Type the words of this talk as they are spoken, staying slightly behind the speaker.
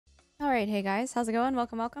All right, hey guys, how's it going?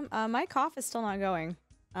 Welcome, welcome. My cough is still not going.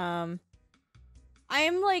 I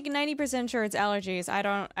am like 90% sure it's allergies. I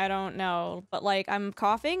don't know, but like I'm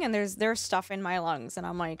coughing and there's stuff in my lungs, and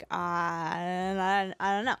I'm like, I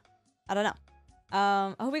don't know, I don't know.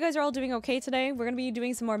 I hope you guys are all doing okay today. We're gonna be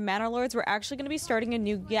doing some more Manor Lords. We're actually gonna be starting a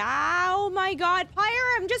new. Oh my God,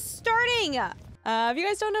 Pyre! I'm just starting. If you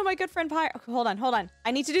guys don't know my good friend Pyre, okay, hold on. I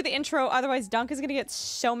need to do the intro, otherwise Dunk is gonna get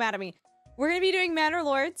so mad at me. We're gonna be doing Manor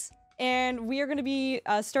Lords. And we are going to be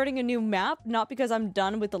starting a new map, not because I'm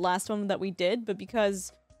done with the last one that we did, but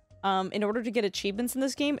because in order to get achievements in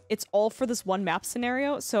this game, it's all for this one map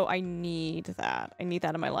scenario, so I need that. I need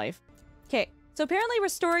that in my life. Okay, so apparently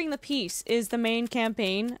Restoring the Peace is the main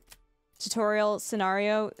campaign tutorial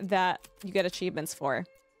scenario that you get achievements for.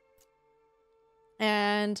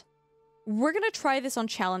 And we're going to try this on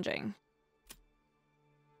challenging.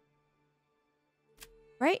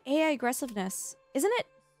 Right? AI aggressiveness. Isn't it?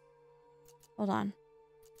 Hold on.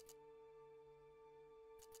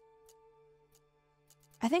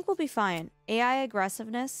 I think we'll be fine. AI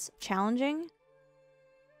aggressiveness, challenging.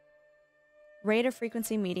 Rate of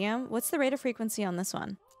frequency, medium. What's the rate of frequency on this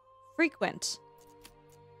one? Frequent.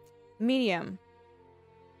 Medium.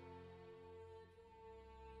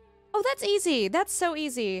 Oh, that's easy. That's so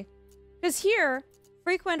easy. Because here,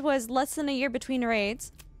 frequent was less than a year between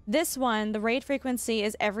raids. This one, the raid frequency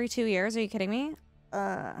is every 2 years. Are you kidding me?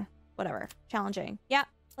 Whatever. Challenging. Yeah,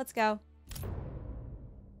 let's go.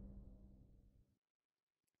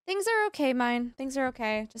 Things are okay, mine. Things are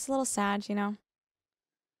okay. Just a little sad, you know. A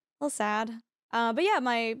little sad. But yeah,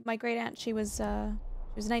 my great aunt, she was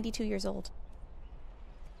 92 years old.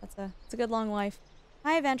 It's a good long life.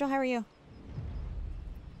 Hi, Evangel, how are you?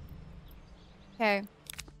 Okay.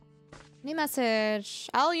 New message.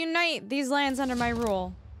 I'll unite these lands under my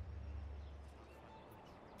rule.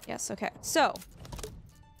 Yes, okay. So,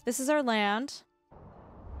 this is our land.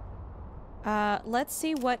 Let's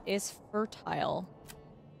see what is fertile.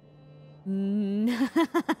 Not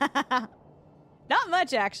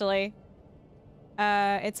much, actually.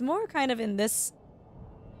 It's more kind of in this...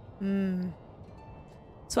 So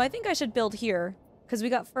I think I should build here, because we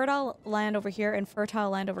got fertile land over here and fertile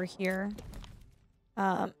land over here.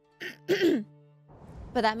 But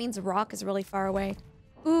that means rock is really far away.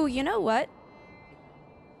 Ooh, you know what?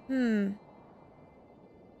 I'm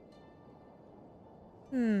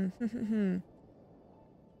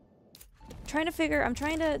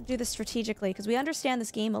trying to do this strategically, because we understand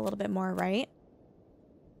this game a little bit more, right?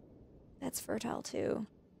 That's fertile too.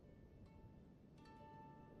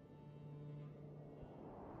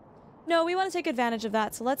 No, we want to take advantage of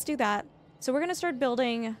that, so let's do that. So we're going to start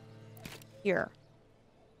building here.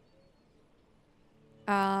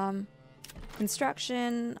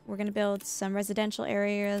 Construction. We're going to build some residential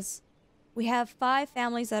areas. We have 5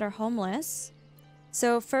 families that are homeless.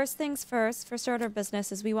 So first things first, first order of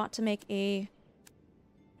business is we want to make a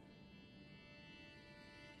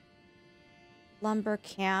lumber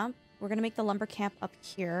camp. We're going to make the lumber camp up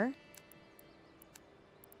here.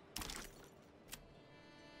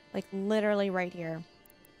 Like literally right here.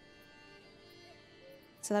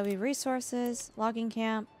 So that would be resources, logging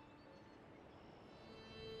camp.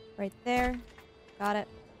 Right there. Got it.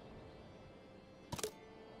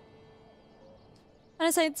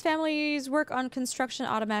 Unassigned families work on construction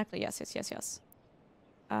automatically. Yes.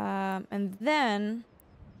 And then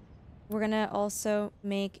we're gonna also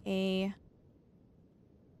make a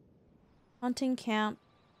hunting camp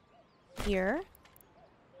here.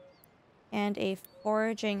 And a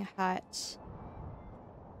foraging hut.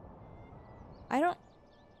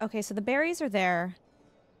 Okay, so the berries are there.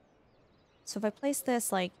 So if I place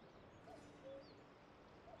this, like,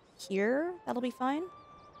 here, that'll be fine.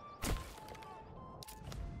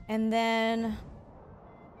 And then...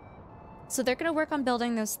 So they're gonna work on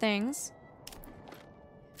building those things.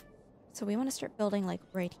 So we want to start building, like,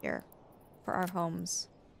 right here. For our homes.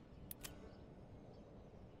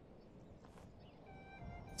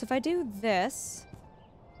 So if I do this...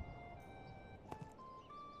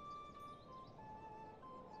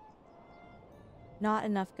 Not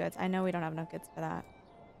enough goods. I know we don't have enough goods for that.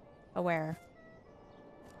 Aware.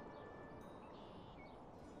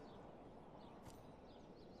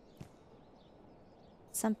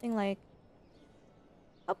 Something like...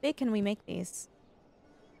 How big can we make these?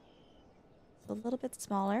 So a little bit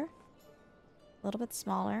smaller. A little bit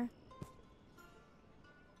smaller.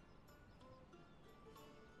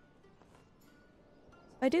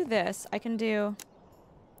 If I do this, I can do...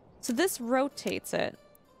 So this rotates it.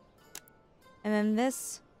 And then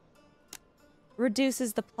this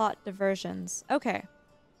reduces the plot diversions. Okay.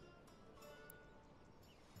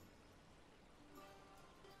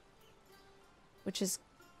 which is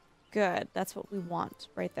good. That's what we want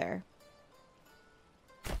right there.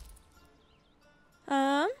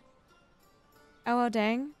 Oh,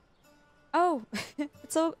 dang. Oh,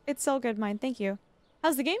 it's so good, mine. Thank you.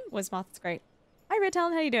 How's the game? Wismoth, it's great. Hi, Red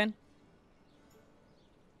Talon. How you doing?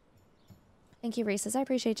 Thank you, Reese's. I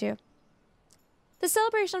appreciate you. The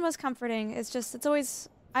celebration was comforting. It's just,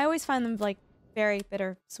 I always find them, like, very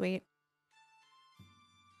bittersweet.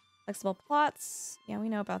 Flexible plots. Yeah, we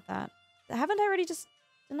know about that.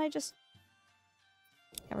 Didn't I just...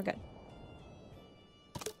 Yeah, we're good.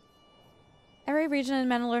 Every region in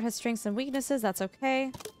Manor has strengths and weaknesses. That's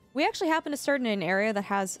okay. We actually happen to start in an area that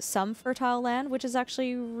has some fertile land, which is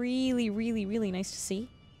actually really, really, really nice to see.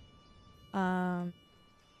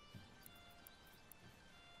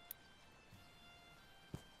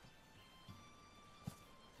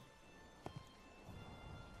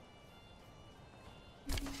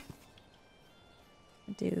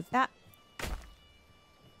 Do that.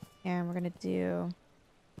 And we're gonna do...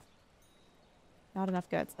 Not enough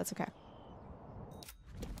goods. That's okay.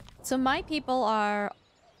 So my people are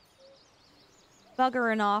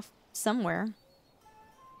buggering off somewhere.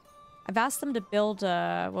 I've asked them to build,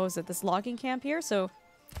 what was it, this logging camp here. So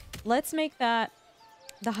let's make that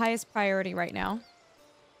the highest priority right now.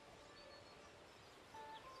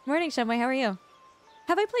 Morning, Shumway. How are you?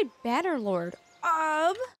 Have I played Bannerlord?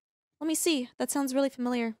 Let me see. That sounds really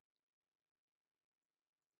familiar.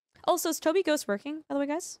 Also, is Toby Ghost working, by the way,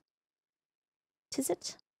 guys? Tis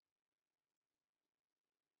it?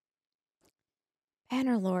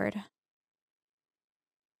 Bannerlord.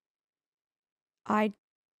 I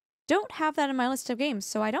don't have that in my list of games,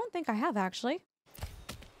 so I don't think I have, actually.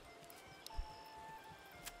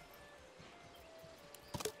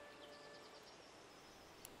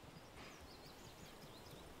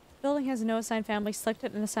 Building has no assigned family. Select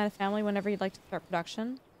it and assign a family whenever you'd like to start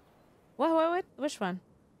production. What? Which one?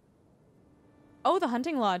 Oh, the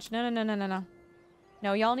hunting lodge. No.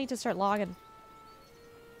 No, y'all need to start logging.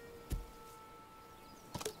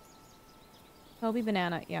 Toby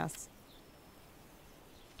Banana, yes.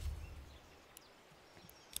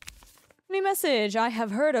 New message. I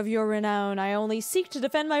have heard of your renown. I only seek to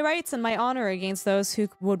defend my rights and my honor against those who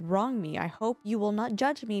would wrong me. I hope you will not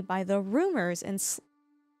judge me by the rumors and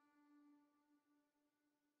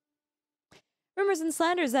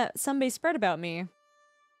slanders that some may spread about me.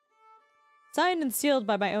 Signed and sealed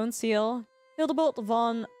by my own seal, Hildebolt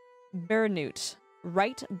von Bernut.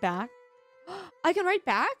 Write back. I can write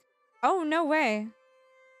back? Oh, no way.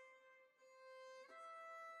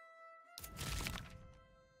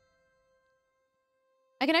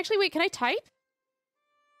 I can actually, wait, can I type?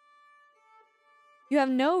 You have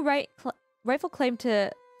no rightful claim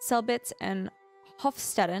to Selbitz and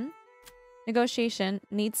Hofstetten. Negotiation,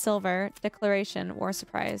 need silver, declaration, war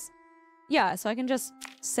surprise. Yeah, so I can just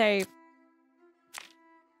say...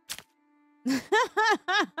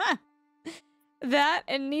 that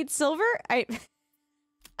and need silver?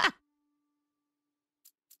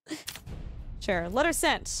 Sure, letter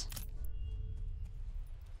sent.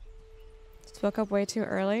 Just woke up way too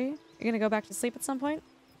early. You're gonna go back to sleep at some point?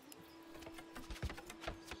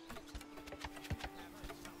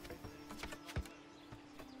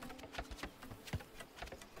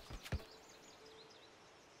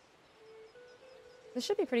 This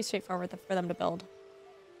should be pretty straightforward for them to build.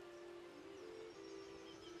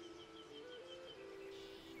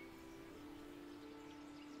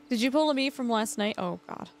 Did you pull a me from last night? Oh,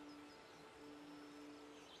 God.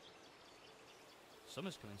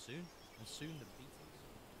 Summer's coming soon, and soon the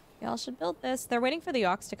beatings. Y'all should build this. They're waiting for the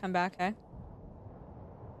ox to come back, eh?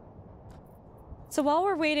 So while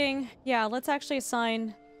we're waiting, yeah, let's actually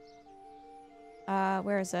assign...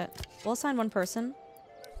 where is it? We'll assign one person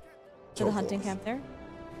to the hunting camp there.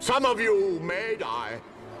 Some of you may die,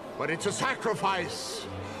 but it's a sacrifice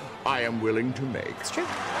I am willing to make. It's true.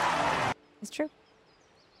 It's true.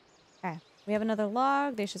 Okay. We have another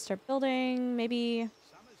log. They should start building. Maybe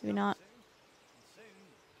not.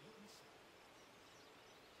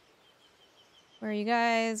 Where are you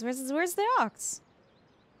guys? Where's the ox?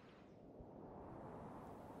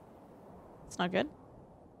 It's not good.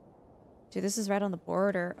 Dude, this is right on the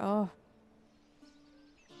border. Oh.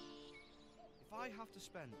 If I have to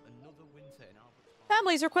spend another winter in Albert's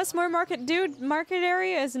Families request more market. Dude, market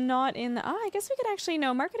area is not in the... I guess we could actually...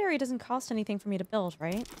 No, market area doesn't cost anything for me to build,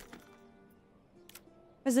 right?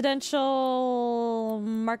 Residential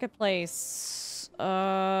marketplace.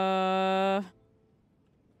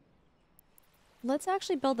 Let's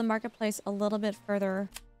actually build the marketplace a little bit further.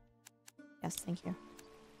 Yes, thank you.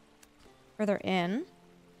 Further in.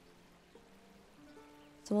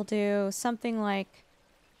 So we'll do something like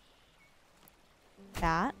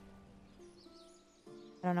that.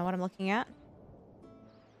 I don't know what I'm looking at.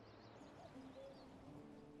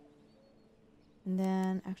 And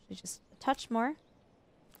then actually just a touch more.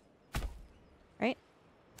 Right?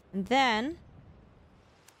 And then...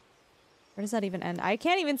 where does that even end? I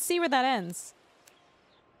can't even see where that ends.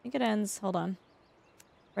 I think it ends... hold on.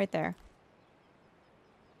 Right there.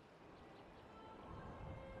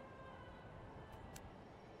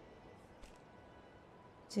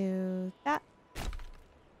 Do that.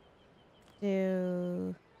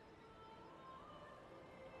 Do...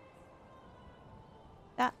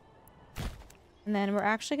 that. And then we're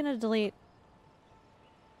actually going to delete...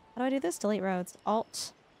 how do I do this? Delete roads.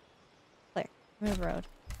 Alt. Click. Remove road.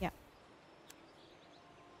 Yeah.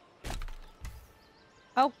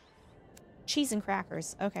 Oh. Cheese and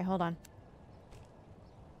crackers. Okay, hold on.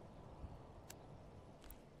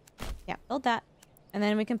 Yeah, build that. And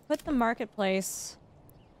then we can put the marketplace...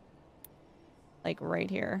 like right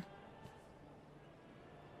here.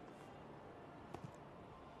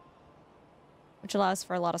 Which allows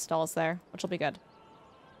for a lot of stalls there, which will be good.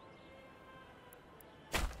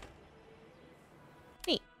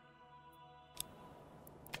 Neat.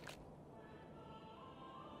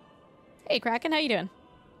 Hey, Kraken, how you doing?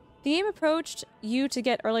 The game approached you to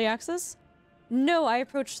get early access? No, I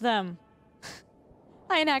approached them.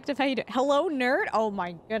 Hi, Inactive, how you doing? Hello, nerd? Oh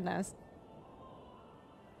my goodness.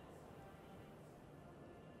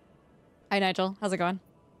 Hi, Nigel. How's it going?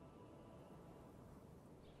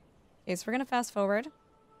 Okay, so we're gonna fast forward.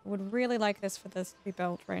 I would really like this for this to be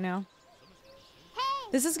built right now.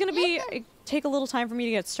 This is gonna be take a little time for me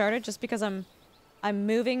to get started, just because I'm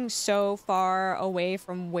moving so far away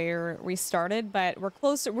from where we started, but we're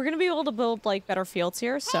closer. We're gonna be able to build like better fields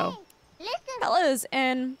here. So, fellas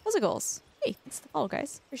and physicals. Hey, thanks for the follow,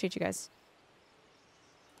 guys. Appreciate you guys.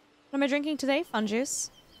 What am I drinking today? Fun juice.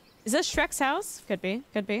 Is this Shrek's house? Could be.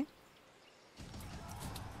 Could be.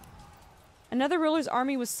 Another ruler's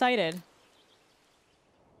army was sighted.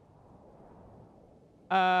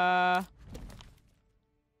 They're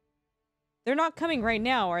not coming right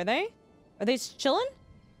now, are they? Are they just chilling?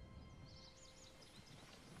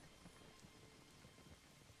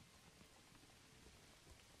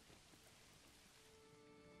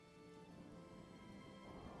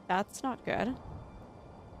 That's not good.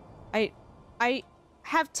 I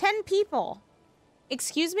have 10 people.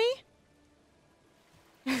 Excuse me?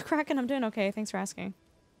 Kraken, I'm doing okay. Thanks for asking.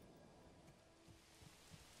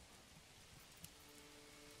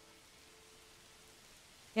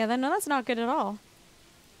 Yeah, then no, that's not good at all.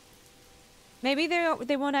 Maybe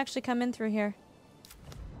they won't actually come in through here.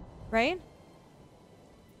 Right?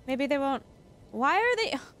 Maybe they won't. Why are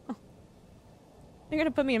they? They're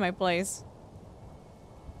gonna put me in my place.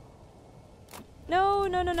 No,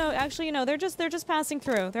 no, no, no. Actually, no. They're just passing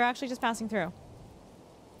through. They're actually just passing through.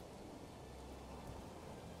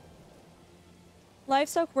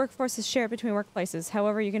 Livestock workforce is shared between workplaces.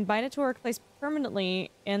 However, you can bind it to a workplace permanently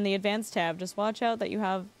in the advanced tab. Just watch out that you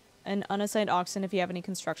have an unassigned oxen if you have any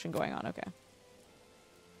construction going on. Okay.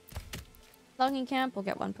 Logging camp. We'll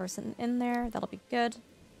get one person in there. That'll be good.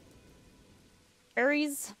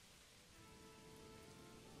 Berries.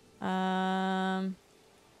 So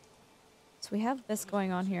we have this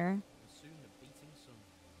going on here.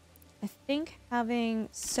 I think having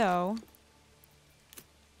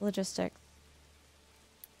logistics.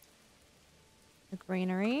 The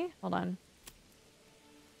granary. Hold on.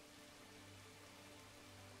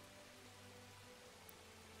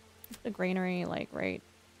 The granary, like, right.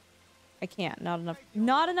 I can't. Not enough.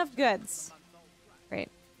 Not enough goods. Great.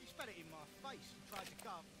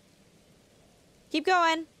 Keep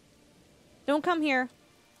going. Don't come here.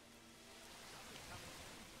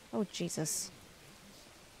 Oh, Jesus.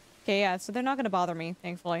 Okay, yeah, so they're not gonna bother me,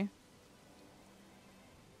 thankfully.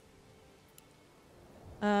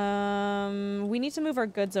 We need to move our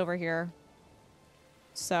goods over here.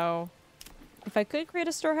 So, if I could create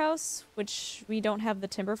a storehouse, which we don't have the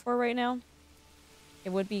timber for right now,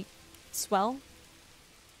 it would be swell.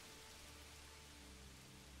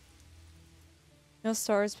 No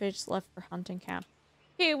storage space left for hunting camp.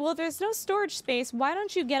 Okay, well, there's no storage space. Why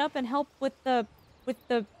don't you get up and help with the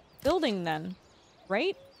building then?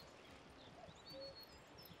 Right?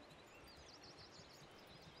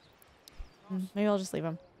 Maybe I'll just leave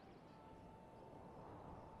him.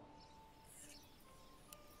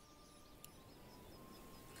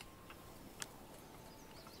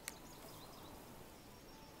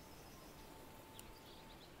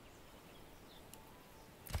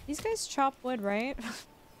 These guys chop wood, right?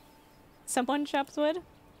 Someone chops wood?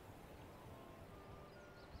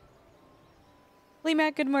 Lee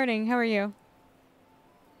Mac, good morning. How are you?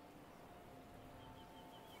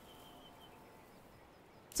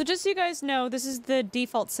 So just so you guys know, this is the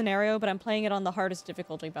default scenario, but I'm playing it on the hardest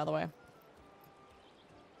difficulty, by the way.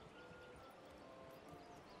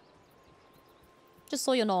 Just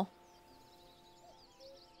so you know.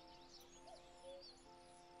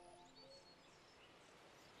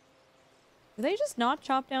 Do they just not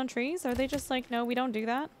chop down trees? Are they just like, no, we don't do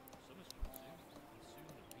that?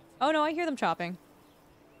 Oh no, I hear them chopping.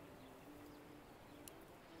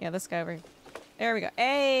 Yeah, this guy over here. There we go.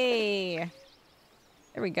 Hey!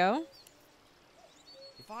 There we go.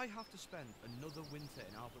 If I have to spend another winter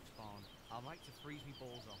in Albert's barn, I'd like to freeze me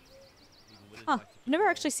balls off. Even with Huh. I've never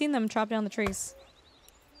actually seen them chop down the trees.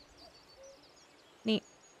 Neat.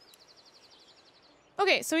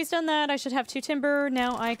 Okay, so he's done that. I should have 2 timber.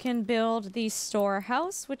 Now I can build the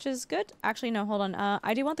storehouse, which is good. Actually, no, hold on.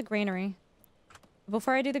 I do want the granary.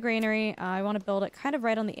 Before I do the granary, I want to build it kind of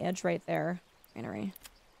right on the edge right there. Granary.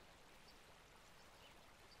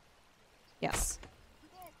 Yes.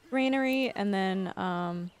 Granary, and then,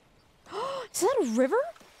 is that a river?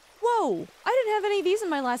 Whoa! I didn't have any of these in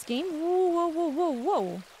my last game. Whoa, whoa, whoa, whoa,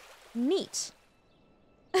 whoa. Neat.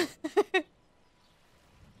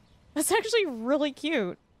 That's actually really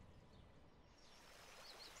cute.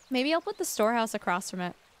 Maybe I'll put the storehouse across from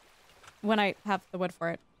it when I have the wood for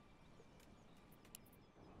it.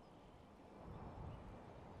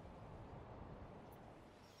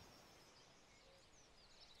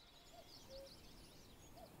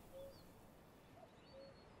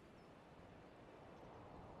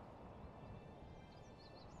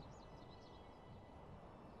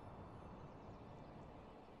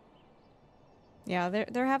 Yeah,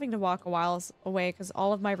 they're having to walk a while away because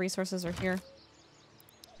all of my resources are here.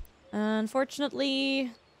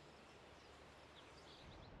 Unfortunately...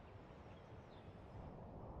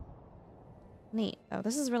 Neat. Oh,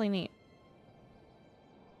 this is really neat.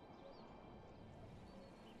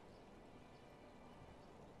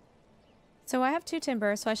 So I have 2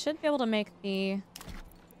 timber, so I should be able to make the...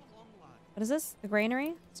 What is this? The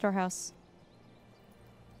granary? Storehouse.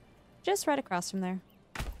 Just right across from there.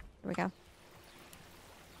 Here we go.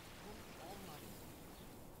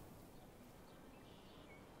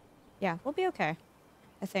 Yeah, we'll be okay.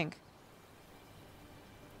 I think.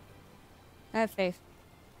 I have faith.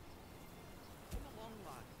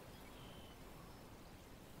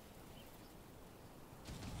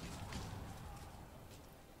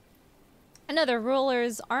 Another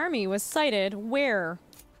ruler's army was sighted. Where?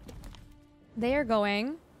 They are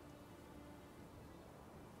going...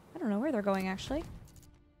 I don't know where they're going, actually.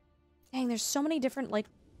 Dang, there's so many different, like,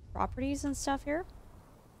 properties and stuff here.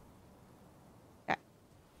 Okay.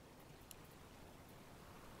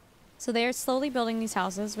 So they are slowly building these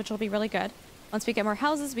houses, which will be really good. Once we get more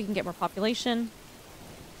houses, we can get more population.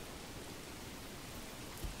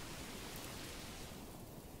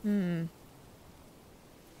 Hmm.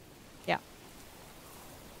 Yeah.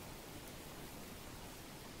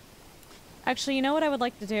 Actually, you know what I would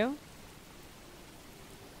like to do?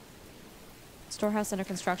 Storehouse under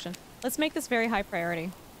construction. Let's make this very high priority.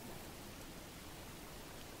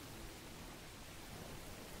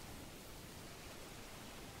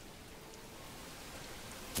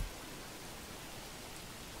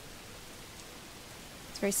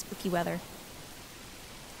 It's very spooky weather.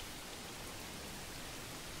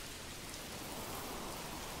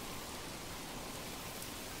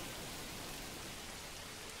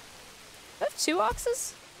 Do I have 2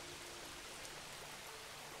 oxes?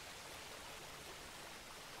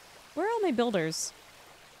 Where are all my builders?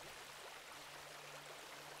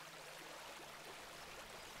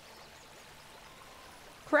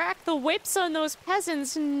 Crack the whips on those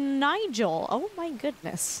peasants, Nigel. Oh my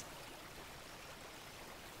goodness.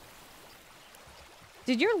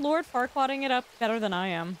 Did your Lord Farquaading it up better than I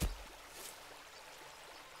am?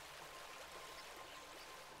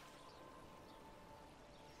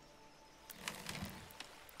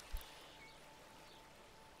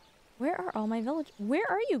 Where are all my village? Where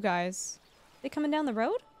are you guys? They coming down the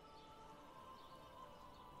road?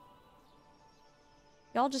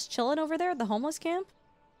 Y'all just chilling over there at the homeless camp?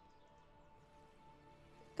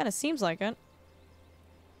 Kinda seems like it.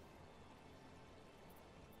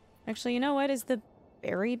 Actually, you know what? Is the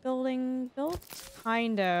berry building built?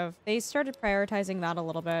 Kind of. They started prioritizing that a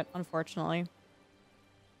little bit, unfortunately.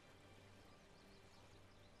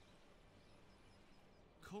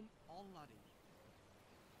 Come on, laddie.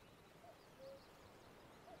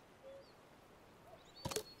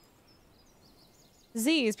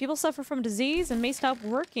 Disease. People suffer from disease and may stop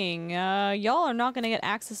working. Y'all are not gonna get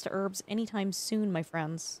access to herbs anytime soon, my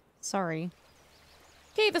friends. Sorry.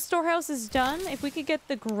 Okay, the storehouse is done. If we could get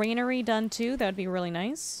the granary done too, that would be really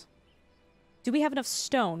nice. Do we have enough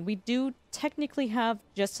stone? We do technically have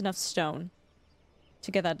just enough stone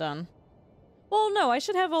to get that done. Well, no, I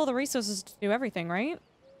should have all the resources to do everything, right?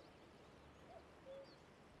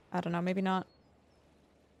 I don't know, maybe not.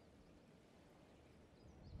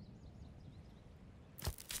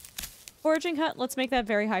 Foraging hut, let's make that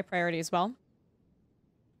very high priority as well.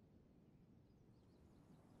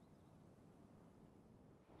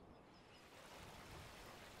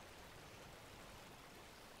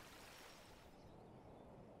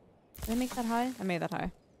 Did I make that high? I made that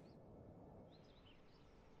high.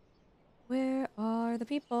 Where are the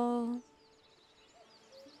people?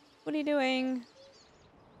 What are you doing?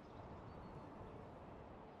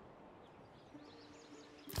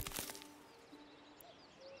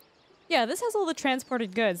 Yeah, this has all the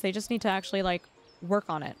transported goods. They just need to actually, like, work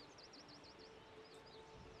on it.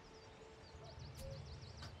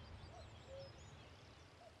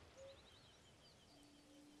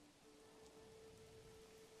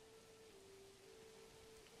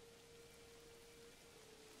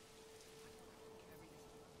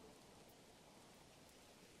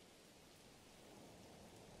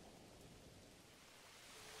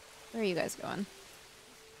 Where are you guys going?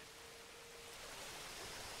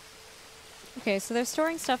 Okay, so they're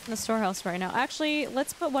storing stuff in the storehouse right now. Actually,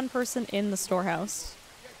 let's put one person in the storehouse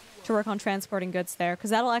to work on transporting goods there,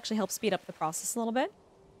 because that'll actually help speed up the process a little bit.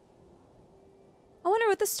 I wonder,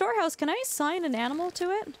 with the storehouse, can I assign an animal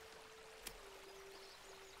to it?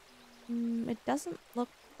 It doesn't look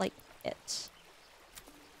like it.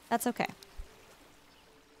 That's okay.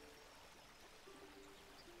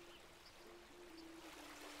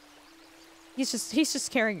 He's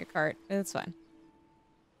just carrying a cart. It's fine.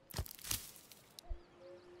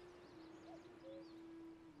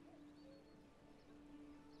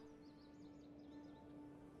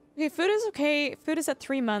 Okay, food is okay. Food is at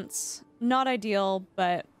 3 months. Not ideal,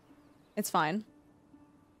 but it's fine.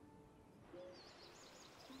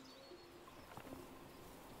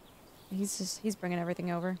 He's bringing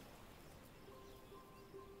everything over.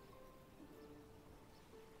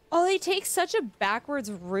 Oh, they take such a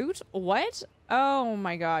backwards route? What? Oh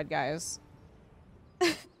my god, guys.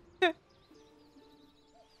 Have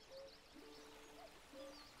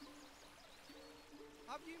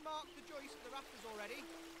you marked the joist of the rafters already?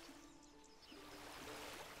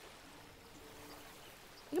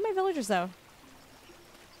 Look at my villagers, though.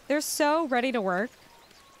 They're so ready to work.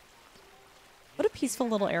 What a peaceful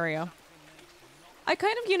little area. I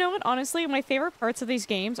kind of, you know what, honestly, my favorite parts of these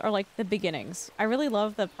games are, like, the beginnings. I really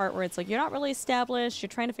love the part where it's, like, you're not really established, you're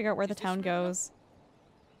trying to figure out where the town goes.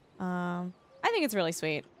 I think it's really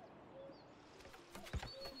sweet.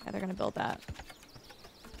 Yeah, they're gonna build that.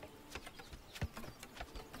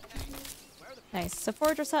 Nice. So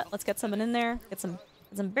forager set, let's get someone in there. Get some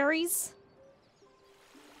berries.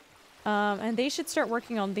 And they should start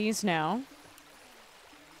working on these now.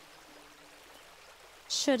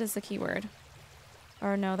 Should is the keyword.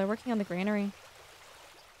 Or no, they're working on the granary.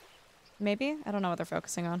 Maybe? I don't know what they're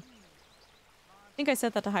focusing on. I think I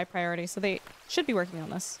set that to high priority, so they should be working on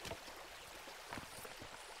this.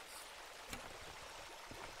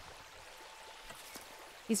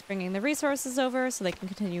 He's bringing the resources over so they can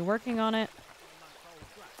continue working on it.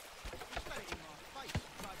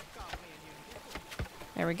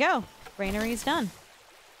 There we go. Granary's done.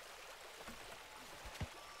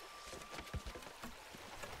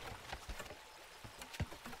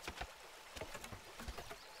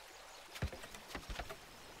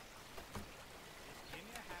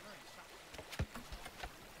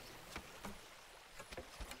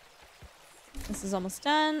 This is almost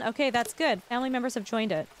done. Okay, that's good. Family members have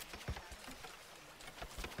joined it.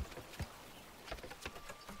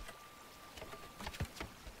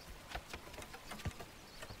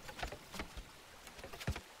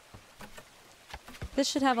 This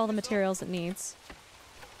should have all the materials it needs.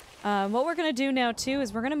 What we're going to do now, too,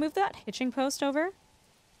 is we're going to move that hitching post over.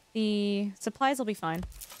 The supplies will be fine.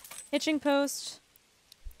 Hitching post.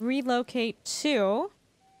 Relocate to...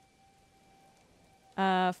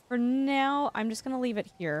 for now, I'm just going to leave it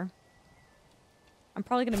here. I'm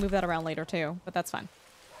probably going to move that around later, too, but that's fine.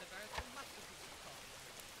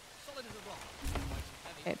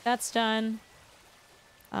 Okay, that's done.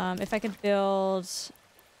 If I could build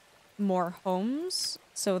more homes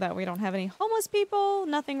so that we don't have any homeless people.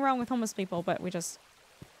 Nothing wrong with homeless people, but we just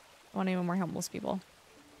don't want any more homeless people.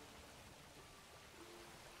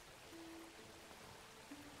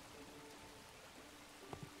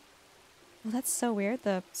 Well, that's so weird.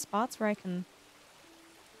 The spots where I can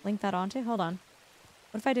link that onto. Hold on.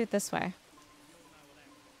 What if I do it this way?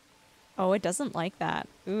 Oh, it doesn't like that.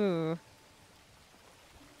 Ooh.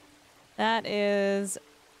 That is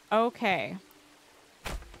okay.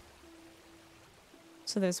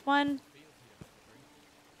 So there's one.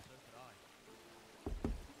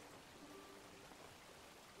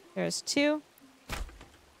 There's two.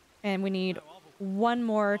 And we need one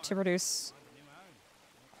more to reduce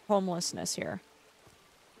homelessness here.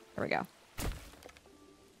 There we go.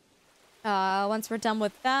 Once we're done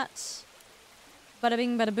with that, bada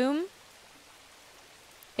bing, bada boom.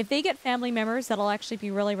 If they get family members, that'll actually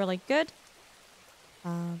be really, really good.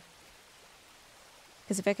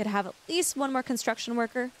 Because if I could have at least one more construction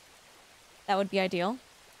worker, that would be ideal.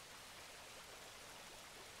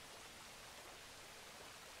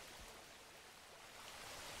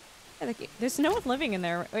 Yeah, there's no one living in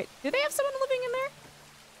there. Wait, do they have someone living in there?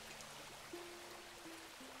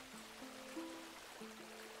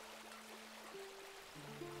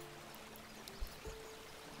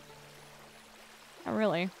 Not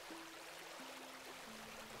really.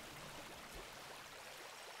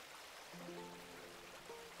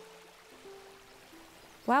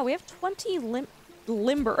 Wow, we have 20 limber.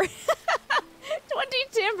 20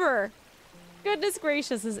 timber. Goodness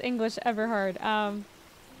gracious, is English ever hard? Yeah,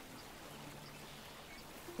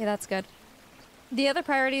 that's good. The other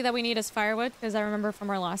priority that we need is firewood, because I remember from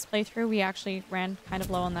our last playthrough, we actually ran kind of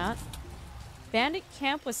low on that. Bandit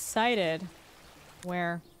camp was sighted.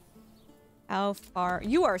 Where? How far?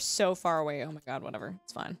 You are so far away. Oh my god, whatever.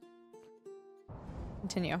 It's fine.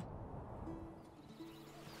 Continue.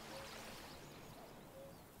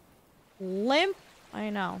 Limp? I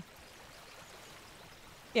know.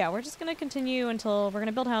 Yeah, we're just gonna continue until we're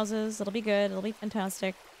gonna build houses. It'll be good. It'll be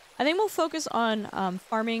fantastic. I think we'll focus on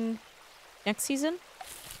farming next season.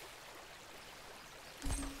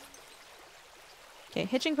 Okay,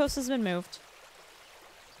 hitching post has been moved.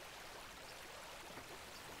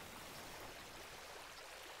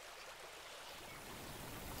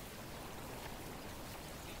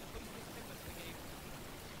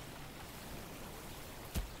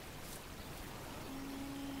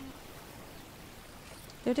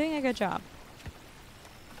 They're doing a good job.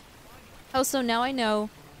 Also, now I know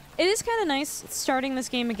it is kind of nice starting this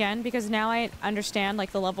game again because now I understand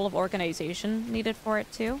like the level of organization needed for it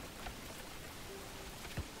too.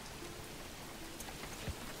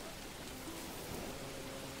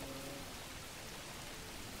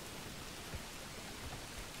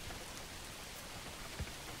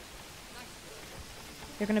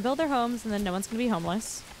 They're gonna build their homes and then no one's gonna be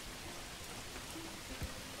homeless.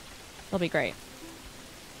 It'll be great.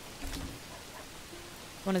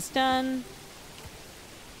 One is done.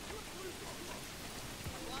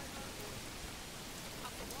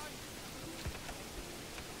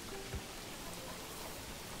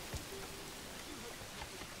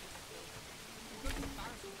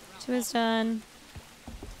 Two is done.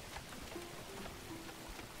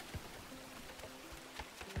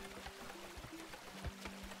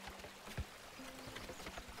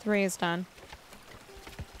 Three is done.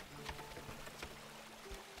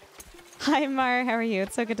 Hi, Mar. How are you?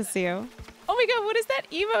 It's so good to see you. Oh my god, what is that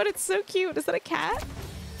emote? It's so cute. Is that a cat?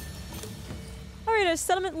 Alright, our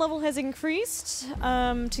settlement level has increased.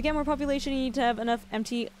 To get more population, you need to have enough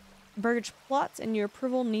empty burgage plots, and your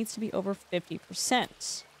approval needs to be over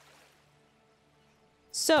 50%.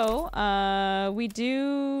 So, we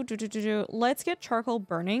do... Let's get charcoal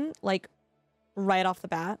burning, like, right off the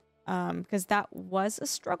bat. Because that was a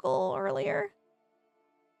struggle earlier.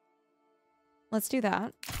 Let's do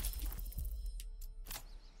that.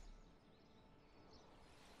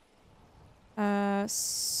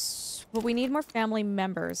 But we need more family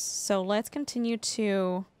members. So let's continue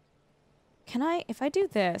to... Can I... If I do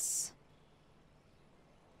this...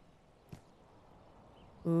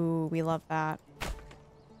 Ooh, we love that.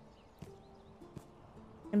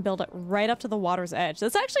 And build it right up to the water's edge.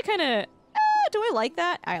 That's actually kind of... do I like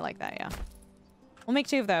that? I like that, yeah. We'll make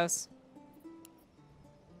 2 of those.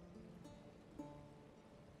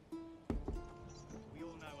 We all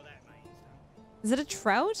know what that means. Is it a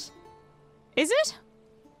trout? Is it?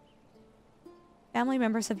 Family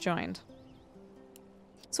members have joined.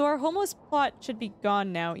 So our homeless plot should be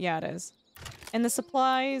gone now. Yeah, it is. And the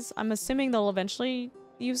supplies, I'm assuming they'll eventually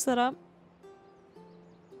use that up.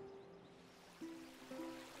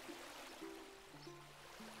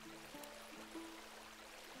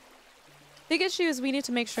 Big issue is we need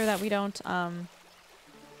to make sure that we don't, oh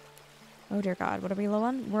dear god, what are we low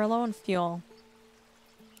on? We're low on fuel.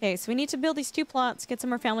 Okay, so we need to build these 2 plots, get some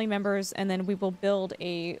more family members, and then we will build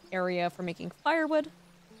a area for making firewood.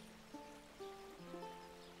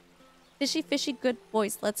 Fishy, fishy, good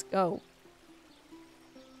boys, let's go.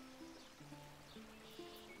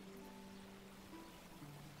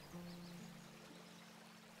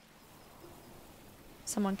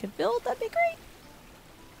 Someone could build, that'd be great.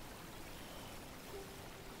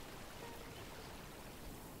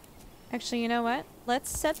 Actually, you know what? Let's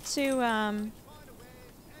set to, can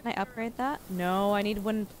I upgrade that? No, I need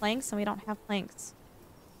wooden planks and we don't have planks.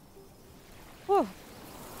 Whew.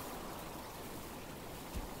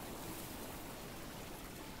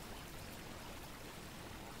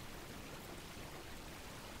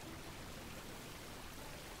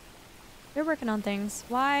 We're working on things.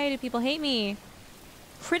 Why do people hate me?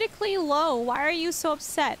 Critically low. Why are you so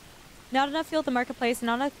upset? Not enough fuel at the marketplace,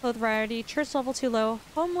 not enough clothes variety, church level too low,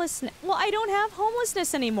 homelessness. Well, I don't have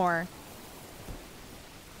homelessness anymore.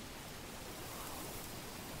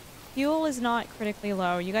 Fuel is not critically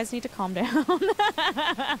low. You guys need to calm down.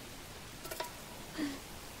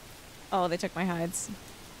 Oh, they took my hides.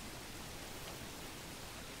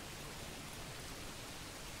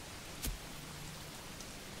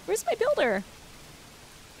 Where's my builder?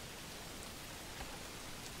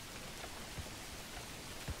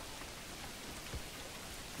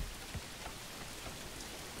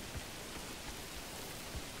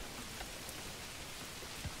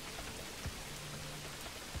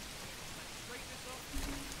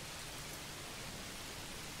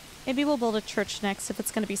 Maybe we'll build a church next if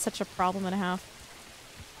it's going to be such a problem and a half.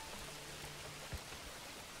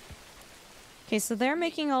 Okay, so they're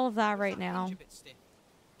making all of that right now.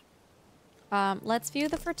 Let's view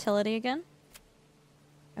the fertility again.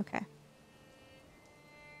 Okay.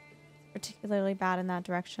 Particularly bad in that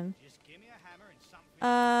direction.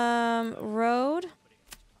 Road.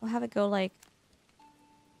 We'll have it go like...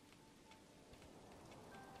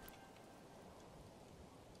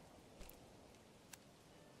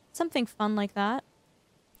 something fun like that.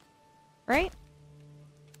 Right?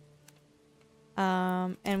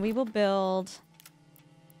 And we will build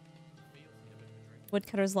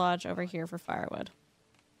Woodcutter's Lodge over here for firewood.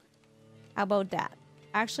 How about that?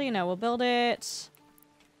 Actually, no, we'll build it...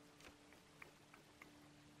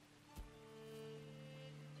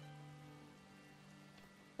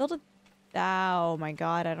 build it... oh my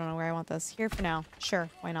god, I don't know where I want this. Here for now. Sure,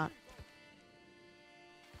 why not?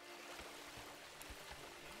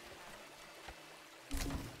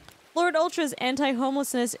 Lord Ultra's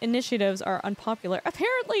anti-homelessness initiatives are unpopular.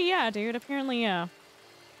 Apparently, yeah, dude. Apparently, yeah.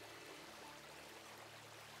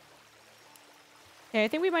 Okay, I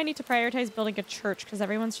think we might need to prioritize building a church because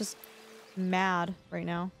everyone's just mad right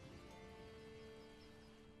now.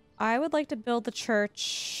 I would like to build the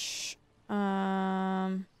church.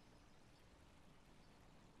 Not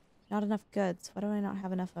enough goods. What do I not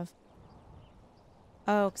have enough of?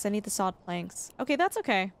 Oh, because I need the sawed planks. Okay, that's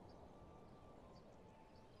okay.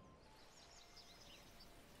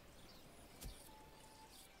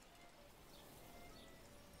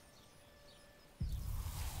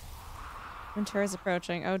 Winter is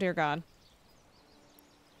approaching. Oh, dear God.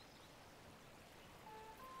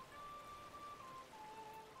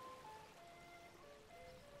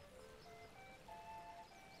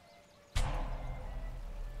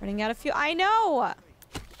 Running out of fuel. I know!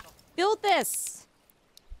 Build this!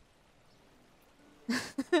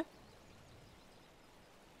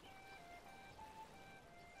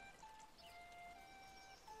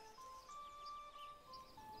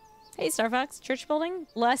 Hey, Starfox. Church building?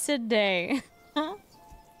 Blessed day. Come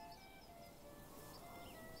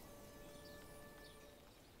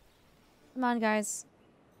on, guys.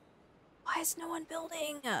 Why is no one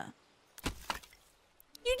building?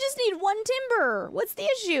 You just need one timber. What's the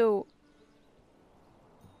issue?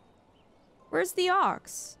 Where's the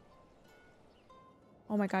ox?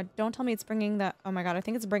 Oh my god, don't tell me it's bringing that. Oh my god, I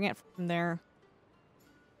think it's bringing it from there.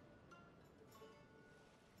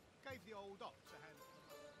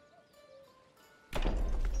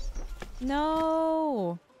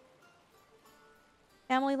 No!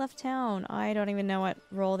 Family left town. I don't even know what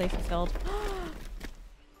role they fulfilled. Oh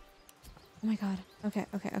my god. Okay,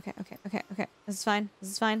 okay, okay, okay, okay, okay. This is fine.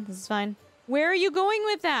 This is fine. This is fine. Where are you going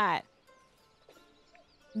with that?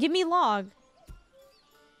 Give me log.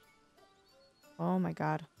 Oh my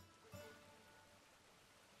god.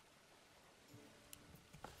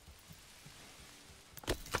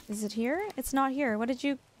 Is it here? It's not here. What did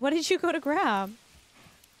you go to grab?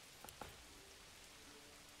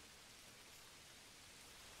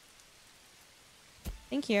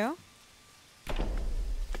 Thank you.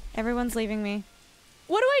 Everyone's leaving me.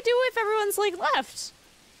 What do I do if everyone's like left?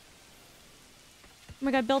 Oh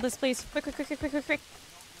my god, build this please. Quick, quick, quick, quick, quick, quick, quick.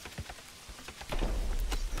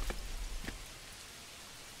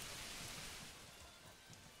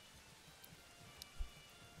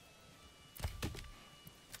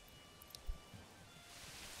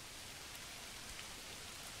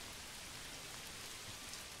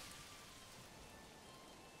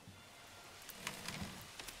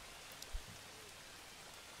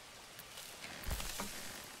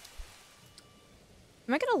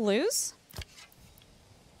 Am I gonna lose?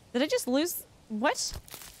 Did I just lose? What?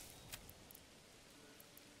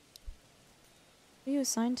 Who are you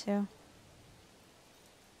assigned to?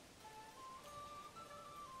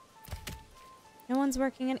 No one's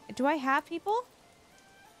working in. Do I have people?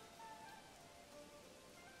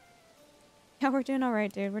 Yeah, we're doing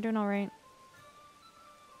alright, dude. We're doing alright.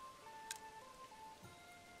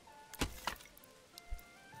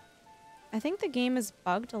 I think the game is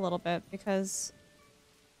bugged a little bit because...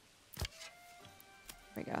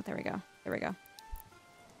 There we go, there we go, there we go.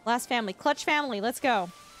 Last family. Clutch family, let's go.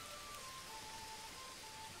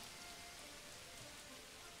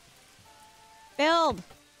 Build!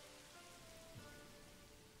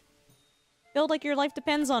 Build like your life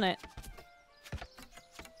depends on it.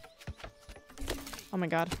 Oh my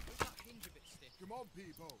god.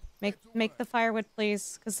 Make the firewood,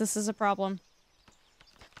 please, because this is a problem.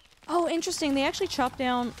 Oh, interesting. They actually chop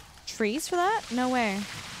down trees for that? No way.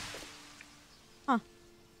 Huh.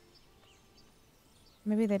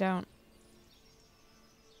 Maybe they don't.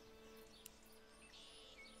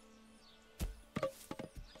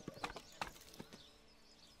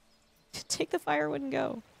 Take the firewood and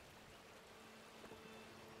go.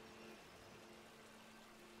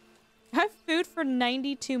 I have food for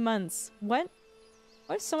 92 months. What?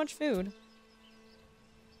 Why is so much food?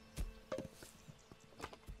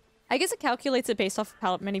 I guess it calculates it based off of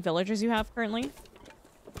how many villagers you have currently.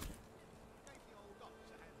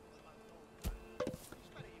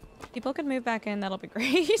 People could move back in, that'll be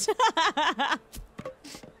great.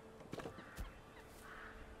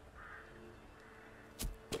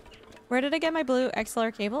 Where did I get my blue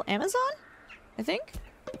XLR cable? Amazon? I think?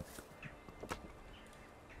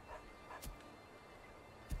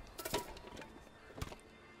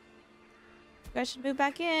 You guys should move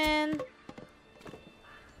back in.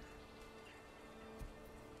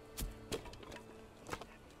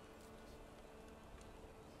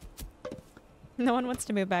 No one wants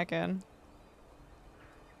to move back in.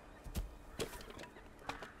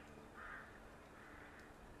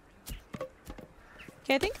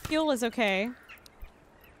 Okay, I think fuel is okay.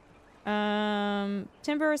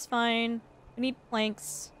 Timber is fine. We need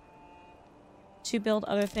planks to build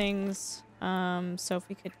other things. So if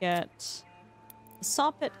we could get a saw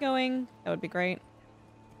pit going, that would be great.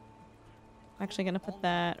 I'm actually gonna put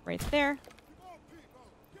that right there.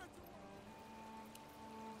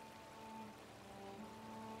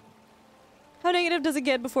 How negative does it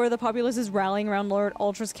get before the populace is rallying around Lord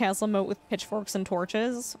Ultra's castle moat with pitchforks and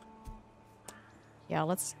torches? Yeah,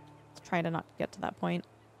 let's try to not get to that point.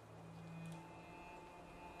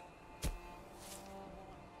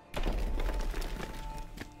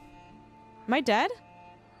 Am I dead?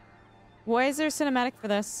 Why is there a cinematic for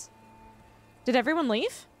this? Did everyone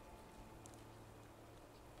leave?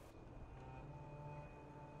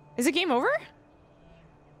 Is it game over?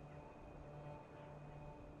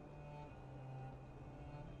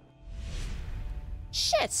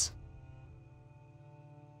 Shit!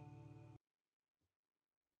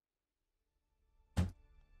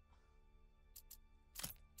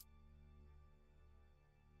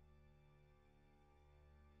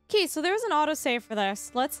 Okay, so there's an autosave for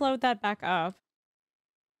this. Let's load that back up.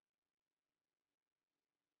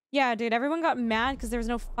 Yeah, dude, everyone got mad because there was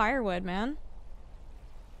no firewood, man.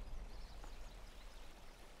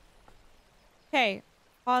 Okay,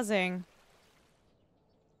 pausing.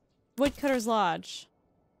 Woodcutter's Lodge.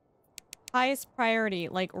 Highest priority,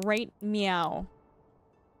 like, right meow.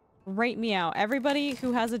 Right meow. Everybody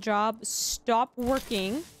who has a job, stop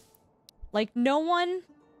working. Like, no one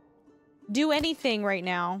do anything right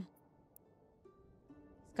now.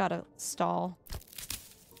 He's got a stall.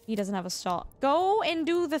 He doesn't have a stall. Go and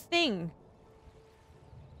do the thing.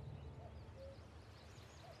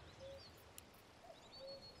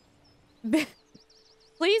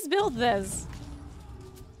 Please build this.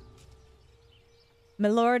 My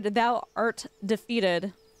lord, thou art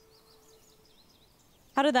defeated.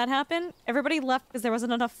 How did that happen? Everybody left because there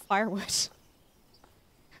wasn't enough firewood.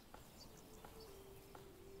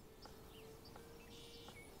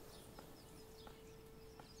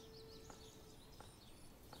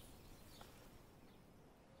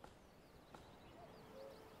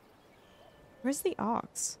 Where's the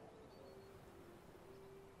ox?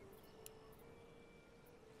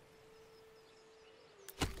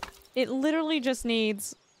 It literally just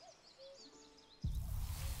needs...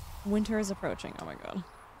 Winter is approaching. Oh my god.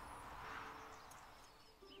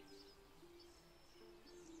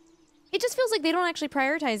 It just feels like they don't actually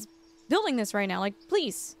prioritize building this right now. Like,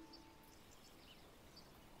 please.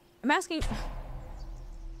 I'm asking...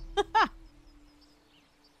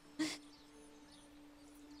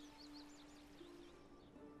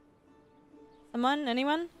 Someone?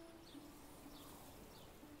 Anyone?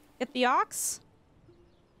 Get the ox?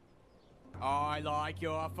 I like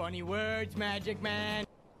your funny words, Magic Man.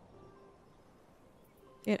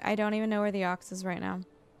 Dude, I don't even know where the ox is right now.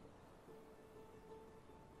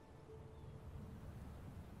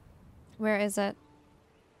 Where is it?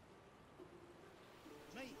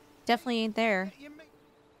 Definitely ain't there.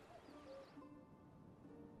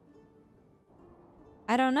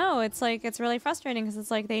 I don't know. It's like it's really frustrating because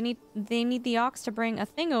it's like they need the ox to bring a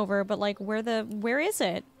thing over, but like where is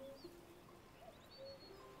it?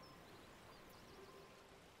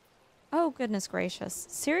 Oh goodness gracious.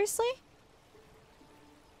 Seriously?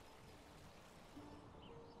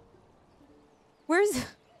 Where's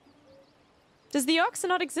Does the ox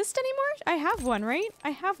not exist anymore? I have one, right? I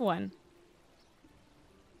have one.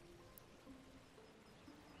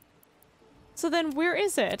 So then where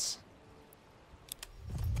is it?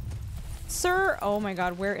 Sir, oh my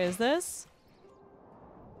god, where is this?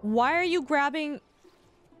 Why are you grabbing...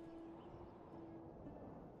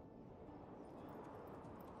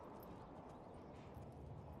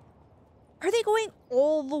 Are they going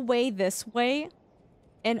all the way this way?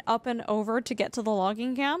 And up and over to get to the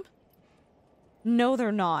logging camp? No,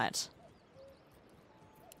 they're not.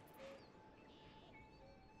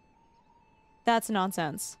 That's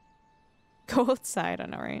nonsense. Go outside, I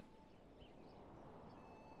know, right?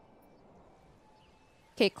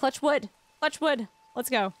 Okay, clutch wood. Clutch wood. Let's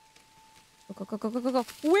go. Go, go, go, go, go, go.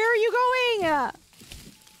 Where are you going?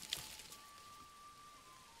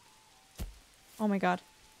 Oh my god.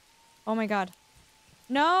 Oh my god.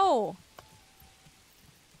 No!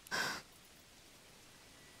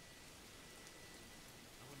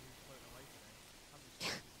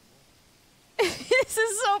 This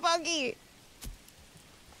is so buggy!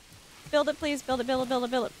 Build it, please. Build it, build it, build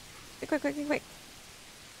it, build it. Quick, quick, quick, quick, quick.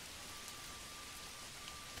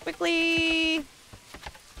 Quickly!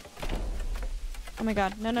 Oh my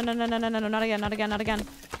god. No, no, no, no, no, no, no, no, not again, not again, not again.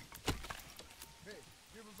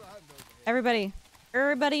 Everybody.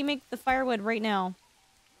 Everybody make the firewood right now.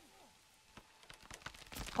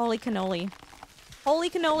 Holy cannoli. Holy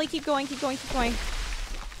cannoli, keep going, keep going, keep going.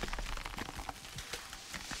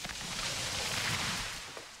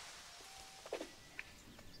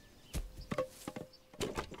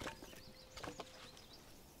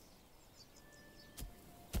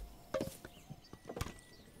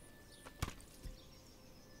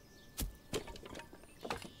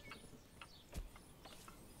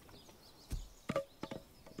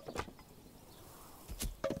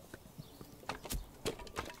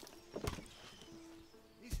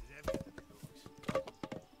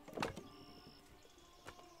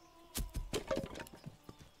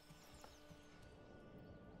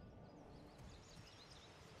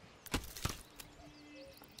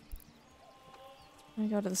 Let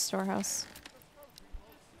me go to the storehouse.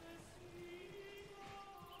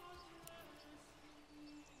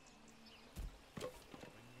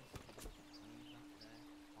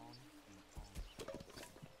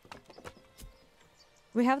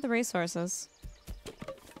 We have the resources.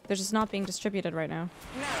 They're just not being distributed right now.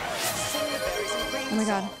 Now, sing the berries and cream Oh my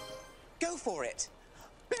god. song. Go for it.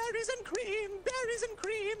 Berries and cream, berries and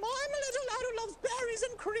cream. I'm a little lad who loves berries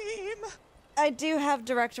and cream. I do have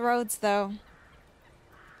direct roads, though.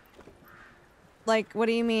 Like, what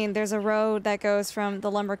do you mean? There's a road that goes from the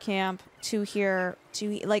lumber camp to here,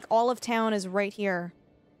 to, like, all of town is right here.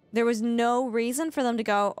 There was no reason for them to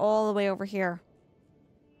go all the way over here.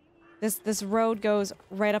 This road goes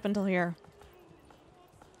right up until here.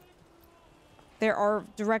 There are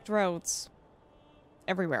direct roads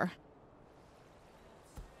everywhere.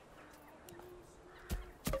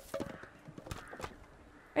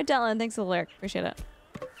 Alright, Dylan, thanks for the lyric. Appreciate it.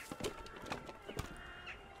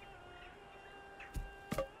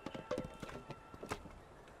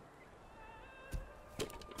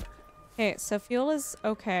 Okay, so fuel is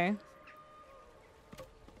okay.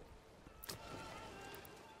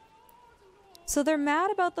 So they're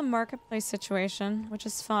mad about the marketplace situation, which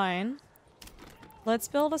is fine. Let's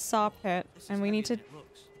build a saw pit, and we need to...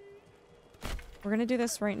 We're gonna do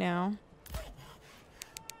this right now.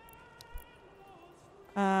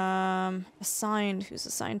 Assigned. Who's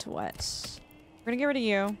assigned to what? We're gonna get rid of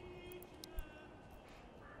you.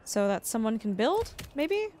 So that someone can build,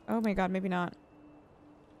 maybe? Oh my god, maybe not.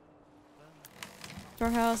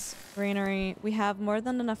 Storehouse, granary. We have more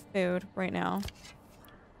than enough food right now.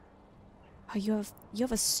 Oh, you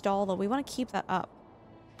have a stall though. We want to keep that up.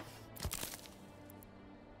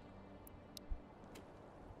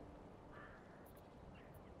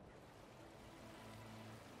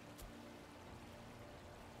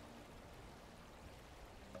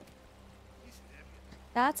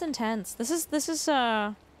 That's intense. This is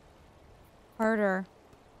harder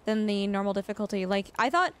than the normal difficulty. Like, I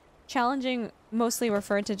thought challenging mostly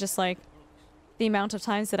referred to just like the amount of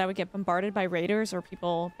times that I would get bombarded by raiders or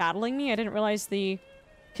people battling me. I didn't realize the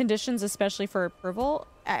conditions, especially for approval.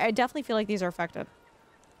 I definitely feel like these are affected.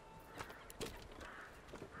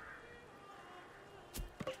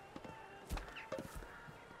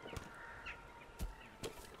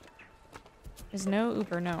 There's no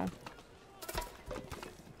Uber, no.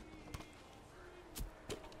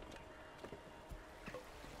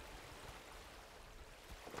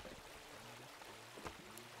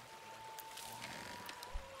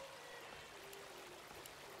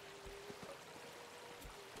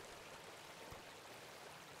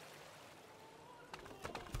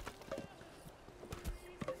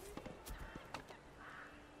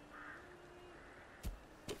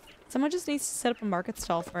 Someone just needs to set up a market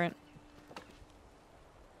stall for it.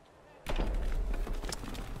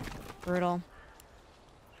 Brutal.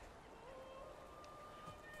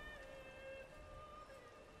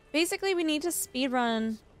 Basically, we need to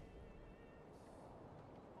speedrun.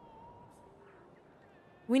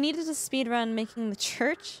 We needed to speedrun making the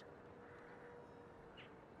church.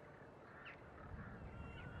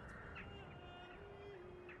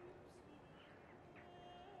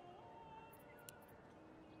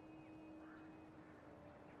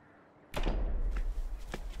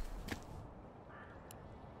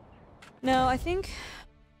 No, I think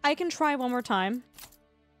I can try one more time.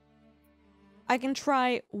 I can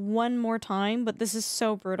try one more time, but this is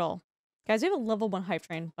so brutal. Guys, we have a level 1 hype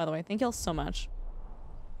train, by the way. Thank y'all so much.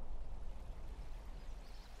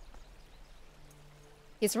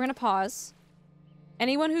 Okay, so we're gonna pause.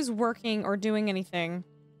 Anyone who's working or doing anything.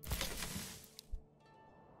 Is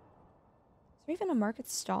there even a market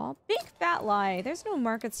stall? Big fat lie. There's no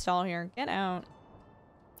market stall here. Get out.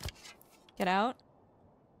 Get out.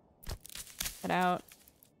 Get out.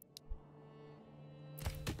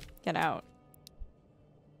 Get out.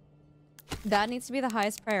 That needs to be the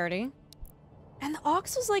highest priority. And the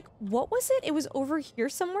ox was like, what was it? It was over here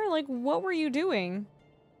somewhere? Like, what were you doing?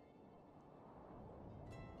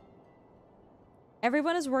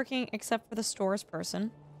 Everyone is working except for the stores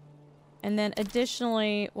person. And then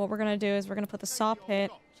additionally, what we're gonna do is we're gonna put the saw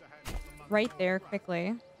pit right there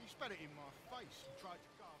quickly.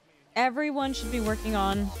 Everyone should be working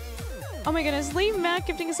on... Oh my goodness, leave Matt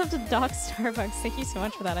gifting us up to Doc Starbucks. Thank you so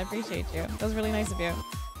much for that. I appreciate you. That was really nice of you.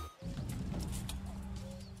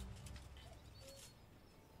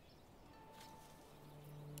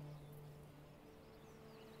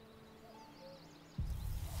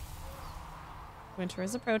 Winter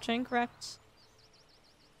is approaching, correct?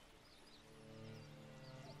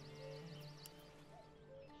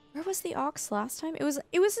 Where was the ox last time? It was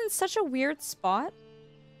in such a weird spot.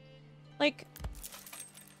 Like,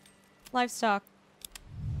 livestock.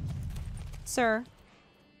 Sir.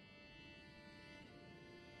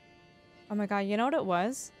 Oh my god, you know what it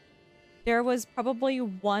was? There was probably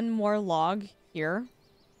one more log here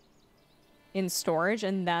in storage,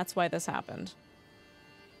 and that's why this happened.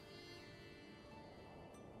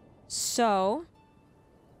 So,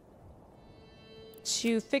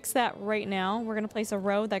 to fix that right now, we're going to place a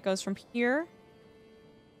road that goes from here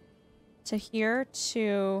to here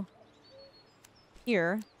to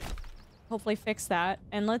here. Hopefully fix that.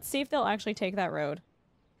 And let's see if they'll actually take that road.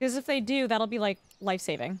 Because if they do, that'll be like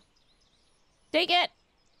life-saving. Take it!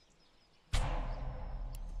 Of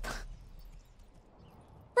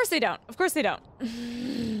course they don't. Of course they don't.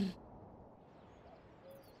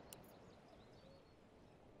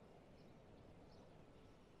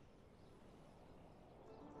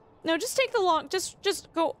 No, just take the long...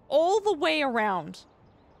 Just go all the way around.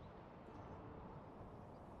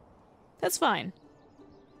 That's fine.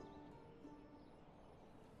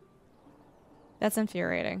 That's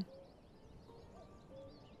infuriating.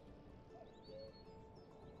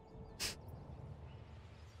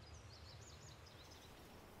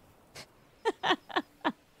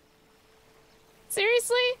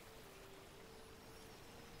 Seriously?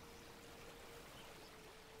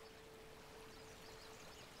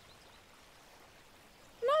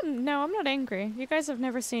 No, I'm not angry. You guys have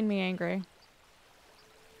never seen me angry.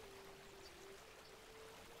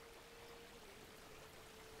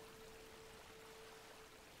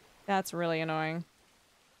 That's really annoying.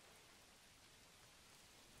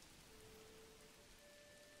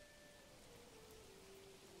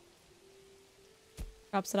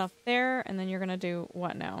 Drops it off there, and then you're gonna do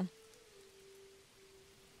what now?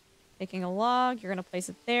 Taking a log, you're gonna place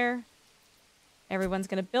it there. Everyone's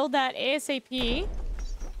gonna build that ASAP.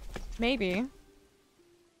 Maybe.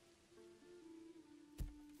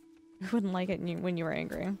 You wouldn't like it when you were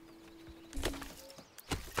angry.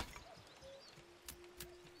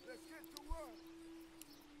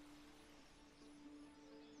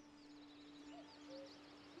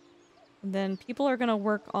 And then people are gonna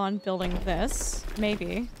work on building this,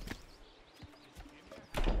 maybe.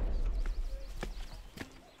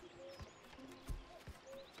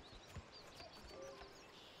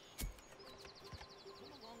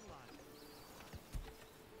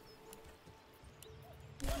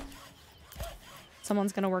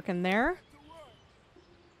 Someone's gonna work in there.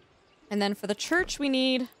 And then for the church, we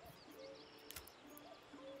need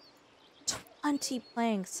 20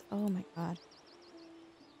 planks. Oh my god.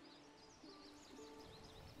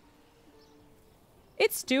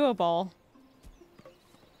 It's doable.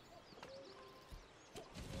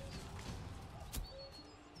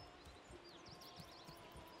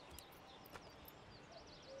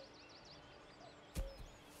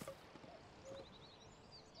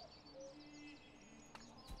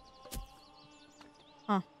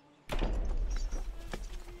 Huh.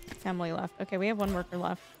 Family left. Okay, we have one worker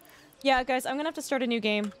left. Yeah, guys, I'm gonna have to start a new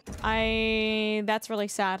game. That's really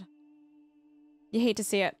sad. You hate to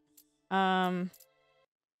see it.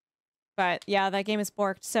 But yeah, that game is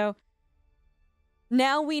borked. So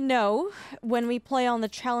now we know when we play on the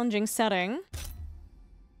challenging setting.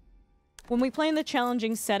 When we play in the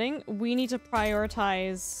challenging setting, we need to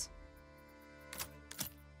prioritize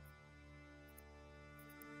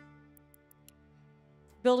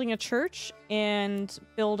building a church and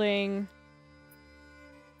building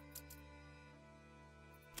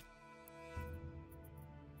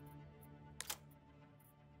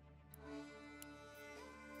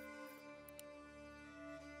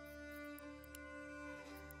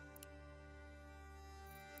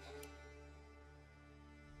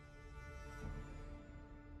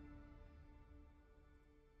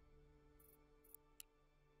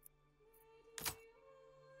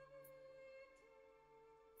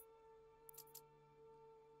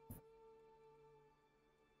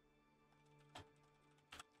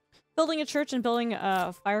building a church and building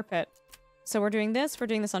a fire pit. So we're doing this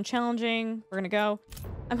on challenging. We're gonna go.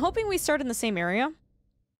 I'm hoping we start in the same area.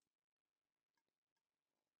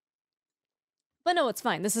 But no, it's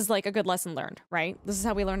fine. This is like a good lesson learned, right? This is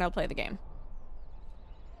how we learn how to play the game.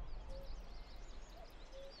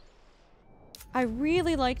 I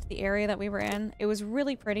really liked the area that we were in. It was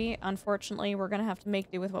really pretty. Unfortunately, we're gonna have to make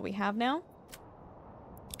do with what we have now.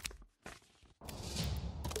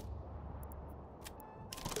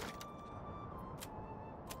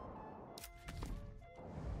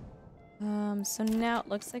 So now it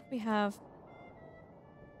looks like we have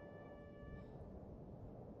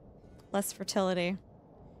less fertility.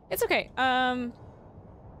 It's okay.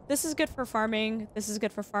 This is good for farming. This is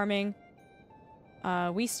good for farming.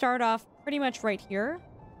 We start off pretty much right here.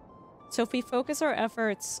 So if we focus our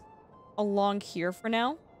efforts along here for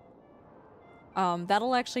now,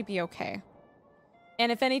 that'll actually be okay.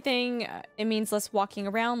 And if anything, it means less walking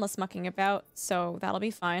around, less mucking about, so that'll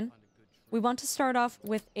be fine. We want to start off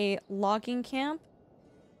with a logging camp.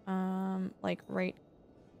 Like right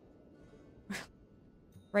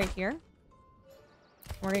here.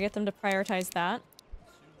 We're gonna get them to prioritize that.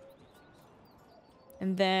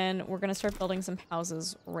 And then we're gonna start building some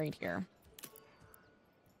houses right here.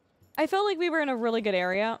 I felt like we were in a really good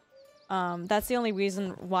area. That's the only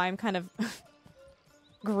reason why I'm kind of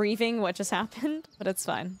grieving what just happened, but it's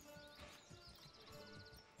fine.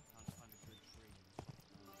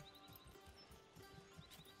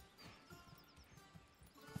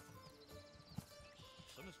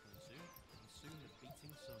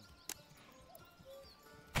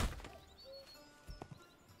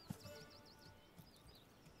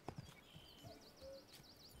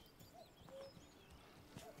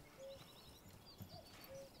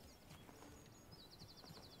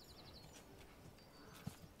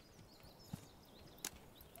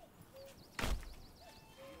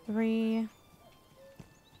 Three.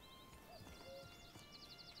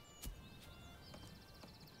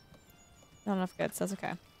 Not enough goods, that's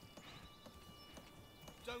okay.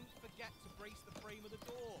 Don't forget to brace the frame of the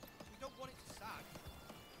door. We don't want it to sag.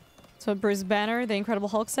 That's what Bruce Banner, the Incredible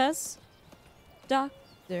Hulk, says.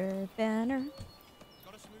 Dr. Banner.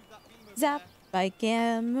 Gotta smooth that beam over Zap there. by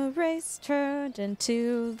gamma rays turned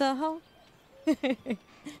into the Hulk.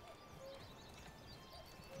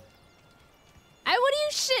 What do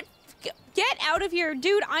you shit? Get out of here,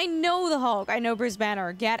 dude. I know the Hulk. I know Bruce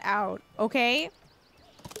Banner. Get out, okay?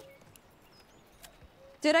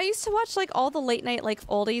 Dude, I used to watch like all the late night like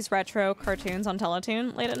oldies retro cartoons on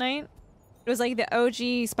Teletoon late at night. It was like the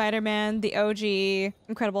OG Spider-Man, the OG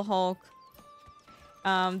Incredible Hulk.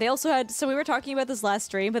 They also had, so we were talking about this last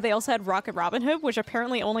stream, but they also had Rocket Robin Hood, which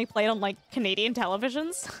apparently only played on like Canadian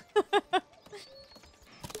televisions.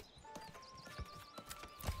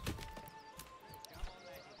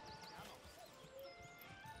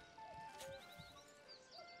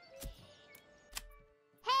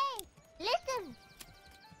 Hey, listen.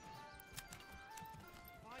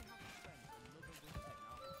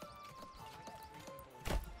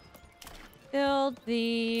 Build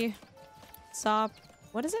the sop.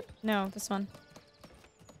 What is it? No, this one.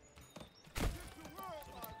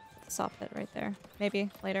 Saw pit right there. Maybe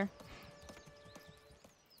later.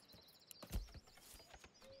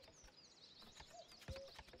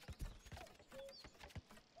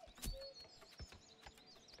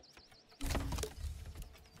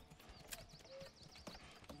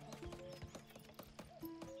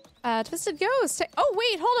 Twisted Ghost. Oh,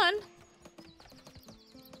 wait, hold on.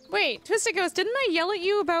 Wait, Twisted Ghost, didn't I yell at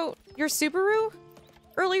you about your Subaru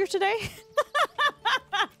earlier today?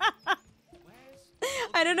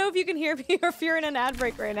 I don't know if you can hear me or if you're in an ad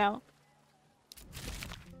break right now.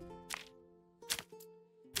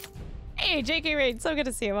 Hey, JK Raid, so good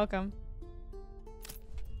to see you. Welcome.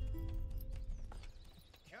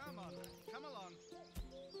 Come on, come along.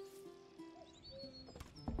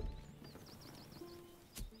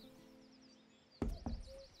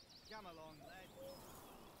 Come along, lad.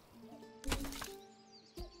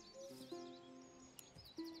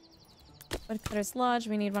 Woodcutter's Lodge,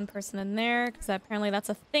 we need one person in there, because apparently that's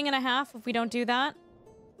a thing and a half if we don't do that.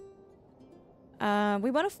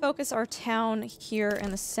 We want to focus our town here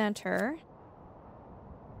in the center.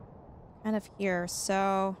 Kind of here,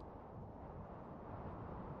 so...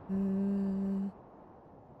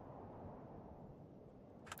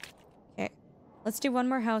 Okay, let's do one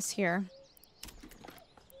more house here.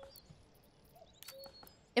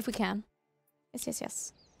 If we can. Yes, yes,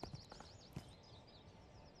 yes.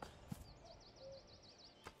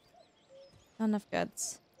 Not enough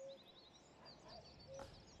goods.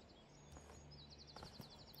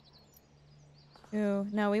 Ooh,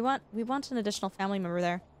 no, we want an additional family member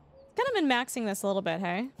there. Kind of been maxing this a little bit,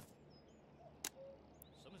 hey?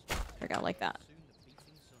 There we go, like that.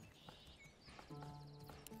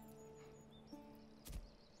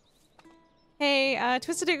 Hey,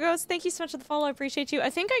 Twisted Ghost, thank you so much for the follow. I appreciate you.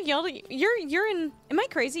 I think I yelled at you. You're in. Am I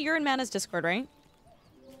crazy? You're in Mana's Discord, right?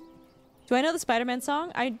 Do I know the Spider-Man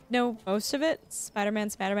song? I know most of it.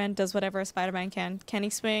 Spider-Man does whatever a Spider-Man can. Can he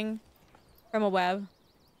swing from a web?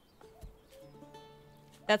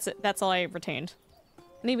 That's it. That's all I retained.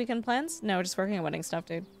 Any weekend plans? No, just working on wedding stuff,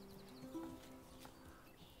 dude.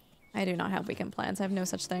 I do not have weekend plans. I have no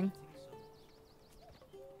such thing.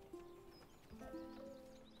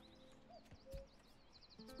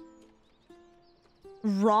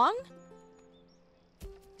 Wrong?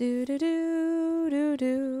 Do do do do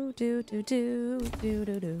do do do do do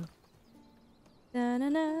do do. Da na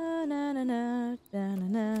na na na na da na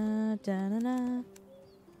na da na na.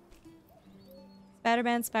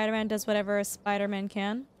 Spider-Man does whatever a Spider-Man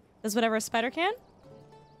can. Does whatever a spider can?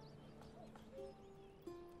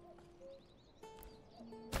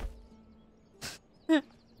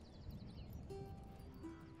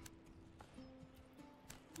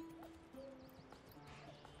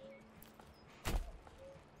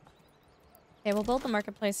 Okay, we'll build the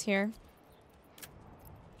marketplace here.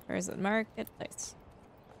 Where is it? Marketplace.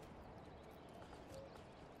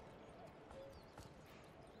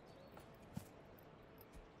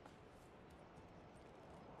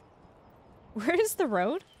 Where is the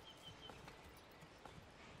road?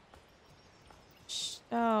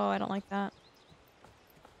 Oh, I don't like that.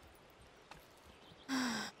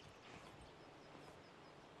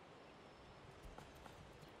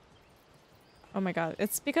 Oh my god,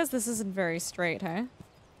 it's because this isn't very straight, hey?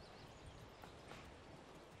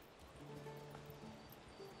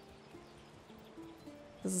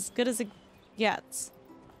 This is as good as it gets.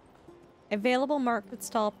 Available market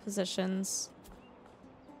stall positions.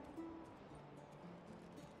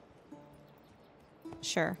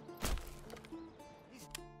 Sure.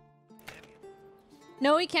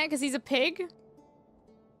 No, he can't because he's a pig?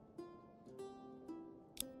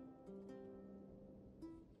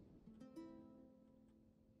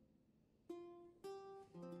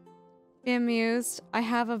 Be amused. I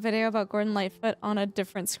have a video about Gordon Lightfoot on a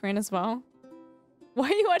different screen as well. Why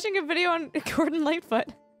are you watching a video on Gordon Lightfoot?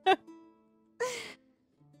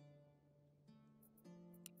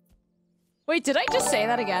 Wait, did I just say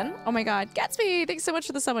that again? Oh my god. Gatsby, thanks so much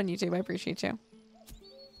for the sub on YouTube. I appreciate you.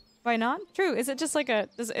 Why not? True. Is it just like a...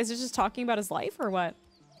 Is it just talking about his life or what?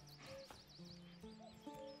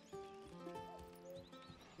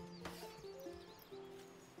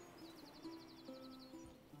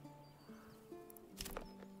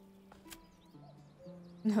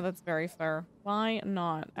 No, that's very fair. Why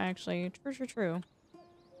not? Actually, true.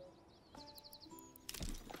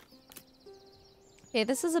 Okay,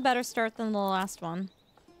 this is a better start than the last one.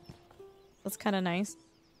 That's kind of nice.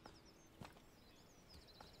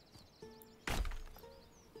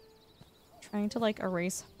 Trying to, like,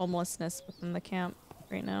 erase homelessness within the camp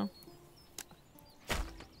right now.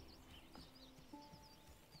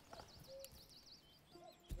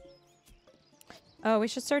 Oh, we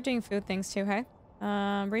should start doing food things too, hey?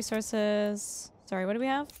 Resources... Sorry, what do we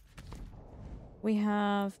have? We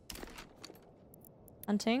have...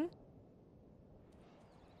 Hunting.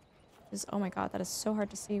 Oh my god, that is so hard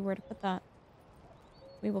to see where to put that.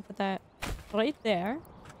 We will put that right there. And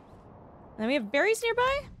then we have berries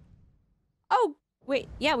nearby? Oh, wait.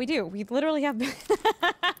 Yeah, we do. We literally have...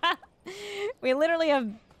 we literally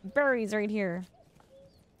have berries right here.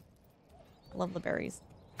 Love the berries.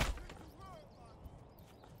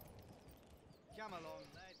 Come along,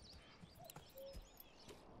 lad.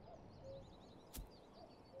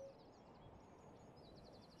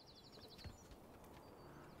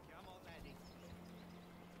 Come on, laddie.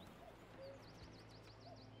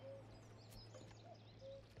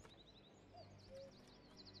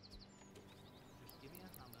 Just give me a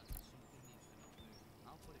hammer and something needs to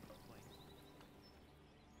not move. I'll put it in place.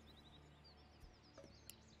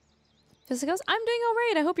 Jessica goes, I'm doing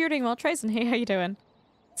alright. I hope you're doing well. Tryson, hey, how you doing?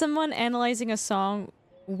 Someone analyzing a song,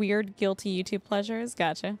 weird, guilty YouTube pleasures.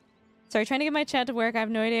 Gotcha. Sorry, trying to get my chat to work. I have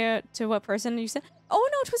no idea to what person you said. Oh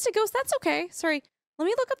no, Twisted Ghost, that's okay. Sorry. Let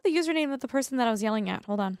me look up the username of the person that I was yelling at.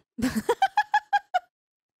 Hold on.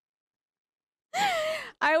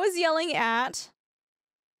 I was yelling at...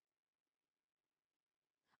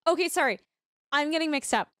 Okay, sorry. I'm getting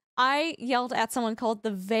mixed up. I yelled at someone called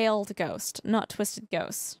the Veiled Ghost, not Twisted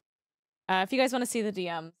Ghost. If you guys want to see the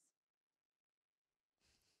DMs.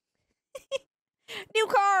 New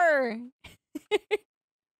car!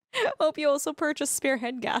 Hope you also purchase spare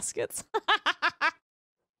head gaskets.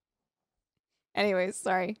 Anyways,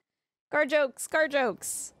 sorry. Car jokes, car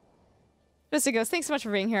jokes. Twisted Ghost, thanks so much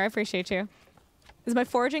for being here. I appreciate you. Is my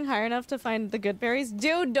foraging high enough to find the good berries?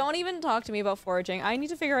 Dude, don't even talk to me about foraging. I need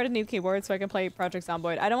to figure out a new keyboard so I can play Project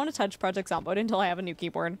Zomboid. I don't want to touch Project Zomboid until I have a new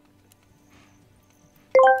keyboard.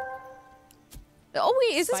 Oh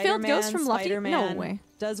wait, is this Veiled Ghost from Luffy? No way.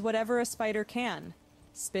 Does whatever a spider can.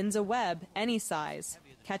 Spins a web any size.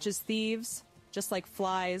 Catches thieves, just like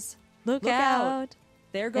flies. Look out.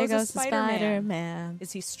 There goes a Spider-Man. Spider-Man.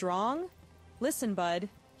 Is he strong? Listen, bud.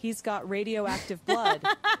 He's got radioactive blood.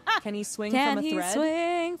 Can he swing from a thread?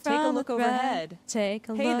 Swing from Take a look overhead. Take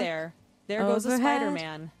a look. Hey there. There goes a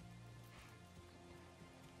Spider-Man.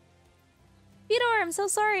 Theodore, I'm so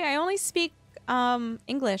sorry. I only speak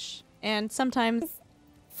English and sometimes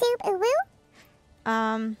Soup a woo?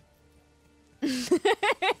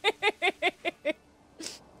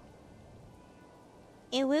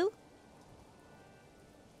 Ew.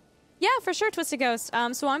 Yeah, for sure, Twisted Ghost.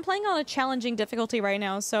 So I'm playing on a challenging difficulty right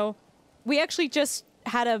now, so we actually just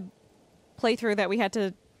had a playthrough that we had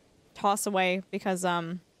to toss away because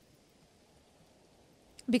I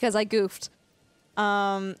goofed.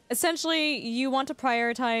 Essentially, you want to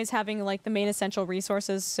prioritize having, like, the main essential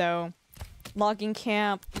resources, so logging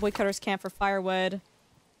camp, woodcutter's camp for firewood.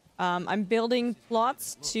 I'm building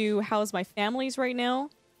plots to house my families right now.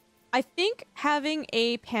 I think having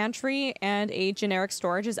a pantry and a generic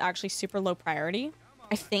storage is actually super low priority.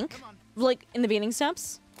 I think. Like, in the beginning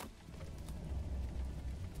steps.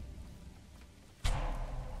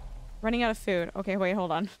 Running out of food. Okay, wait,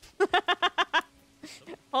 hold on.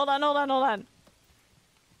 hold on.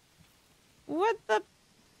 What the...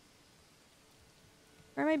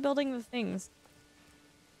 Where am I building the things?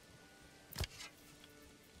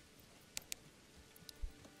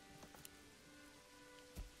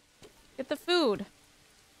 Get the food.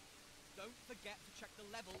 Don't forget to check the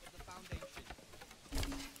level of the foundation.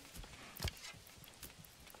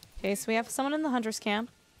 Okay, so we have someone in the hunter's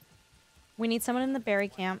camp. We need someone in the berry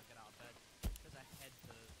camp.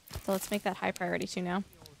 So let's make that high priority too now.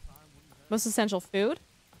 Most essential food?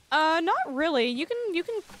 Not really. You can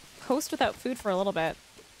coast without food for a little bit.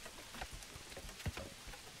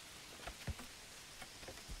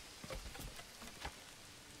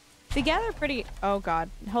 They gather pretty... Oh god.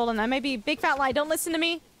 Hold on, I might be... Big fat lie, don't listen to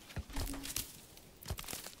me!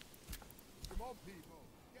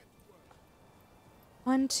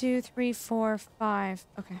 One, two, three, four, five.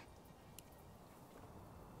 Okay.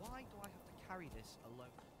 Why do I have to carry this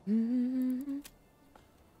alone?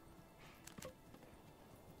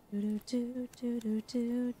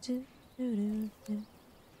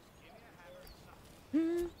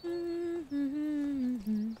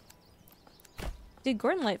 Dude,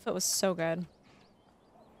 Gordon Lightfoot was so good.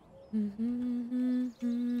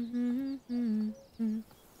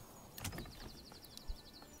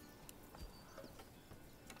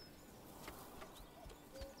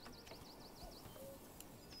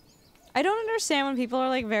 I don't understand when people are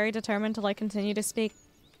like very determined to like continue to speak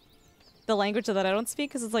the language that I don't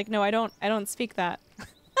speak, because it's like, no, I don't speak that. Gotta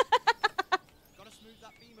smooth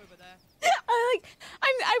that beam over there.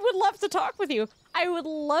 I would love to talk with you. I would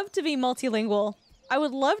love to be multilingual. I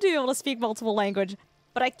would love to be able to speak multiple language,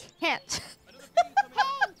 but I can't.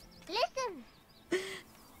 Listen.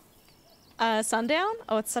 Sundown?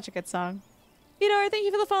 Oh, it's such a good song. Fedor, thank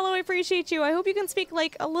you for the follow. I appreciate you. I hope you can speak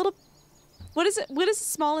like a little. What is it? What is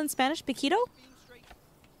small in Spanish? Piquito?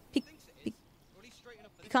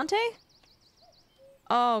 Picante?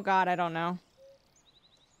 Oh God, I don't know.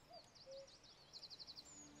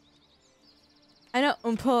 I know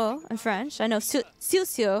un peu in French. I know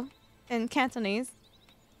siu in Cantonese.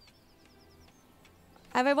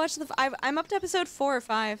 Have I watched the? I'm up to episode 4 or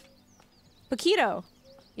 5. Paquito.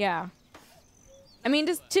 Yeah. I mean,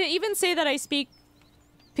 just to even say that I speak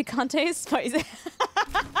picante is spicy.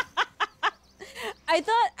 I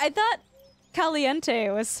thought caliente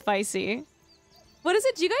was spicy. What is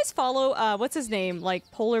it? Do you guys follow, what's his name? Like,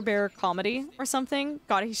 Polar Bear Comedy or something?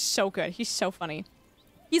 God, he's so good. He's so funny.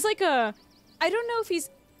 He's like a... I don't know if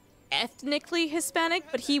he's ethnically Hispanic,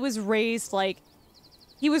 but he was raised, like...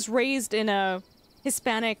 He was raised in a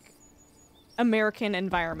Hispanic American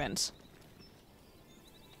environment.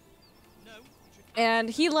 And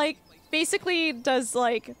he, like, basically does,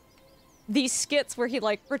 like, these skits where he,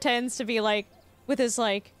 like, pretends to be, like, with his,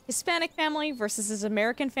 like, Hispanic family versus his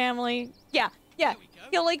American family. Yeah. Yeah,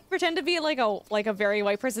 he'll like pretend to be like a very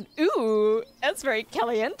white person. Ooh, that's very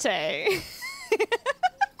caliente.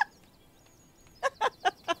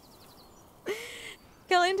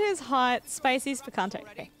 Caliente is hot, spicy is picante.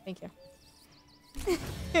 Okay, thank you.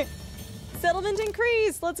 Settlement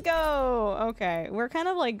increase, let's go. Okay, we're kind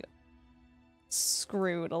of like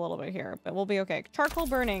screwed a little bit here, but we'll be okay. Charcoal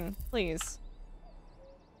burning, please.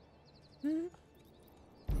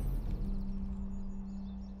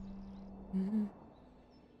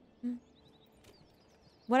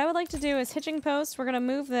 What I would like to do is hitching post. We're gonna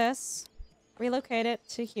move this, relocate it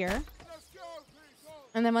to here,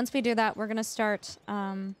 and then once we do that, we're gonna start.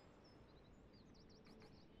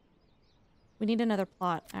 We need another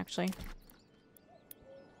plot, actually.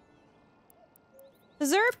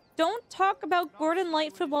 Deserve, don't talk about Gordon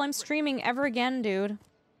Lightfoot while I'm streaming ever again, dude.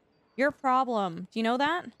 Your problem. Do you know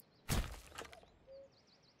that?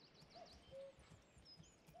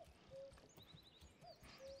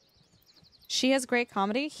 She has great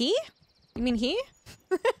comedy. He? You mean he?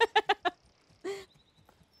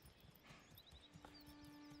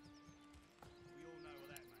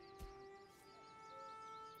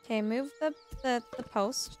 Okay, move the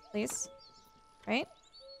post, please. Right?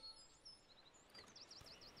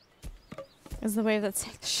 Is the wave that's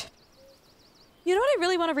saying the shit. You know what I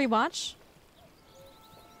really want to rewatch?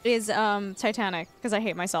 Is Titanic, because I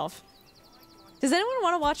hate myself. Does anyone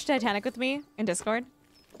want to watch Titanic with me in Discord?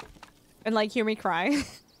 And like hear me cry?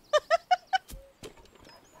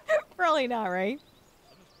 Probably not, right?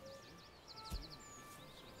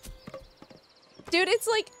 Dude, it's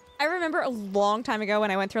like, I remember a long time ago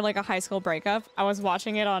when I went through like a high school breakup, I was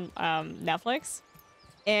watching it on Netflix,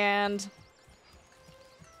 and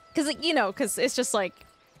cause like, you know, cause it's just like,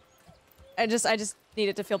 I just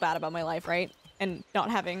needed to feel bad about my life, right? And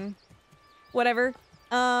not having whatever.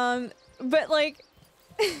 But like,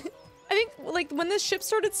 I think like when the ship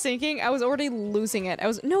started sinking, I was already losing it.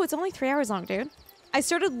 No, it's only 3 hours long, dude. I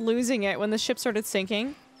started losing it when the ship started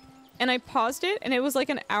sinking, and I paused it, and it was like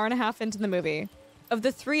an hour and a half into the movie. Of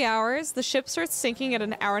the 3 hours, the ship starts sinking at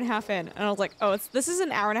an hour and a half in, and I was like, oh, this is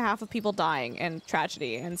an hour and a half of people dying and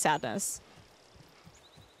tragedy and sadness.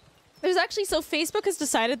 There's actually, so Facebook has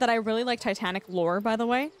decided that I really like Titanic lore, by the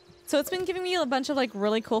way. So it's been giving me a bunch of like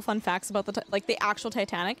really cool fun facts about the actual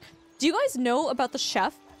Titanic. Do you guys know about the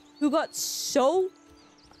chef who got so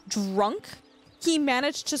drunk he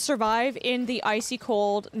managed to survive in the icy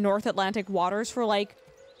cold North Atlantic waters for like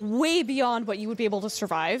way beyond what you would be able to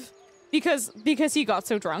survive because he got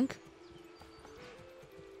so drunk?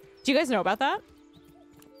 Do you guys know about that?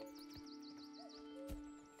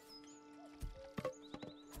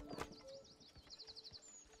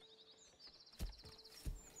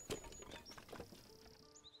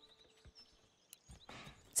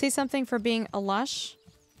 Say something for being a lush.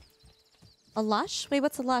 A lush? Wait,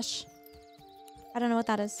 what's a lush? I don't know what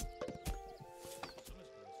that is.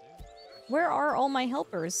 Where are all my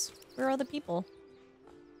helpers? Where are the people?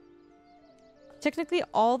 Technically,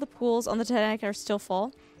 all the pools on the Titanic are still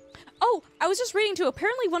full. Oh, I was just reading too.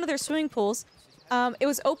 Apparently, one of their swimming pools, it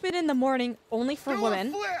was open in the morning only for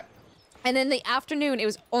women, and in the afternoon it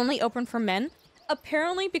was only open for men.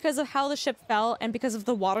 Apparently, because of how the ship fell and because of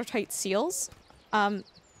the watertight seals,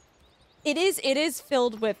 it is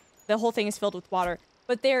filled with, the whole thing is filled with water.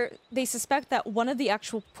 But they suspect that one of the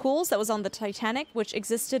actual pools that was on the Titanic, which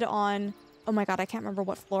existed on, oh my god, I can't remember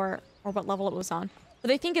what floor or what level it was on, but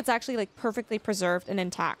they think it's actually like perfectly preserved and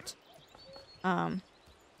intact.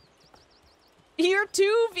 Year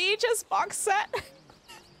 2 VHS box set.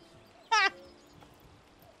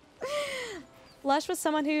 Lush was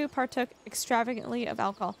someone who partook extravagantly of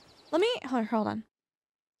alcohol. Let me hold on.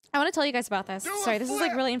 I want to tell you guys about this. Sorry, this is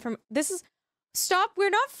like really stop. We're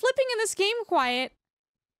not flipping in this game, quiet.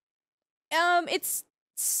 It's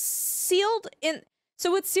sealed in,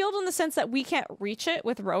 so it's sealed in the sense that we can't reach it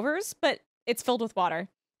with rovers, but it's filled with water.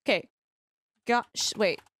 Okay. Gosh,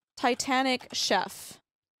 wait. Titanic chef.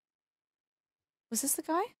 Was this the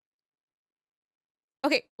guy?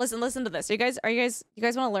 Okay, listen to this. You guys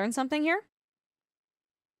want to learn something here?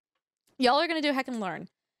 Y'all are gonna do heck and learn.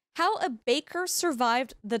 How a baker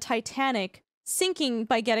survived the Titanic sinking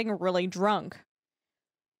by getting really drunk.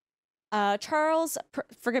 Charles,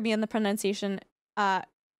 forgive me on the pronunciation,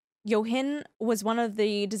 Johin was one of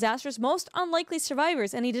the disaster's most unlikely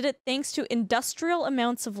survivors, and he did it thanks to industrial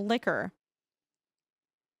amounts of liquor.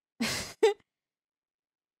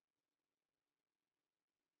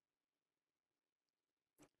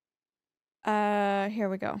 Here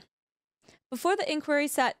we go. Before the inquiry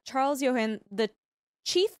sat Charles Johin, the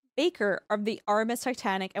chief baker of the RMS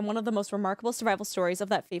Titanic and one of the most remarkable survival stories of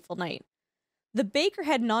that fateful night. The baker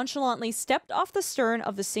had nonchalantly stepped off the stern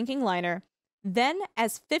of the sinking liner. Then,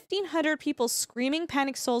 as 1,500 people screaming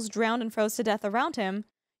panicked souls drowned and froze to death around him,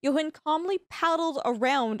 Johin calmly paddled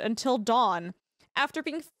around until dawn. After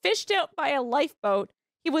being fished out by a lifeboat,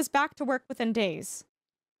 he was back to work within days.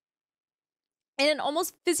 In an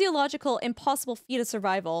almost physiological, impossible feat of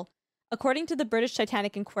survival, according to the British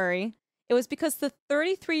Titanic Inquiry, it was because the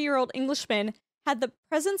 33-year-old Englishman had the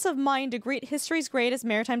presence of mind to greet history's greatest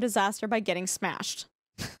maritime disaster by getting smashed.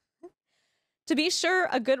 To be sure,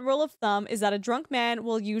 a good rule of thumb is that a drunk man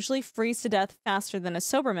will usually freeze to death faster than a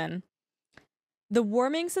sober man. The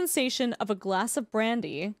warming sensation of a glass of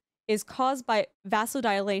brandy is caused by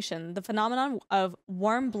vasodilation, the phenomenon of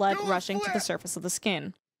warm blood rushing to the surface of the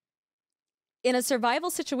skin. In a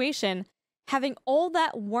survival situation, having all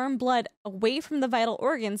that warm blood away from the vital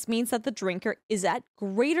organs means that the drinker is at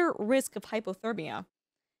greater risk of hypothermia.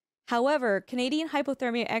 However, Canadian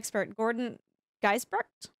hypothermia expert Gordon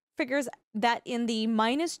Geisbrecht figures that in the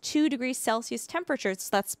 -2 degrees Celsius temperatures,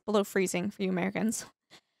 that's below freezing for you Americans,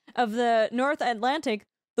 of the North Atlantic,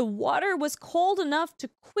 the water was cold enough to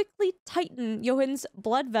quickly tighten Johan's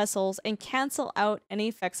blood vessels and cancel out any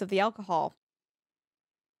effects of the alcohol.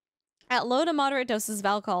 At low to moderate doses of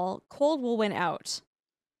alcohol, cold will win out.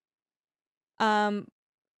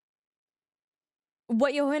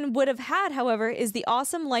 What Johan would have had, however, is the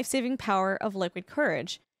awesome life-saving power of liquid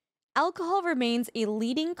courage. Alcohol remains a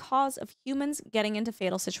leading cause of humans getting into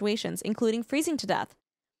fatal situations, including freezing to death.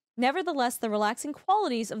 Nevertheless, the relaxing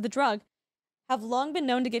qualities of the drug have long been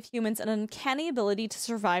known to give humans an uncanny ability to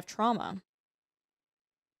survive trauma.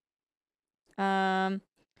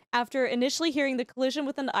 After initially hearing the collision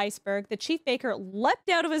with an iceberg, the chief baker leapt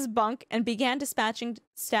out of his bunk and began dispatching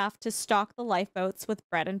staff to stock the lifeboats with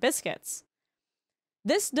bread and biscuits.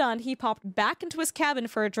 This done, he popped back into his cabin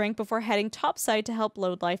for a drink before heading topside to help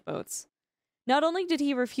load lifeboats. Not only did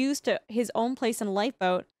he refuse his own place in a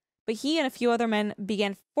lifeboat, but he and a few other men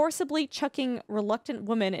began forcibly chucking reluctant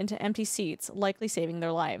women into empty seats, likely saving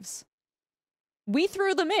their lives. "We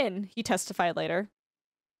threw them in," he testified later.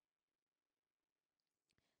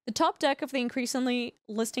 The top deck of the increasingly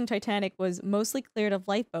listing Titanic was mostly cleared of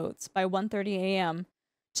lifeboats by 1:30 a.m.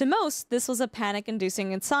 To most, this was a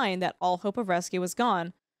panic-inducing sign that all hope of rescue was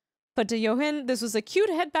gone. But to Johan, this was a cue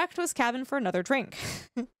to head back to his cabin for another drink.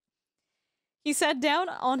 He sat down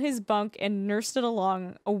on his bunk and nursed it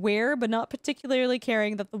along, aware but not particularly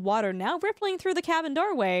caring that the water now rippling through the cabin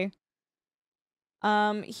doorway.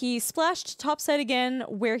 He splashed topside again,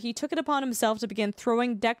 where he took it upon himself to begin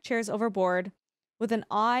throwing deck chairs overboard, with an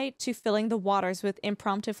eye to filling the waters with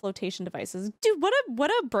impromptu flotation devices. Dude, what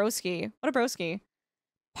a broski. What a broski.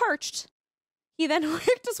 Parched, he then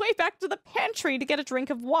worked his way back to the pantry to get a drink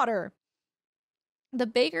of water. The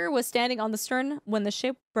baker was standing on the stern when the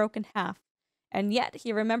ship broke in half, and yet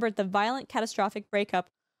he remembered the violent catastrophic breakup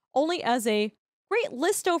only as a great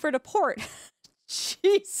list over to port.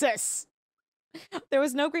 Jesus! There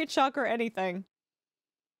was no great shock or anything.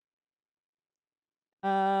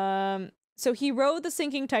 So he rode the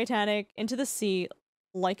sinking Titanic into the sea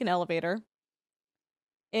like an elevator.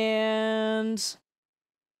 And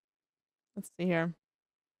let's see here.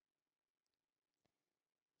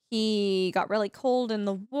 He got really cold in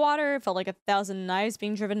the water, felt like 1,000 knives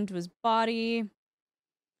being driven into his body.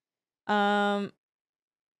 Yeah,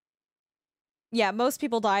 most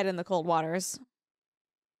people died in the cold waters.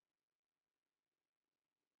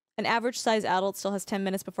 An average size adult still has 10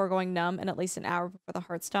 minutes before going numb and at least an hour before the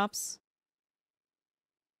heart stops.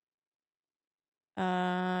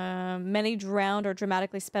 Many drowned or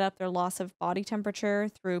dramatically sped up their loss of body temperature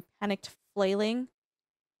through panicked flailing.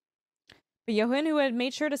 But Johan, who had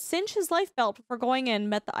made sure to cinch his life belt before going in,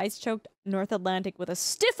 met the ice-choked North Atlantic with a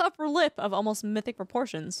stiff upper lip of almost mythic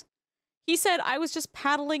proportions. He said, "I was just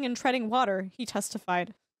paddling and treading water," he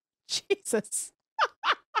testified. Jesus.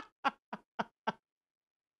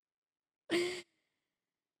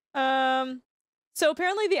 So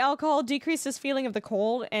apparently the alcohol decreased his feeling of the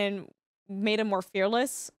cold and made him more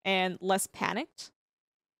fearless and less panicked.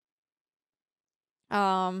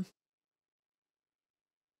 Yeah,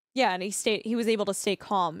 and he was able to stay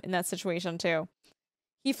calm in that situation too.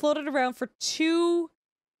 He floated around for 2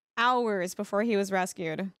 hours before he was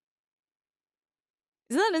rescued.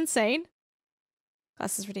 Isn't that insane?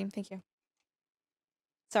 Glasses redeemed, thank you.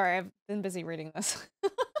 Sorry, I've been busy reading this.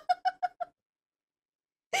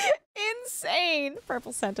 Insane!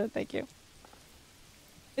 Purple scented, thank you.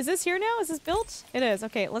 Is this here now? Is this built? It is.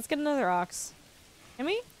 Okay, let's get another ox. Can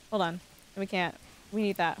we? Hold on. No, we can't. We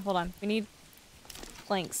need that. Hold on. We need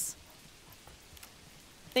planks.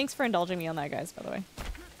 Thanks for indulging me on that, guys, by the way.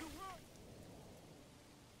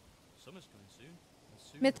 Summer's coming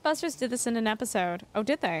soon. Mythbusters did this in an episode. Oh,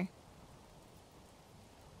 did they?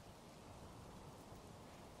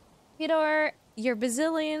 Fedor, you're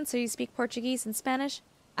Brazilian, so you speak Portuguese and Spanish.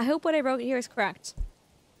 I hope what I wrote here is correct.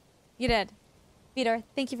 You did. Fedor,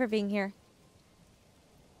 thank you for being here.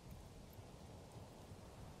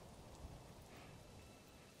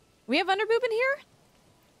 We have Underboob in here?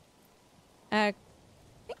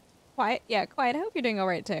 Quiet. Yeah, Quiet. I hope you're doing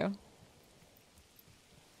alright too.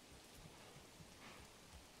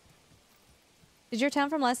 Did your town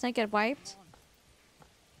from last night get wiped?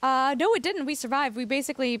 No, it didn't. We survived. We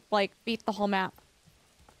basically, like, beat the whole map.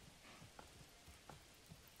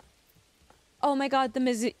 Oh my god,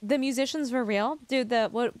 the musicians were real? Dude,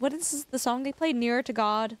 what is the song they played? Nearer to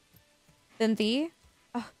God Than Thee?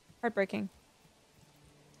 Oh, heartbreaking.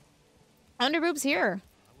 Underboob's here.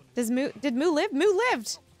 Did Moo live? Moo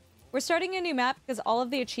lived! We're starting a new map because all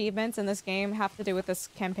of the achievements in this game have to do with this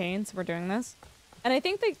campaign, so we're doing this. And I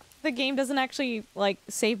think the game doesn't actually, like,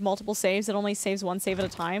 save multiple saves. It only saves one save at a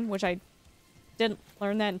time, which I didn't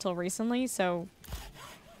learn that until recently, so...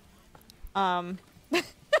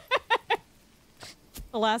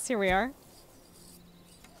 Alas, here we are.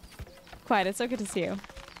 Quiet, it's so good to see you.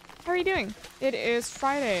 How are you doing? It is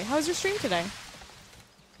Friday. How was your stream today?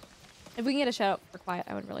 If we can get a shout out for Quiet,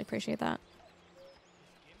 I would really appreciate that.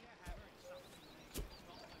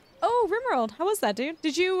 Oh, Rimworld! How was that, dude?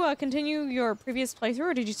 Did you continue your previous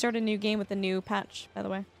playthrough, or did you start a new game with the new patch, by the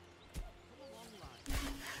way?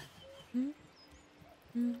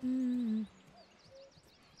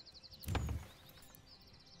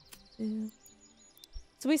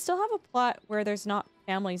 So we still have a plot where there's not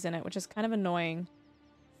families in it, which is kind of annoying.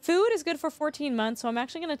 Food is good for 14 months, so I'm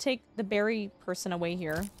actually going to take the berry person away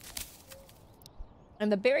here.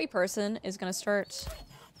 And the berry person is going to start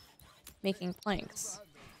making planks.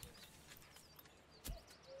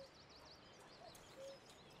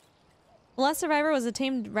 The last survivor was a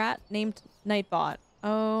tamed rat named Nightbot.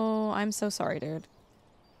 Oh, I'm so sorry, dude.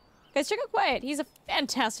 Guys, check out Quiet. He's a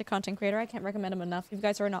fantastic content creator. I can't recommend him enough. If you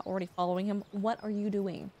guys are not already following him, what are you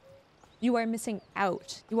doing? You are missing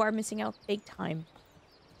out. You are missing out big time.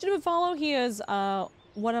 Should have follow. He is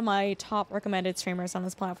one of my top recommended streamers on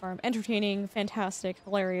this platform. Entertaining, fantastic,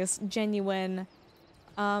 hilarious, genuine.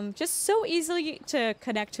 Just so easily to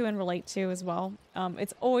connect to and relate to as well.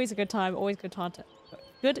 It's always a good time. Always good content.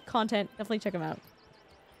 Good content. Definitely check him out.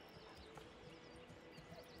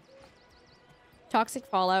 Toxic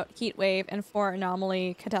fallout, heat wave, and 4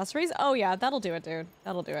 anomaly catastrophes. Oh yeah, that'll do it, dude.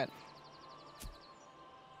 That'll do it.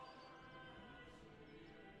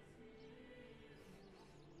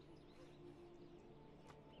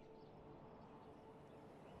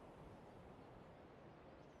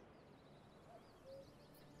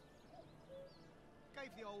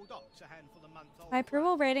 My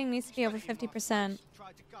approval rating needs to be over 50%.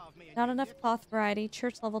 Not enough cloth variety.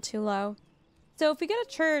 Church level too low. So if we get a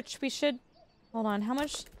church, we should... Hold on, how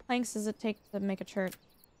much planks does it take to make a church?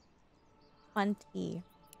 20.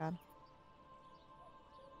 God.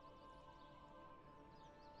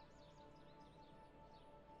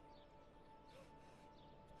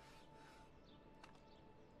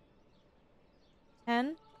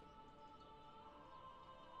 10.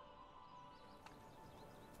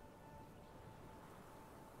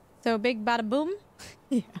 So big bada boom.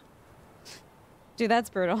 Yeah. Dude, that's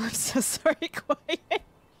brutal. I'm so sorry, Quiet.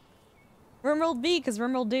 Rimworld B, because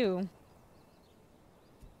Rimworld do.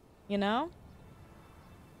 You know?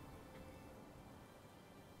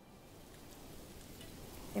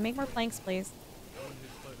 Okay, make more planks, please.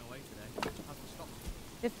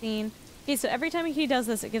 15. Okay, so every time he does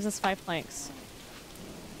this, it gives us 5 planks.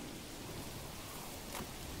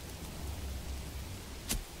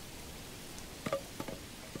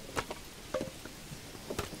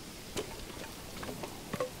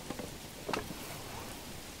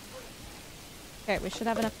 Okay, we should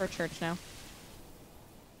have enough for a church now.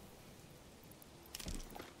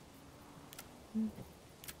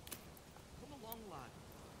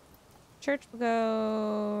 Church will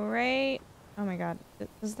go right... Oh my god.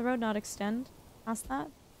 Does the road not extend past that?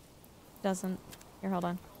 It doesn't. Here, hold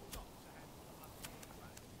on.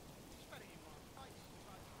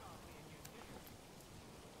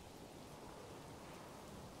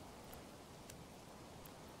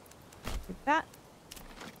 Do that.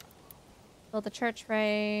 Build the church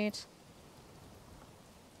right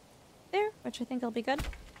there, which I think will be good.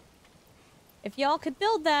 If y'all could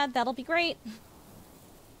build that, that'll be great.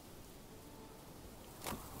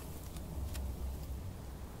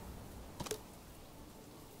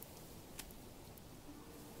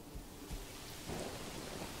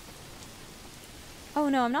 Oh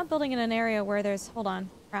no, I'm not building in an area where there's... Hold on.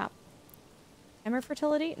 Crap. Emmer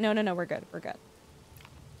fertility? No, no, no, we're good. We're good.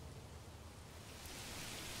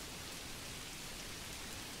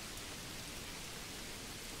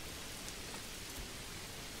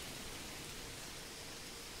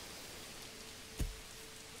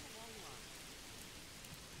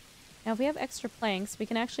 Now, if we have extra planks, we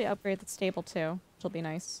can actually upgrade the stable too, which will be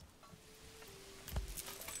nice.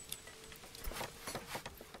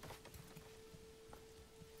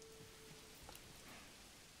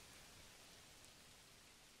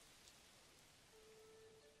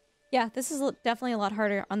 Yeah, this is definitely a lot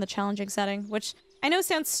harder on the challenging setting, which I know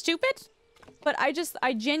sounds stupid, but I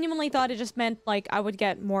genuinely thought it just meant, like, I would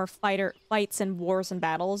get more fights and wars and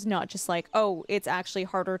battles, not just like, oh, it's actually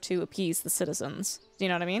harder to appease the citizens. Do you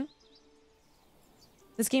know what I mean?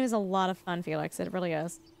 This game is a lot of fun, Felix. It really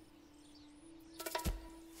is.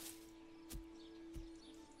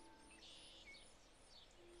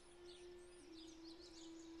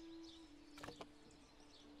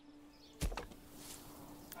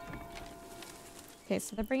 Okay,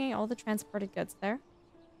 so they're bringing all the transported goods there.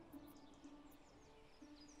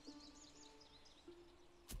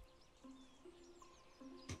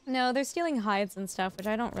 No, they're stealing hides and stuff, which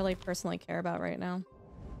I don't really personally care about right now.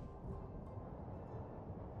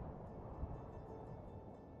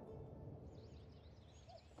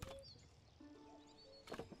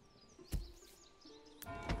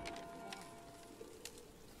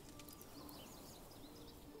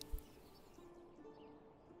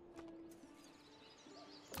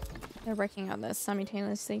 They're working on this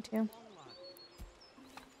simultaneously too.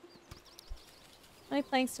 How many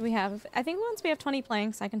planks do we have? I think once we have 20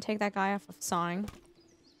 planks, I can take that guy off of sawing.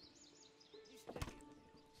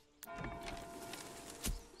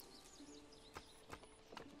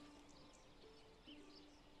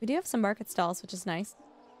 We do have some market stalls, which is nice.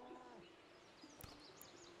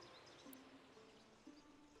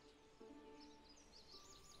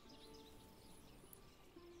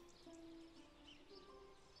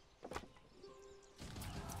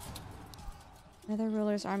 Another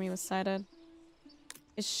ruler's army was sighted.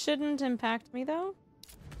 It shouldn't impact me, though.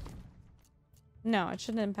 No, it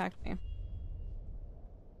shouldn't impact me.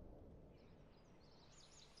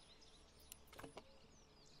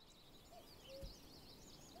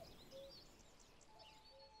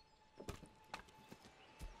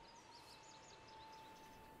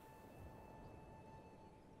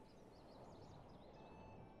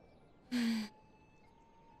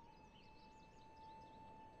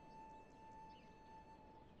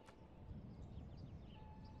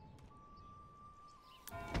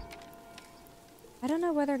 I don't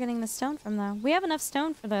know where they're getting the stone from, though. We have enough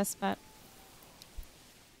stone for this, but...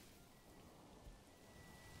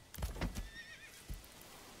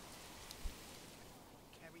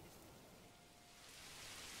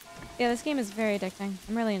 Yeah, this game is very addicting.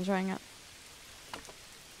 I'm really enjoying it.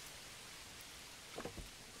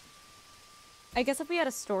 I guess if we had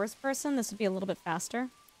a stores person, this would be a little bit faster.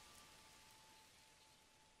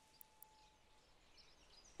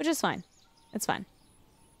 Which is fine. It's fine.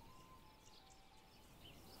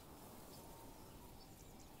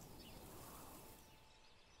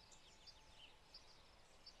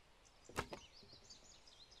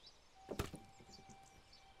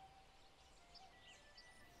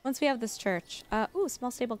 Once we have this church. Ooh,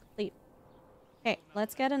 small stable complete. Okay,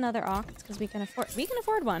 let's get another ox because we can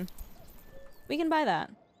afford one. We can buy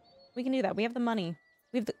that. We can do that. We have the money.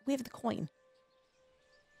 We have the coin.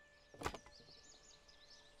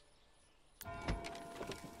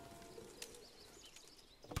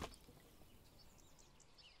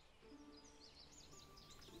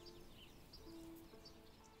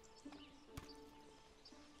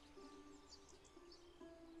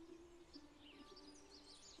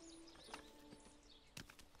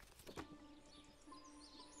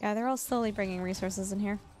 Yeah, they're all slowly bringing resources in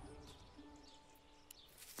here.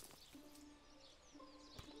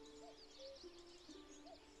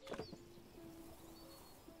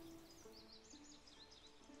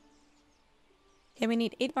 Okay, we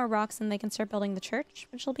need 8 more rocks and they can start building the church,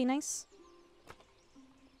 which will be nice.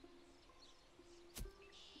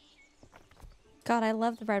 God, I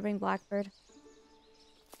love the red-winged blackbird.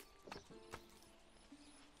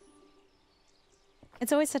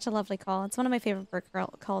 It's always such a lovely call. It's one of my favorite bird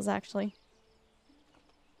calls, actually.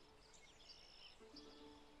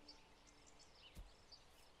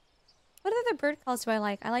 What other bird calls do I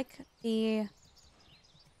like? I like the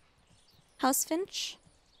house finch.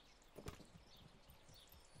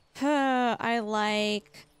 I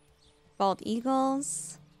like bald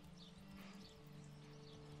eagles.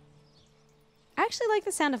 I actually like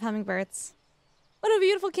the sound of hummingbirds. What a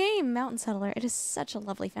beautiful game, Mountain Settler. It is such a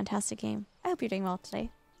lovely, fantastic game. I hope you're doing well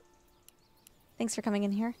today. Thanks for coming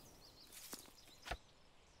in here.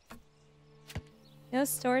 No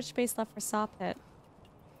storage space left for saw pit.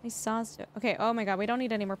 These saws do. Okay, oh my god, we don't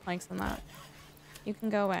need any more planks than that. You can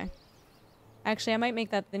go away. Actually, I might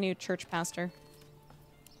make that the new church pastor.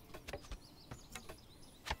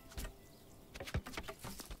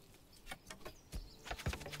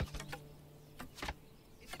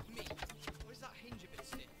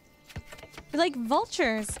 You like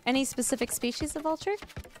vultures? Any specific species of vulture?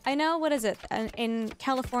 I know, what is it? In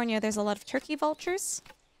California, there's a lot of turkey vultures.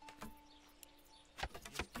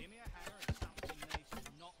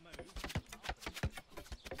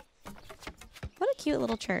 What a cute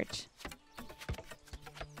little church.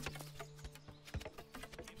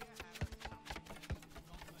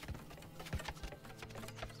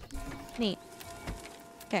 Neat.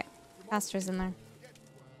 Okay, pastor's in there.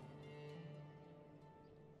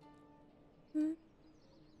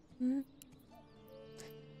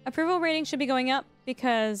 Approval rating should be going up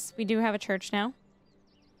because we do have a church now.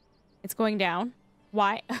 It's going down.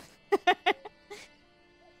 Why?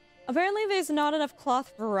 Apparently there's not enough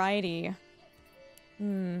cloth variety.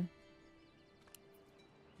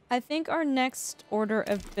 I think our next order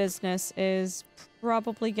of business is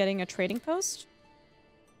probably getting a trading post.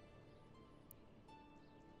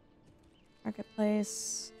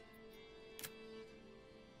 Marketplace.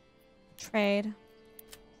 Trade.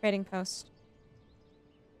 Trading post.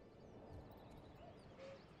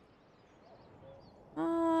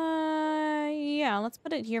 Yeah, let's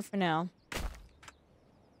put it here for now.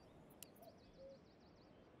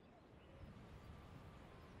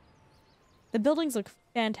 The buildings look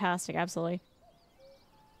fantastic, absolutely.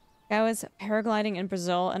 I was paragliding in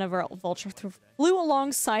Brazil and a vulture flew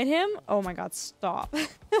alongside him. Oh my god, stop.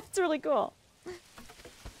 That's really cool.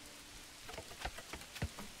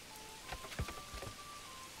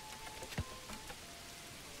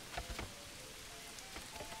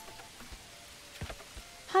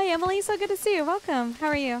 Hi, Emily. So good to see you. Welcome. How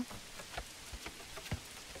are you?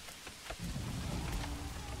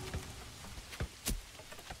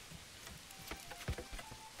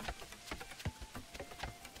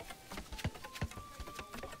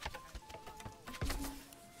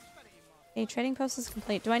 Okay, trading post is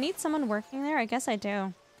complete. Do I need someone working there? I guess I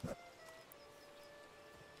do.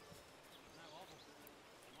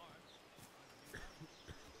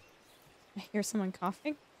 I hear someone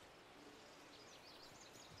coughing.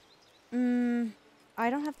 I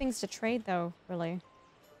don't have things to trade though, really.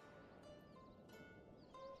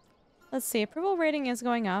 Let's see. Approval rating is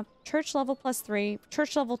going up. Church level +3.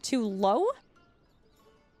 Church level 2 low?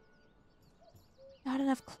 Not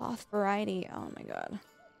enough cloth variety. Oh my god.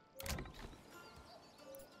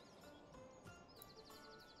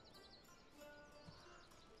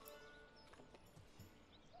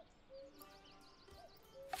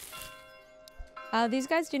 These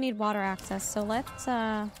guys do need water access, so let's,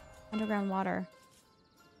 underground water.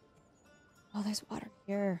 Oh, there's water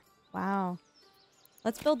here. Wow.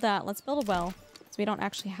 Let's build that. Let's build a well. So we don't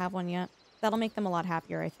actually have one yet. That'll make them a lot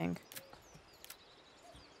happier, I think.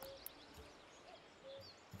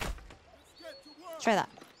 Try that.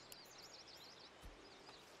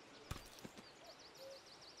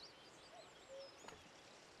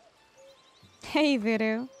 Hey,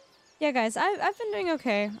 Voodoo. Yeah, guys, I've been doing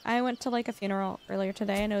okay. I went to like a funeral earlier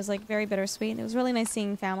today, and it was like very bittersweet. It was really nice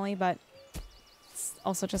seeing family, but it's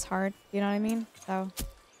also just hard. You know what I mean? So,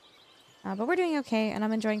 but we're doing okay, and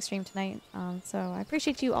I'm enjoying stream tonight. So I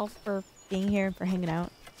appreciate you all for being here and for hanging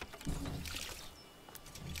out.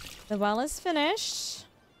 The well is finished.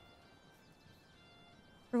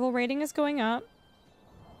 Approval rating is going up.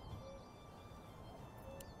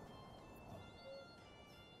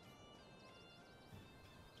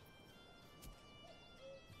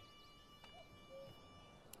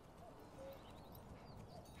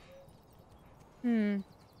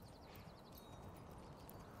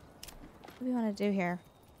 What do we want to do here?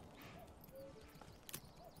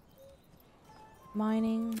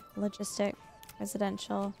 Mining, logistic,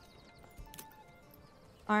 residential,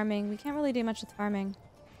 farming. We can't really do much with farming.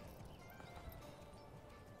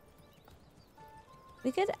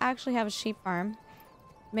 We could actually have a sheep farm.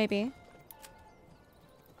 Maybe.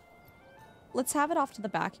 Let's have it off to the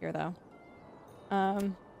back here, though.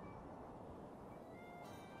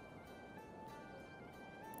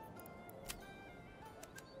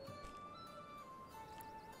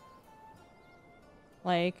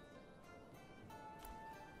 Like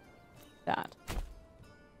that.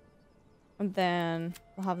 And then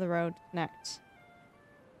we'll have the road connect.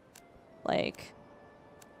 Like,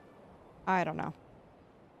 I don't know.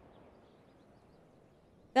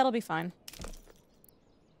 That'll be fine.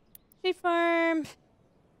 Sheep farm.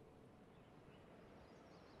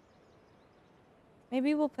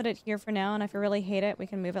 Maybe we'll put it here for now, and if we really hate it, we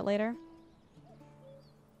can move it later.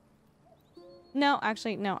 No,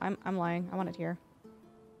 actually, no, I'm lying. I want it here.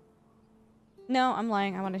 No, I'm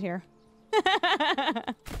lying. I want it here.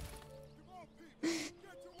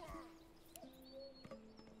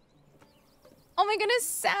 Oh my goodness,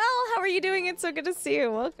 Sal! How are you doing? It's so good to see you.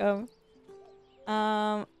 Welcome.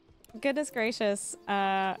 Goodness gracious.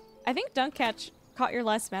 I think Dunkcatch caught your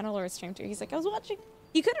last Manor stream too. He's like, I was watching.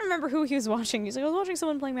 He couldn't remember who he was watching. He's like, I was watching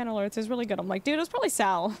someone playing Manor. It was really good. I'm like, dude, it was probably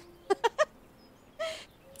Sal.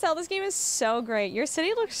 Sal, this game is so great. Your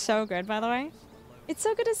city looks so good, by the way. It's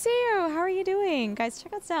so good to see you. How are you doing? Guys,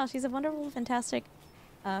 check out Sal. She's a wonderful, fantastic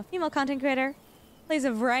female content creator. Plays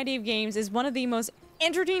a variety of games. Is one of the most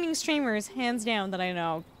entertaining streamers, hands down, that I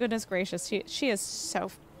know. Goodness gracious. She is so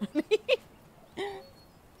funny.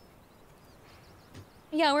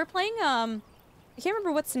 Yeah, we're playing, I can't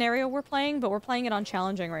remember what scenario we're playing, but we're playing it on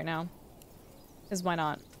challenging right now. Because why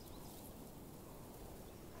not?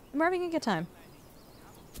 And we're having a good time.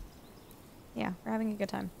 Yeah, we're having a good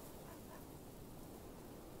time.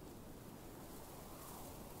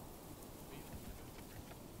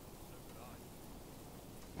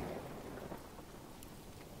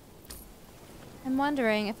 I'm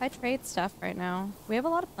wondering if I trade stuff right now. We have a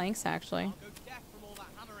lot of planks, actually.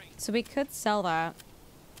 So we could sell that.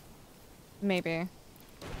 Maybe.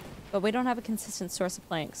 But we don't have a consistent source of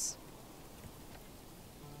planks.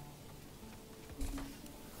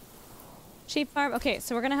 Sheep farm. Okay,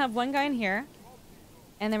 so we're gonna have one guy in here.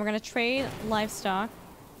 And then we're gonna trade livestock.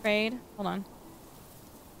 Trade. Hold on.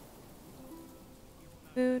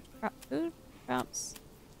 Food, crops,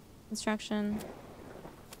 construction,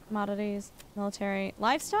 commodities, military,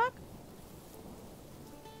 livestock?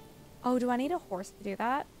 Oh, do I need a horse to do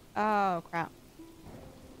that? Oh, crap.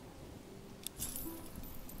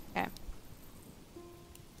 Okay.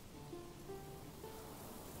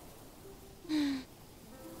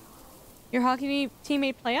 Your hockey team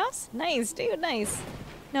made playoffs? Nice, dude, nice.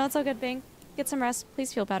 No, it's all good, Bing. Get some rest.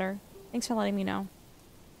 Please feel better. Thanks for letting me know.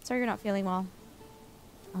 Sorry you're not feeling well.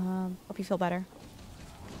 Hope you feel better.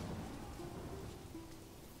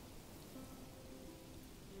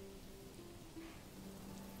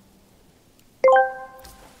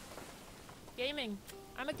 Gaming.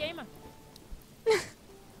 I'm a gamer.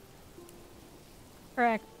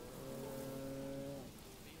 Correct.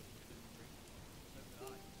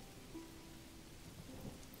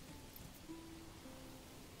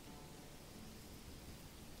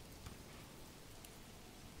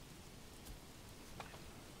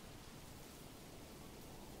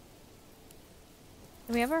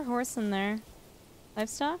 Do we have our horse in there?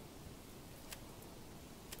 Livestock?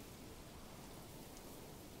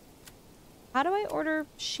 How do I order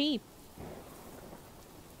sheep?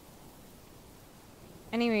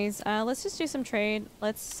 Anyways, let's just do some trade.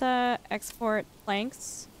 Let's export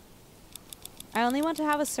planks. I only want to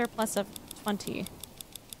have a surplus of 20.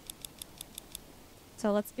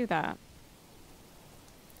 So let's do that.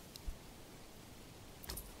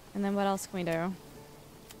 And then what else can we do?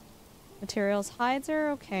 Materials. Hides are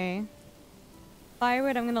okay.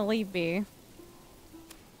 Firewood I'm gonna leave be.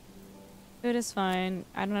 Food is fine.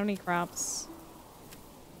 I don't have any crops.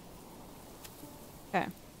 Okay.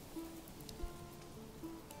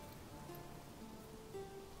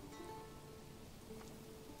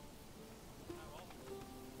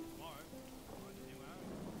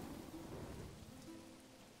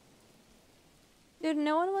 Dude,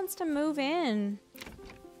 no one wants to move in.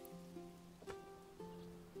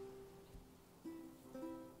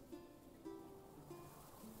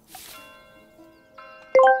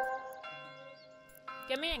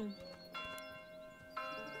 Come in.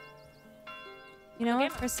 You know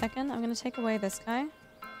what? For a second, I'm gonna take away this guy.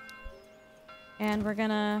 And we're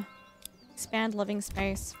gonna expand living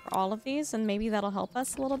space for all of these, and maybe that'll help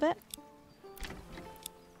us a little bit.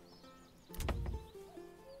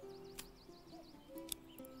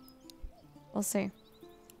 We'll see.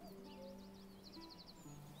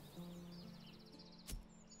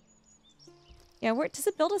 Yeah, where does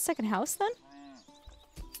it build a second house then?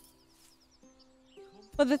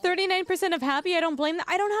 But the 39% of happy, I don't blame them.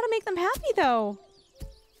 I don't know how to make them happy though.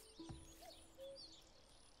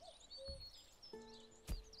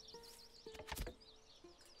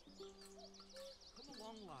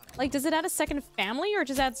 Like, does it add a second family or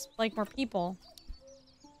just adds like more people?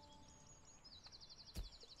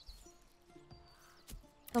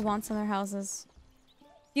 The wants in their houses.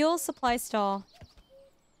 Fuel supply stall.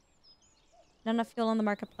 Not enough fuel in the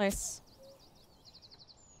marketplace.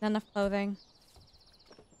 Not enough clothing.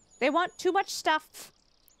 They want too much stuff.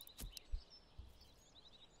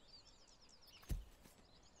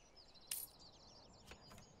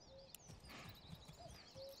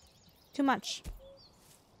 Too much.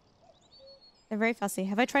 They're very fussy.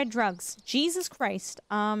 Have I tried drugs? Jesus Christ.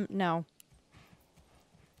 No.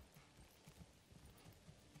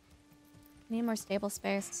 Need more stable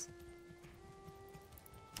space.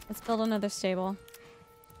 Let's build another stable.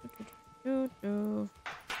 It's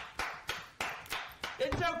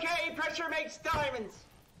okay, pressure makes diamonds.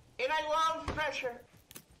 And I love pressure.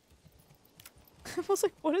 I was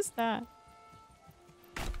like, what is that?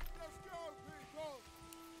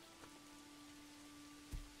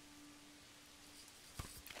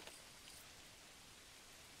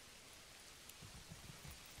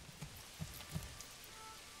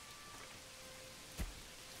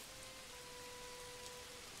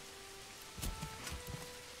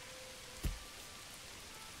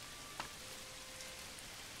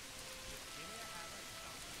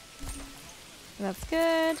 That's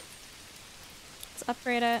good. Let's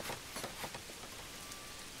upgrade it.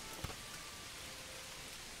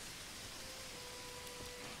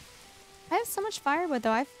 I have so much firewood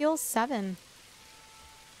though. I feel 7.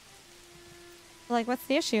 Like, what's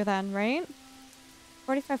the issue then, right?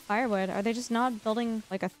 45 firewood. Are they just not building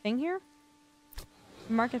like a thing here?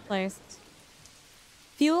 Marketplace.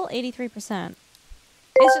 Fuel 83%.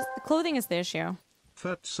 It's just the clothing is the issue.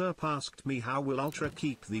 Fertsurp asked me how will Ultra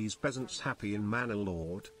keep these peasants happy in Manor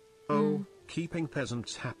Lord? Oh, keeping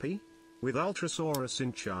peasants happy? With Ultrasaurus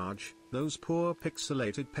in charge, those poor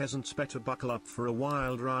pixelated peasants better buckle up for a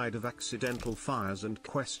wild ride of accidental fires and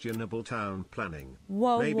questionable town planning.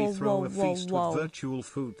 Whoa, Maybe whoa, throw whoa, a whoa, feast whoa. with virtual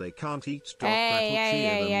food they can't eat. Hey, That'll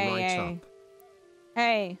cheer them hey, right hey. up.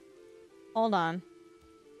 Hey. Hold on.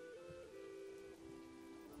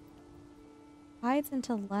 Hides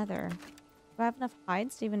into leather. Do I have enough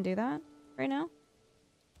hides to even do that right now?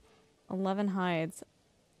 11 hides.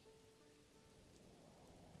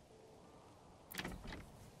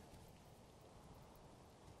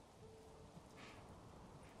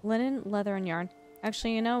 Linen, leather, and yarn.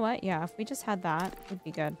 Actually, you know what? Yeah, if we just had that, it would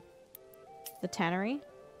be good. The tannery.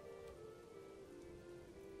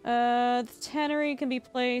 The tannery can be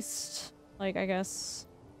placed, like, I guess...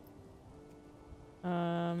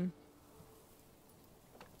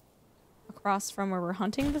 across from where we're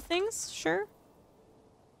hunting the things? Sure.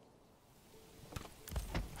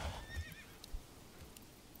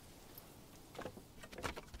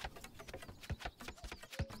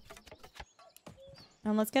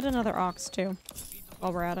 And let's get another ox, too,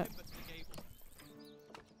 while we're at it.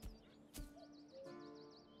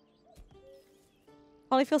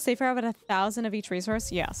 Probably feel safer having 1,000 of each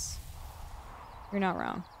resource? Yes. You're not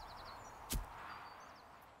wrong.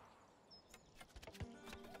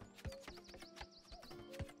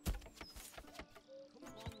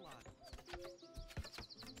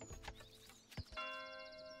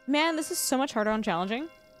 Man, this is so much harder on challenging.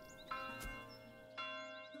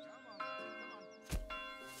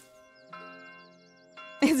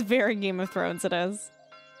 It's very Game of Thrones, it is.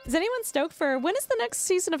 Is anyone stoked for... When is the next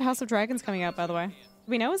season of House of Dragons coming out, by the way? Do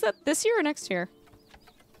we know? Is that this year or next year?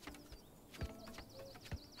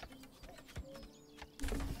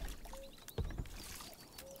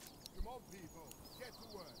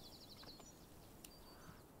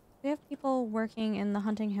 They we have people working in the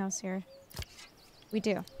hunting house here? We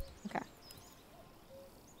do. Okay.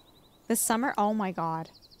 This summer? Oh my god.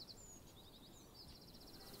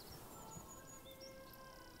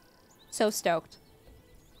 So stoked.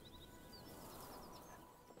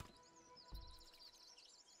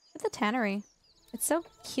 Look at the tannery. It's so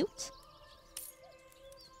cute.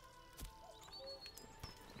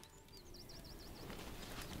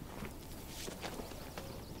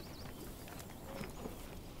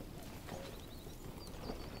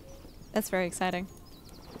 That's very exciting.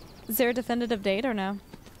 Is there a definitive date or no?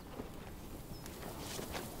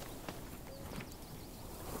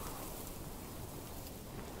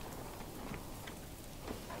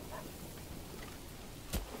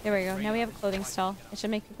 There we go. Now we have a clothing stall. It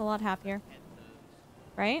should make people a lot happier.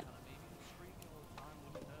 Right?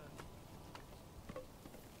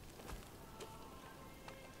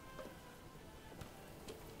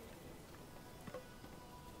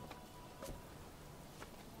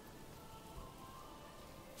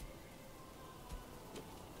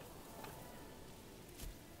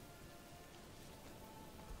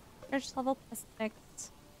 Church level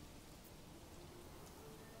plastics.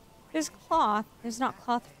 There's cloth. There's not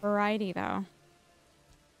cloth variety though.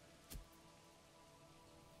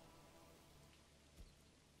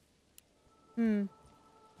 It's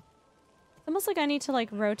almost like I need to like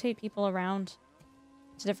rotate people around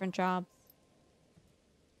to different jobs.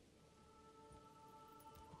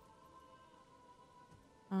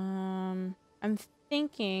 I'm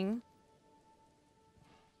thinking.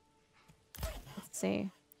 Let's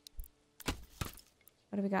see.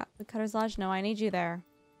 What do we got? Woodcutter's Lodge? No, I need you there.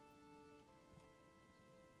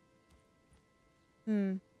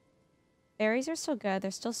 Berries are still good.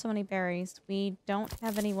 There's still so many berries. We don't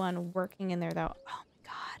have anyone working in there though. Oh my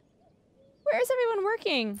god. Where is everyone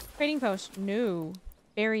working? Trading post. No.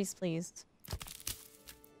 Berries, please.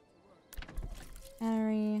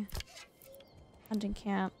 Battery. Hunting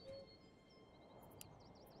camp.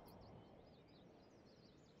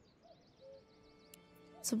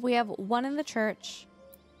 So we have one in the church.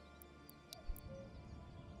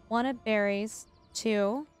 One at berries.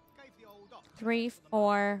 2, 3,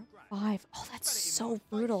 4, 5. Oh, that's so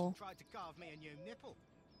brutal.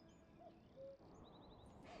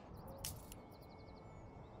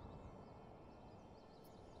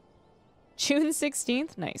 June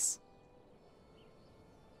 16th? Nice.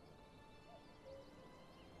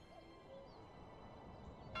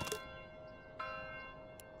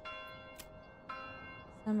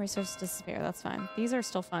 Some resources disappear. That's fine. These are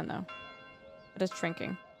still fun, though. But it's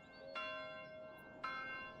shrinking.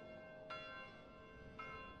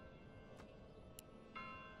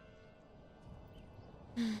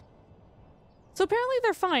 So apparently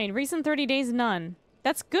they're fine. Recent 30 days, none.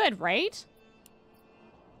 That's good, right?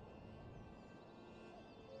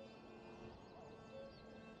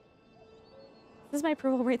 Is my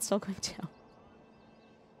approval rate still going down?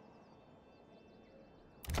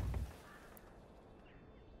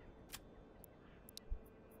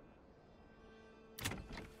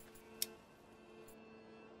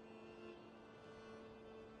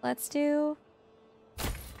 Let's do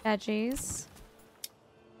veggies.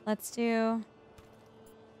 Let's do...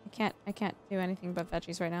 I can't do anything but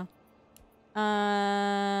veggies right now.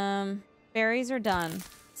 Berries are done.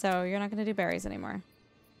 So you're not gonna do berries anymore.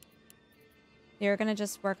 You're gonna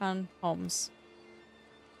just work on homes.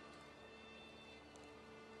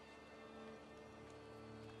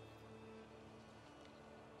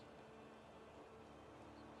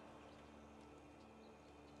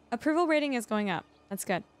 Approval rating is going up. That's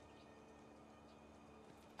good.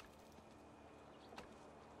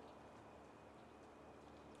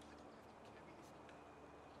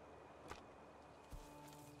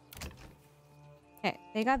 Okay,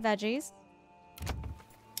 they got veggies.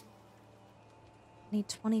 Need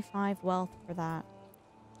 25 wealth for that.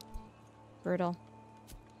 Brutal.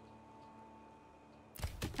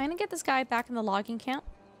 Trying to get this guy back in the logging camp.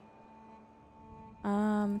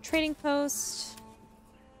 Trading post.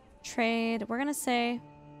 Trade. We're gonna say...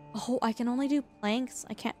 Oh, I can only do planks.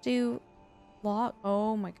 I can't do log.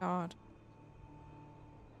 Oh my god.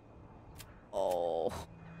 Oh.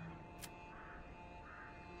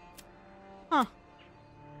 Huh.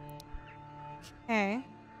 Okay.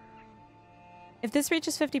 If this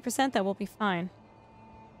reaches 50%, that will be fine.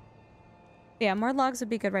 Yeah, more logs would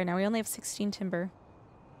be good right now. We only have 16 timber.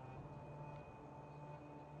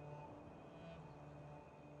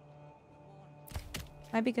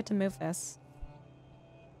 Might be good to move this.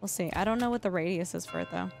 We'll see. I don't know what the radius is for it,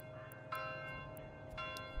 though.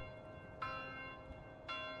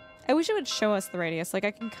 I wish it would show us the radius. Like,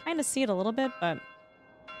 I can kind of see it a little bit, but...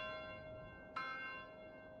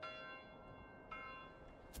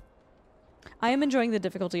 I am enjoying the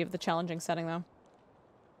difficulty of the challenging setting, though.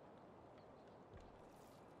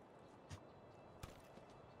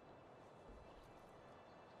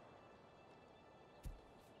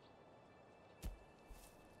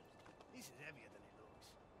 This is heavier than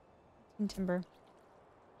it looks. Timber.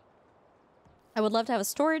 I would love to have a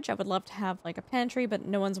storage. I would love to have like a pantry, but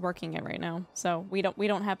no one's working it right now, so we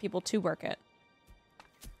don't have people to work it.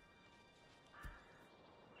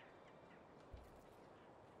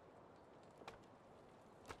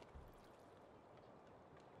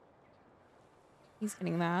 He's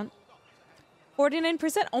getting that.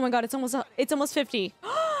 49%. Oh my god, it's almost 50.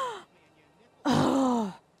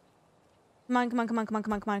 Oh. Come on, come on, come on, come on,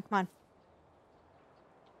 come on, come on, come on.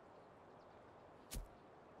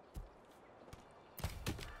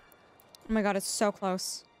 Oh my god, it's so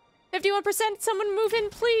close. 51%! Someone move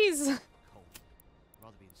in, please! Cold. I'd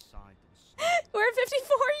rather be inside than snowed. We're at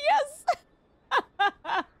 54,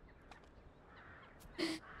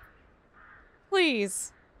 yes!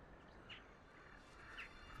 Please.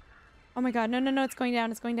 Oh my god, no, no, no, it's going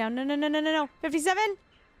down, it's going down. No, no, no, no, no, no. 57?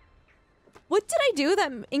 What did I do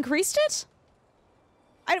that increased it?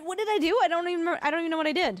 What did I do? I don't even know what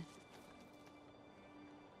I did.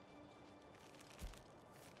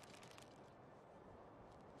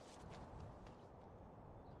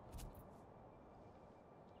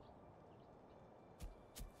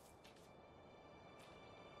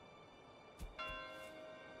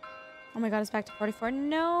 Oh my god, it's back to 44.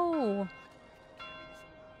 No!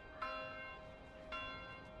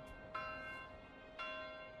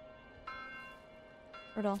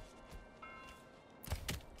 Brutal.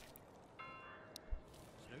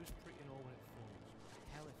 Snow's pretty and all when it falls.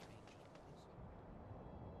 Hell if it ain't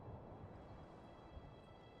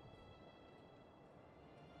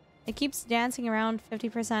just It keeps dancing around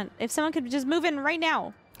 50%. If someone could just move in right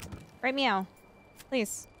now. Right meow.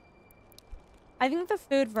 Please. I think the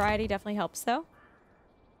food variety definitely helps, though.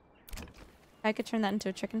 If I could turn that into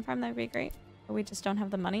a chicken farm, that would be great. But we just don't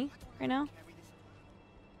have the money right now.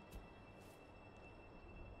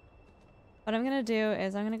 What I'm gonna do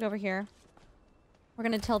is I'm gonna go over here. We're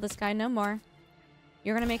gonna tell this guy no more.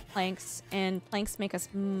 You're gonna make planks, and planks make us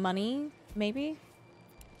money, maybe?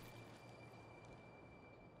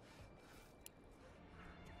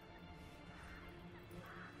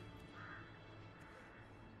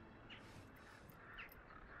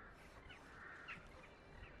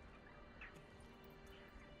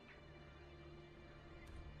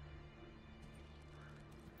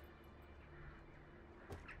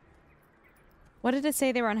 What did it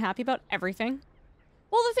say they were unhappy about? Everything.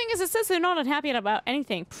 Well, the thing is, it says they're not unhappy about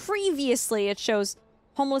anything. Previously, it shows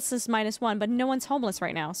homelessness -1, but no one's homeless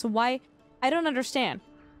right now. So why? I don't understand.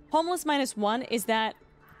 Homeless -1, is that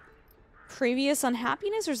previous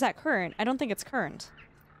unhappiness or is that current? I don't think it's current.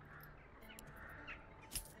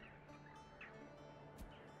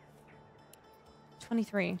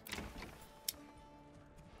 $23.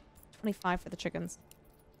 $25 for the chickens.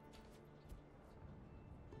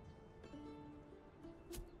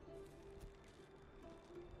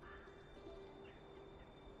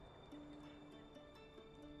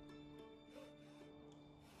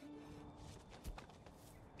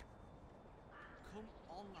 Come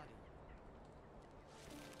on, laddie.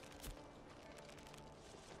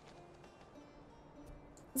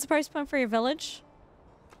 What's the price point for your village?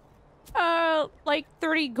 Like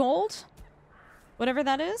 30 gold? Whatever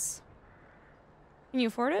that is? Can you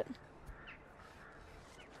afford it?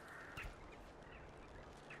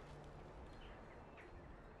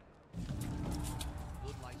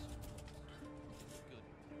 Good license. Good.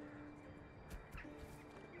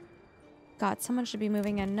 God, someone should be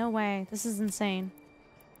moving in. No way. This is insane.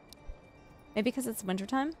 Maybe because it's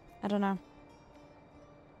wintertime? I don't know.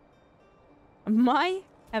 My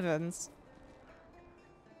heavens.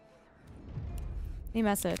 New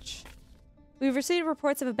message. We've received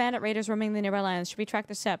reports of a bandit raiders roaming the nearby lands. Should we track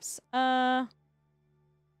their steps? Yeah,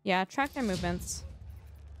 track their movements.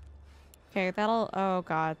 Okay, that'll... Oh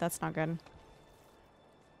god, that's not good.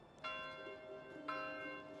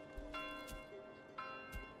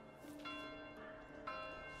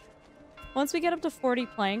 Once we get up to 40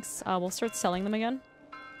 planks, we'll start selling them again.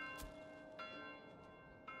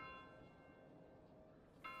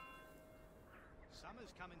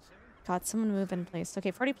 Summer's coming soon. God, someone move in place.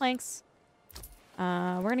 Okay, 40 planks.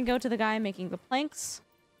 We're gonna go to the guy making the planks.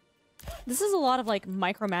 This is a lot of, like,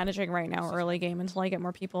 micromanaging right now, early game, until I get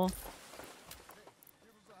more people.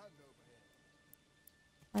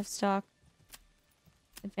 Livestock.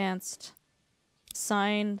 Advanced.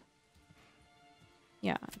 Signed.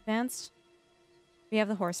 Yeah, advanced. We have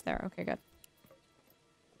the horse there. Okay, good.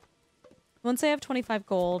 Once I have 25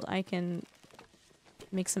 gold, I can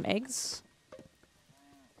make some eggs.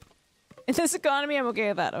 In this economy, I'm okay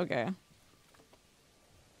with that. Okay.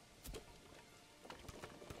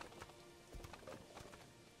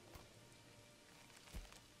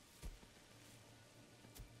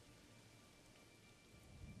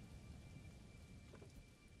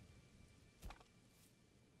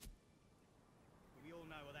 We all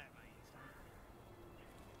know what that means.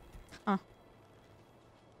 Huh.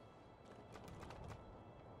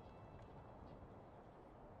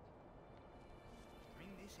 Bring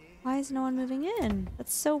this here. Why is no one moving in?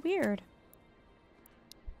 That's so weird.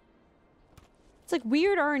 It's like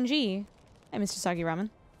weird RNG. Hi, Mr. Soggy Ramen.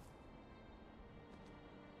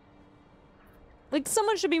 Like,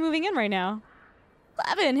 someone should be moving in right now.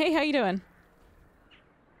 Glavin, hey, how you doing?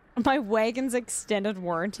 My wagon's extended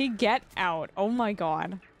warranty? Get out. Oh my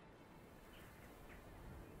god.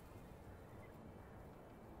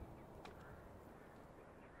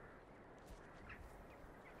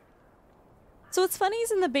 So what's funny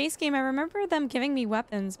is in the base game, I remember them giving me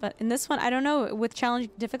weapons, but in this one, I don't know, with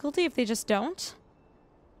challenging difficulty, if they just don't.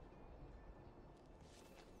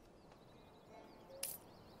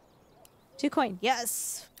 2 coin.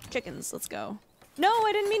 Yes! Chickens, let's go. No,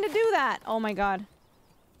 I didn't mean to do that! Oh my god.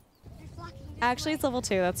 Actually, it's level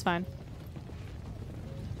 2, that's fine.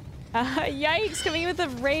 Yikes, coming in with a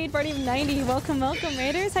raid party of 90. Welcome, welcome,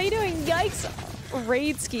 raiders. How you doing? Yikes!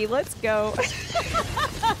 Raid ski, let's go.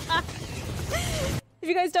 If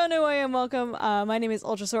you guys don't know who I am, welcome. My name is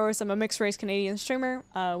Ultrasaurus. I'm a mixed race Canadian streamer.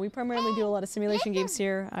 We primarily do a lot of simulation games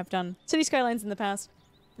here. I've done City Skylines in the past.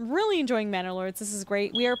 Really enjoying Manor Lords. This is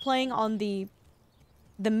great. We are playing on the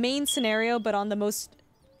main scenario, but on the most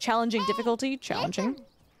challenging difficulty. Challenging.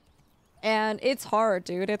 And it's hard,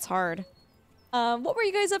 dude. It's hard. What were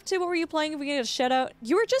you guys up to? What were you playing? If we get a shout out.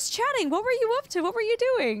 You were just chatting. What were you up to? What were you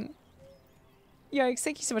doing? Yikes,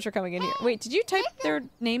 thank you so much for coming in here. Wait, did you type their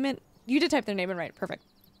name in? You did type their name in right. Perfect.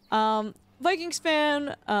 Vikings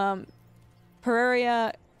fan,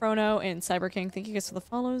 Pereira, Chrono, and Cyber King. Thank you guys for the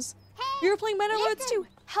follows. You were playing Manor Lords too?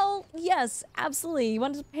 Hell yes, absolutely. You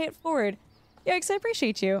wanted to pay it forward. Yikes, I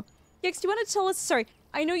appreciate you. Yikes, do you want to tell us? Sorry,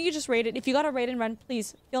 I know you just raided. If you got a raid and run,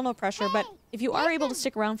 please feel no pressure. But if you are able to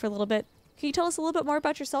stick around for a little bit, can you tell us a little bit more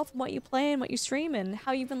about yourself and what you play and what you stream and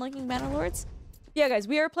how you've been liking Manor Lords? Yeah, guys,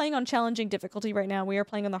 we are playing on challenging difficulty right now. We are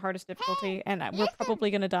playing on the hardest difficulty, and we're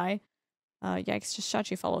probably gonna die. Yikes, just shot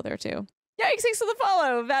you follow there too. Yikes, thanks for the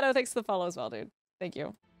follow! Vado, thanks for the follow as well, dude. Thank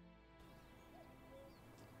you.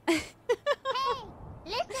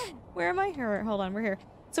 Where am I here? Hold on, we're here.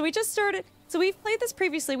 So we just started. So we've played this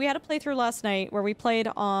previously. We had a playthrough last night where we played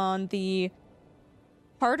on the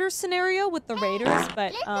harder scenario with the raiders,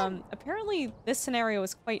 but apparently this scenario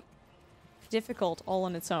is quite difficult all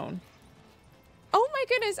on its own. Oh my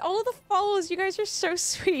goodness, all of the follows, you guys are so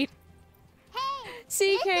sweet.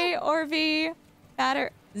 CK, Orv,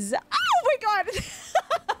 Batter, oh my god!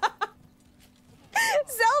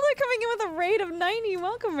 Zelda coming in with a raid of 90.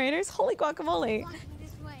 Welcome, raiders. Holy guacamole.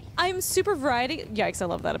 I'm super variety. Yikes, I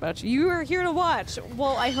love that about you. You are here to watch.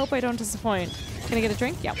 Well, I hope I don't disappoint. Can I get a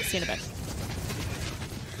drink? Yeah, we'll see in a bit.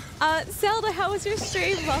 Zelda, how was your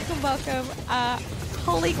stream? Welcome, welcome.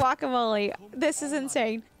 Holy guacamole. This is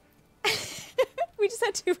insane. We just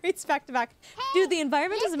had 2 raids back to back. Dude, the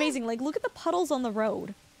environment is amazing. Like, look at the puddles on the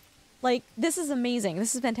road. Like, this is amazing.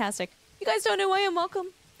 This is fantastic. You guys don't know who I am. Welcome.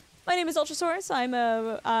 My name is Ultrasaurus. I'm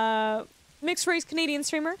a mixed race Canadian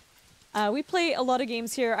streamer. We play a lot of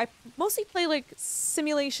games here. I mostly play like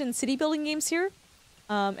simulation city building games here.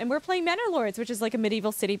 And we're playing Manor Lords, which is like a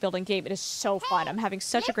medieval city building game. It is so fun. I'm having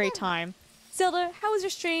such a great time. Zelda, how was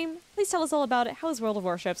your stream? Please tell us all about it. How was World of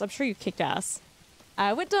Warships? I'm sure you kicked ass.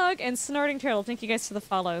 Wit Dog and Snorting Turtle, thank you guys for the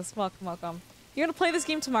follows. Welcome, welcome. You're gonna play this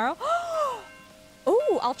game tomorrow?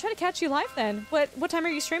 Oh, I'll try to catch you live then. What time are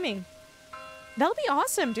you streaming? That'll be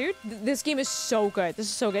awesome, dude. This game is so good. This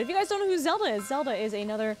is so good. If you guys don't know who Zelda is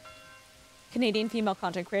another Canadian female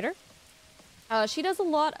content creator. She does a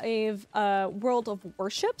lot of World of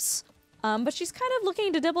Warships, but she's kind of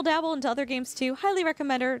looking to dibble-dabble into other games too. Highly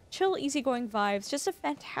recommend her. Chill, easygoing vibes. Just a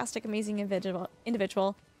fantastic, amazing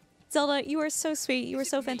individual. Zelda, you are so sweet. You are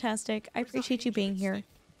so fantastic. I appreciate you being here.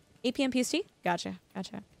 8 p.m. PST? Gotcha,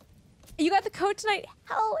 gotcha. You got the code tonight?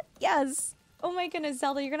 Hell yes! Oh my goodness,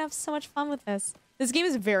 Zelda, you're gonna have so much fun with this. This game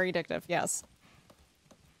is very addictive, yes.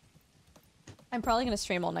 I'm probably gonna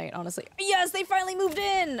stream all night, honestly. Yes, they finally moved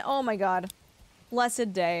in! Oh my god.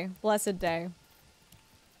 Blessed day. Blessed day.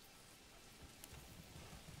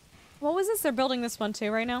 What was this? They're building this one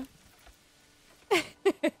too right now?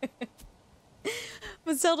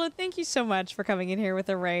 But Zelda, thank you so much for coming in here with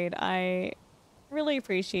a raid. I really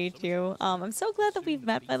appreciate you. I'm so glad that we've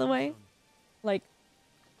met, by the way. Like,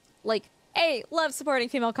 like, A, love supporting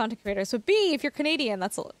female content creators, but B, if you're Canadian,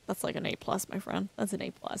 that's like an A+, my friend. That's an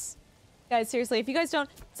A+. Guys, seriously, if you guys don't...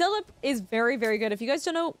 Zelda is very, very good. If you guys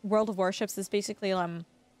don't know, World of Warships is basically,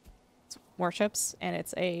 it's warships, and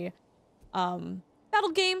it's a,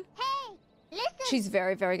 battle game. Hey, listen. She's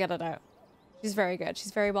very, very good at it. She's very good.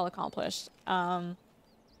 She's very well accomplished.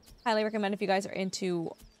 Highly recommend if you guys are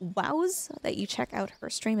into WoWs that you check out her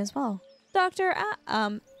stream as well. Dr.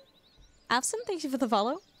 Afson, thank you for the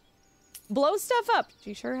follow. Blow stuff up.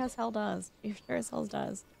 She sure as hell does. She sure as hell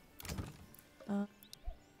does. Is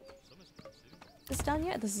this done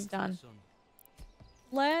yet? This is done.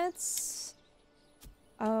 Let's...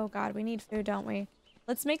 Oh god, we need food, don't we?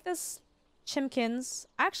 Let's make this chimkins.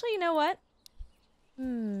 Actually, you know what?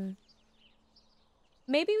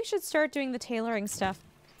 Maybe we should start doing the tailoring stuff.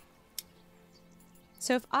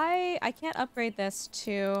 So if I can't upgrade this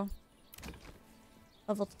to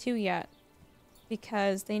level 2 yet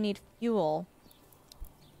because they need fuel.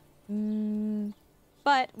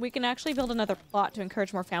 But we can actually build another plot to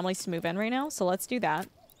encourage more families to move in right now, so let's do that.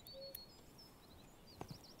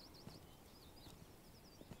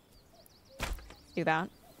 Do that.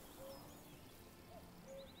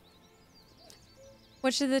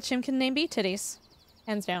 What should the chimkin name be? Titties.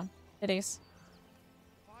 Hands down. Titties.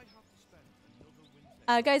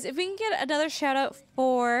 Guys, if we can get another shout out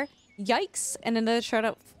for Yikes and another shout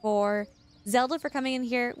out for Zelda for coming in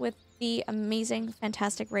here with the amazing,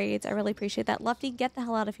 fantastic raids. I really appreciate that. Lefty, get the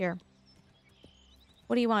hell out of here.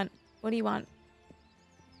 What do you want? What do you want?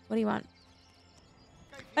 What do you want?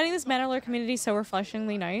 Finding this Manor community so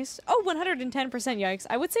refreshingly nice. Oh, 110% Yikes.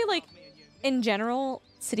 I would say, like, in general,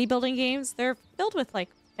 city building games, they're filled with, like,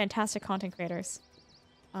 fantastic content creators.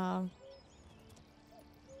 Out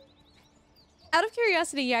of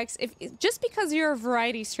curiosity, Yikes, if just because you're a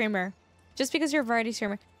variety streamer,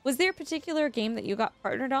 was there a particular game that you got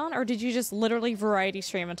partnered on, or did you just literally variety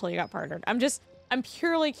stream until you got partnered? I'm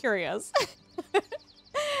purely curious.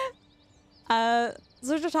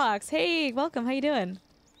 Zurja Talks, hey, welcome, how you doing?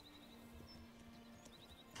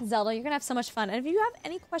 Zelda, you're gonna have so much fun. And if you have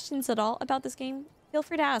any questions at all about this game, feel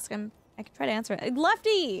free to ask. I can try to answer it.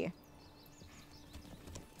 Lefty!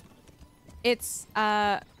 It's,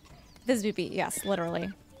 this would be, yes, literally.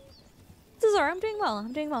 Zara, I'm doing well.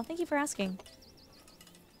 I'm doing well. Thank you for asking.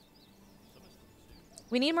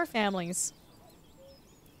 We need more families.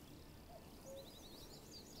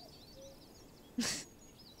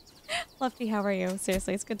 Lefty, how are you?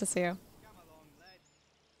 Seriously, it's good to see you.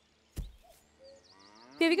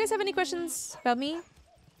 If you guys have any questions about me,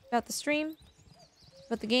 about the stream,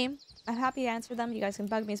 about the game, I'm happy to answer them. You guys can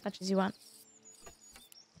bug me as much as you want.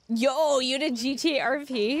 Yo, you did GTA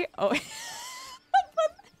RP? Oh.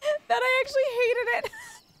 That I actually hated it.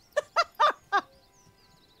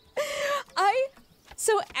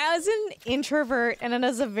 So as an introvert and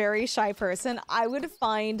as a very shy person, I would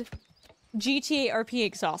find GTA RP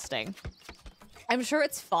exhausting. I'm sure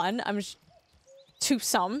it's fun. To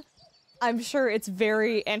some. I'm sure it's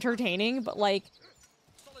very entertaining, but like,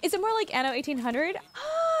 is it more like Anno 1800?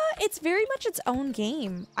 It's very much its own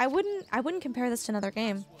game. I wouldn't compare this to another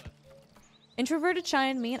game. Introverted, shy,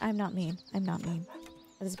 and mean? I'm not mean. I'm not mean.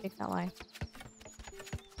 That is a big fat lie.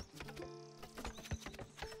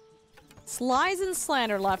 It's lies and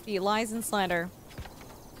slander, Lefty. Lies and slander.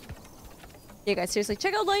 Yeah, guys, seriously.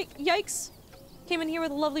 Check out, like, Yikes. Came in here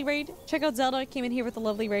with a lovely raid. Check out Zelda. Came in here with a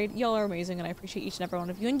lovely raid. Y'all are amazing, and I appreciate each and every one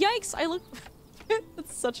of you. And Yikes, I look...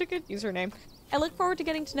 That's such a good username. I look forward to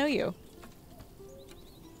getting to know you.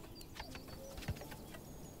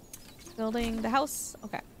 Building the house.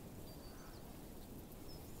 Okay.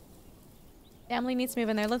 Family needs to move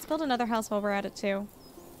in there. Let's build another house while we're at it, too.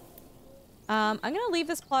 I'm gonna leave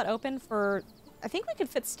this plot open for... I think we could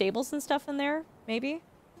fit stables and stuff in there, maybe?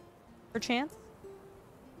 For chance?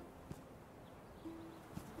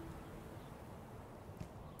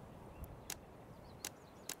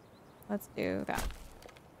 Let's do that.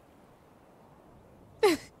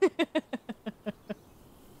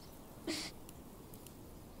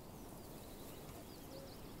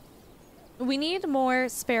 We need more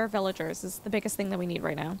spare villagers is the biggest thing that we need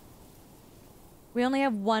right now. We only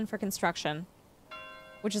have one for construction,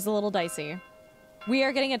 which is a little dicey. We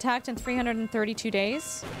are getting attacked in 332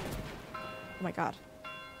 days. Oh my god.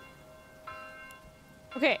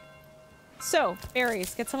 Okay. So,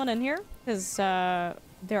 berries. Get someone in here, because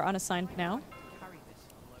they're unassigned now.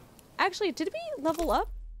 Actually, did we level up?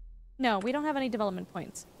 No, we don't have any development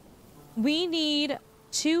points. We need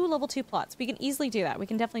 2 level 2 plots. We can easily do that. We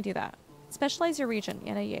can definitely do that. Specialize your region.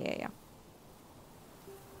 Yeah.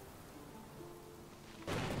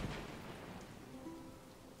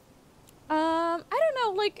 I don't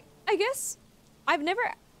know, like, Vegas,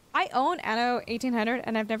 I own Anno 1800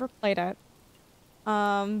 and I've never played it.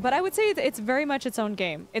 But I would say it's very much its own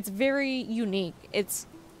game. It's very unique.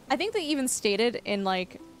 I think they even stated in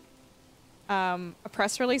like a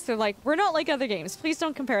press release, they're like, we're not like other games. Please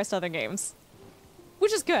don't compare us to other games.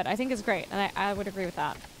 Which is good. I think it's great. And I would agree with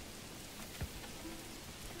that.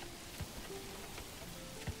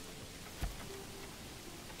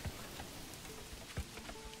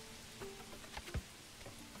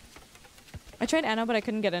 I tried Anno, but I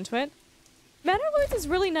couldn't get into it. Manor Lords is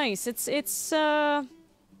really nice. It's kind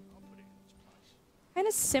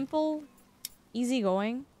of simple,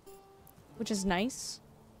 easygoing, which is nice.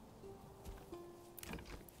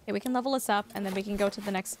 Okay, we can level this up, and then we can go to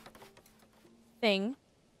the next thing.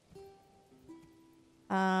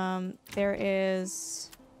 There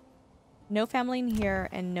is no family in here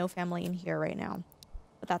and no family in here right now,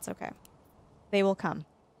 but that's okay. They will come.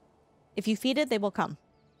 If you feed it, they will come.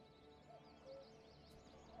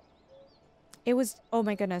 It was, oh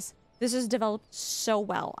my goodness. This is developed so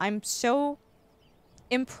well. I'm so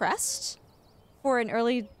impressed for an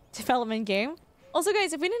early development game. Also,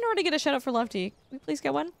 guys, if we didn't already get a shout out for Lefty, can we please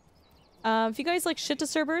get one? If you guys like shit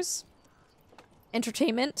disturbers,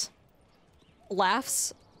 entertainment,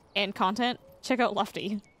 laughs, and content, check out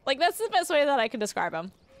Lefty. Like, that's the best way that I can describe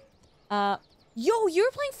him. Yo, you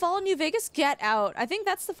were playing Fallout New Vegas? Get out. I think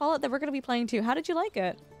that's the Fallout that we're going to be playing too. How did you like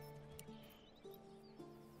it?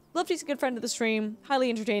 Lefty's a good friend of the stream, highly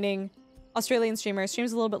entertaining, Australian streamer,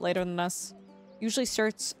 streams a little bit later than us. Usually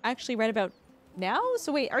starts actually right about now?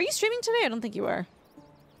 So wait, are you streaming today? I don't think you are.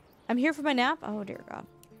 I'm here for my nap? Oh dear God.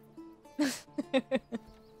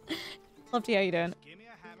 Lefty, how you doing?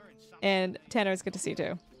 And Tanner, it's good to see you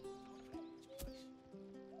too.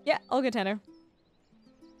 Yeah, all good, Tanner.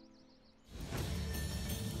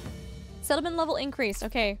 Settlement level increased.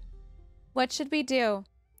 Okay. What should we do?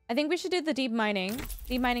 I think we should do the deep mining.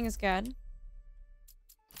 Deep mining is good.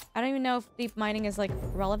 I don't even know if deep mining is like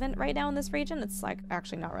relevant right now in this region. It's like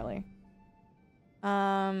actually not really.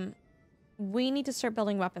 We need to start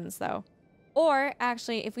building weapons though. Or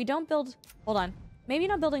actually, if we don't build, hold on. Maybe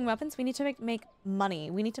not building weapons. We need to make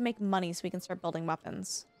money. We need to make money so we can start building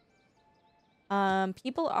weapons.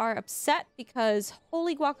 People are upset because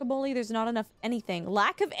holy guacamole, there's not enough anything.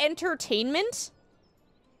 Lack of entertainment?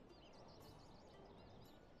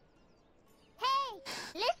 Hey,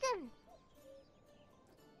 listen.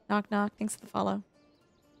 Knock knock. Thanks for the follow.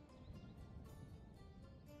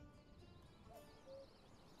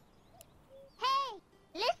 Hey,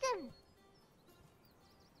 listen.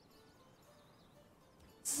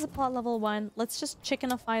 This is a plot level 1. Let's just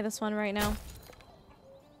chickenify this one right now.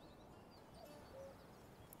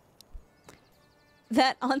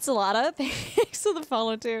 That enchilada? Thanks for the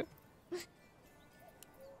follow too.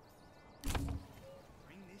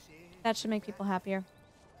 That should make people happier.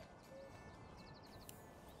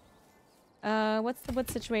 What's the wood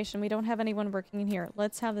situation? We don't have anyone working in here.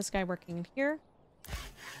 Let's have this guy working in here.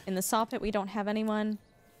 In the saw pit, we don't have anyone.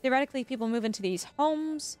 Theoretically, people move into these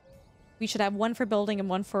homes. We should have one for building and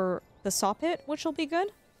one for the saw pit, which will be good.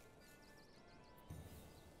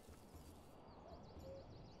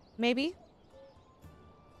 Maybe.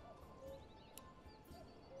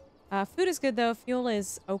 Food is good though. Fuel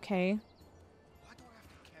is okay. Why do I have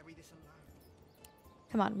to carry this alone?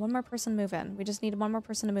 Come on, one more person move in. We just need one more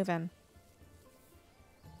person to move in.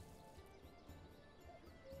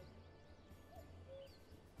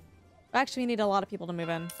 Actually, we need a lot of people to move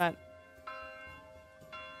in, but...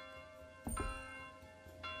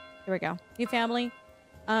 Here we go. New family.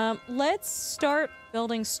 Let's start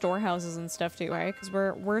building storehouses and stuff too, right? Because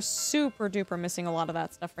we're super duper missing a lot of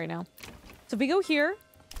that stuff right now. So if we go here,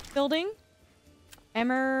 building,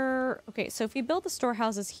 okay, so if we build the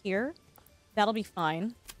storehouses here, that'll be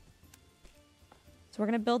fine. So we're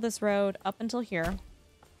gonna build this road up until here.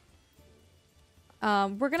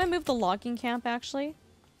 We're gonna move the logging camp, actually.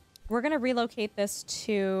 We're gonna relocate this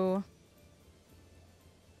to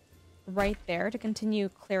right there to continue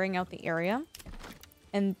clearing out the area.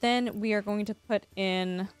 And then we are going to put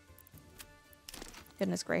in,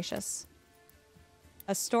 goodness gracious,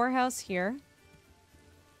 a storehouse here.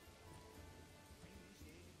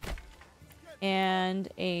 And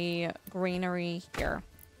a granary here.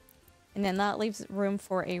 And then that leaves room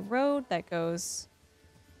for a road that goes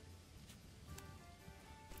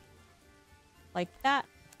like that.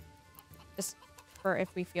 Just for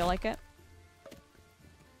if we feel like it.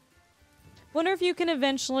 Wonder if you can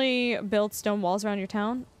eventually build stone walls around your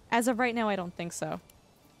town. As of right now, I don't think so.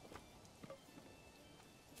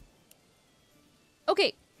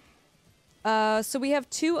 Okay. So we have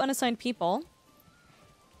 2 unassigned people.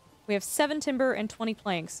 We have 7 timber and 20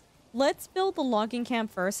 planks. let's build the logging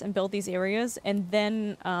camp first and build these areas, and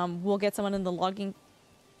then we'll get someone in the logging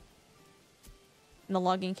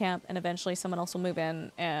camp, and eventually someone else will move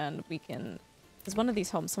in, and we can. Because one of these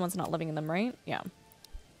homes, someone's not living in them, right? Yeah.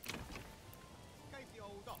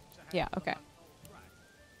 Yeah. Okay.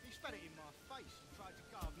 He spat it in my face and tried to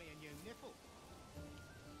carve me a new nipple.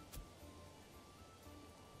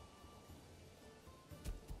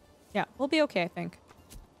 Yeah, we'll be okay, I think.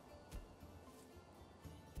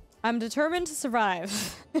 I'm determined to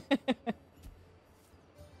survive.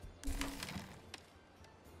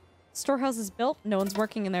 Storehouse is built. No one's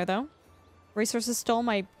working in there, though. Resources stole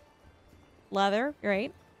my leather. You're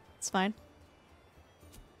right. It's fine.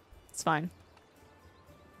 It's fine.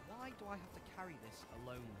 Why do I have to carry this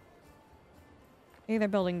alone? Okay, they're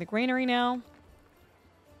building the granary now.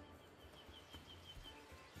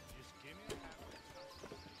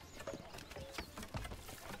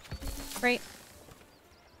 Great.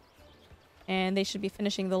 And they should be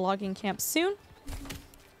finishing the logging camp soon.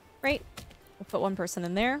 Great. We'll put one person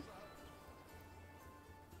in there.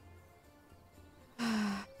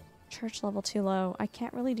 Church level too low. I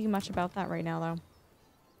can't really do much about that right now, though.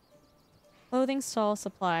 Clothing stall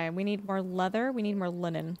supply. We need more leather. We need more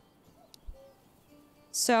linen.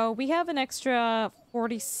 So we have an extra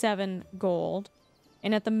 47 gold.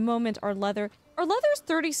 And at the moment, our leather's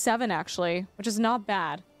 37, actually, which is not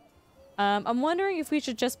bad. I'm wondering if we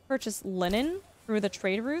should just purchase linen through the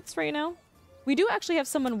trade routes right now. We do actually have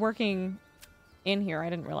someone working in here. I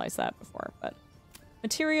didn't realize that before, but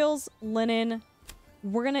materials, linen,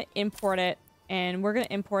 we're going to import it, and we're going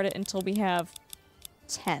to import it until we have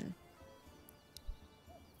 10.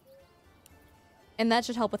 And that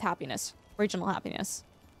should help with happiness, regional happiness.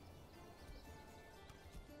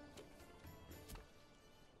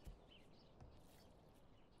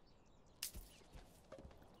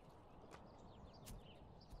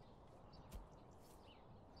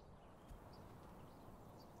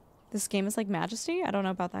 This game is like Majesty? I don't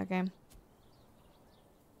know about that game.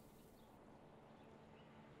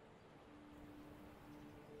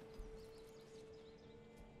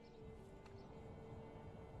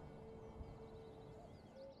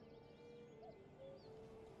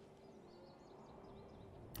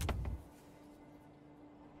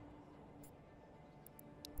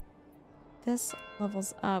 This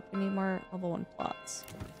levels up. We need more level 1 plots.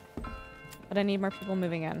 But I need more people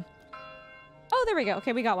moving in. Oh, there we go.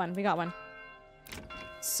 Okay, we got one. We got one.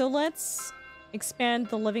 So let's expand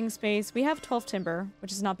the living space. We have 12 timber,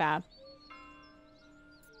 which is not bad.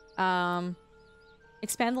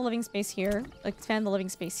 Expand the living space here. Expand the living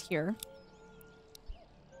space here.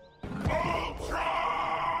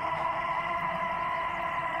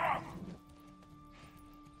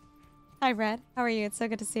 Hi, Red. How are you? It's so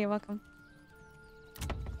good to see you. Welcome.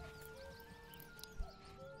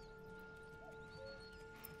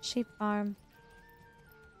 Sheep farm.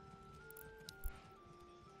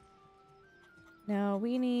 No,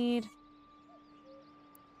 we need...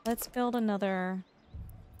 Let's build another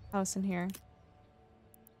house in here.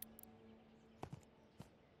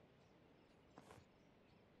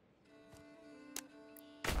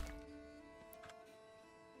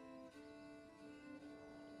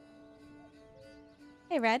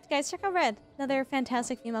 Hey, Red. Guys, check out Red. Another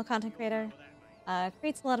fantastic female content creator.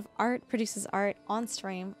 Creates a lot of art, produces art on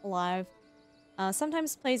stream, live.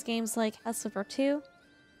 Sometimes plays games like House of War 2.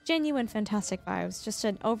 Genuine fantastic vibes. Just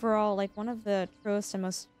an overall, like, one of the truest and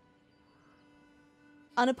most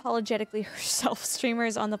unapologetically herself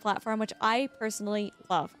streamers on the platform, which I personally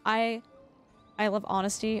love. I love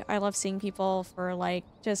honesty. I love seeing people for, like,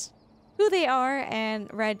 just who they are,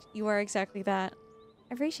 and Red, you are exactly that.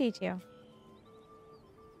 I appreciate you.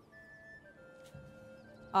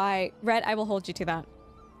 Red, I will hold you to that.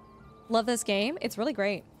 Love this game. It's really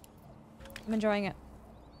great. I'm enjoying it.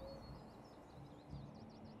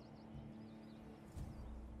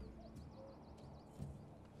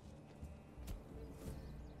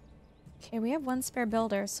 Okay, we have one spare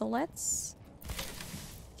builder, so let's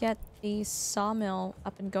get the sawmill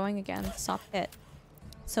up and going again, saw pit,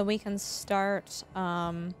 so we can start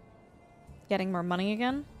getting more money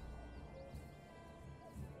again.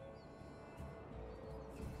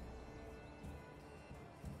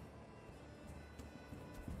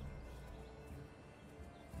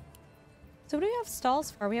 So what do we have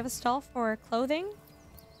stalls for? We have a stall for clothing,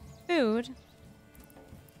 food.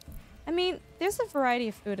 I mean, there's a variety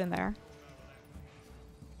of food in there.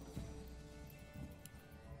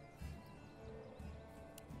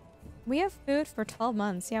 We have food for 12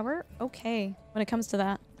 months. Yeah, we're okay when it comes to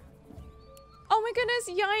that. Oh my goodness,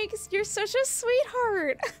 yikes, you're such a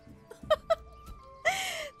sweetheart.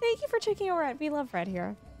 Thank you for checking out Red. We love Red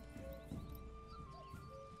here.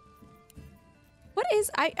 What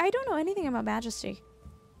is... I don't know anything about Majesty.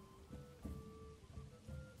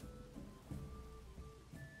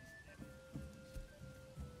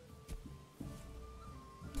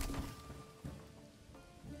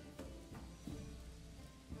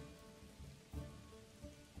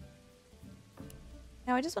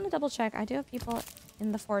 Now, I just want to double check. I do have people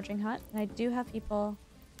in the foraging hut, and I do have people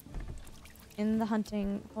in the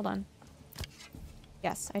hunting... Hold on.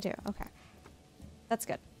 Yes, I do. Okay. That's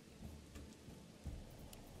good.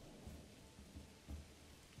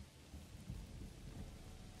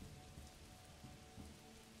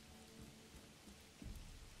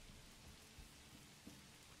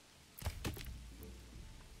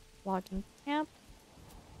 Logging camp.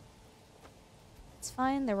 It's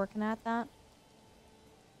fine. They're working at that.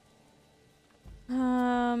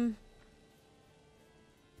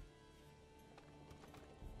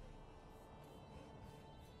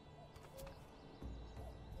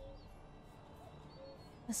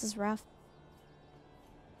 This is rough.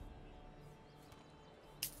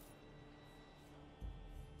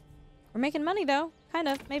 We're making money though. Kind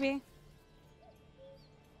of, maybe.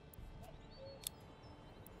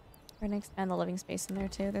 We're gonna expand the living space in there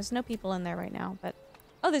too. There's no people in there right now, but...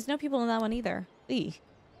 Oh, there's no people in that one either. Eee.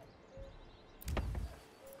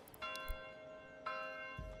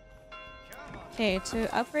 Okay,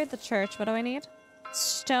 to upgrade the church, what do I need?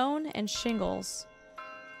 Stone and shingles.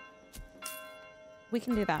 We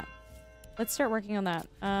can do that. Let's start working on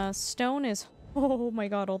that. Stone is... Oh my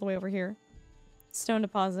god, all the way over here. Stone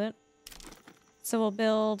deposit. So we'll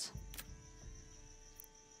build...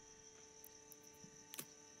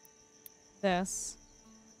 this.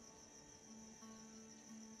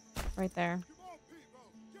 Right there.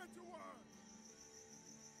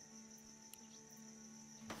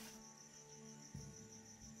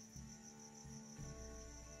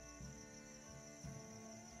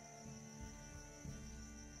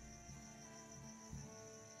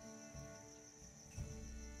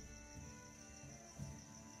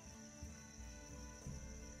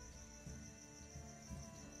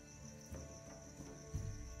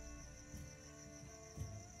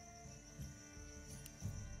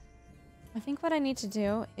 I think what I need to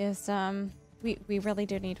do is, we really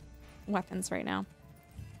do need weapons right now.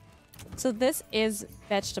 So this is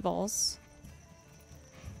vegetables.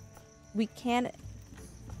 We can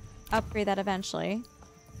upgrade that eventually.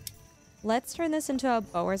 Let's turn this into a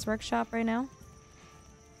Bower's workshop right now.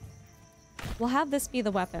 We'll have this be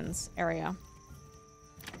the weapons area.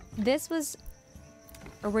 This was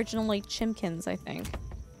originally chimkins, I think.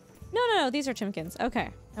 No, these are chimkins. Okay,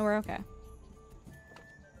 now we're okay.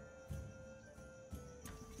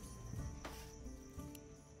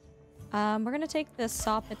 We're gonna take this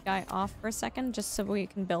saw pit guy off for a second, just so we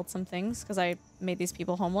can build some things, because I made these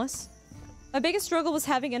people homeless. My biggest struggle was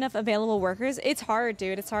having enough available workers. It's hard,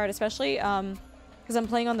 dude. It's hard, especially, because I'm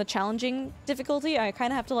playing on the challenging difficulty. I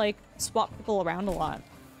kind of have to, like, swap people around a lot.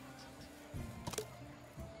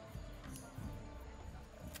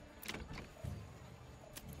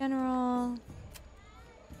 General...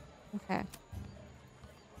 Okay.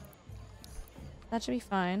 That should be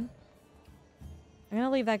fine. I'm gonna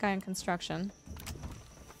leave that guy in construction.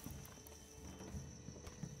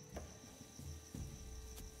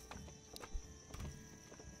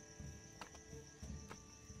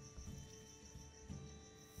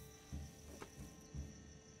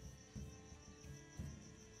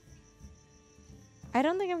 I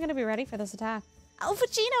don't think I'm gonna be ready for this attack.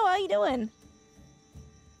 Alphachino, how you doing?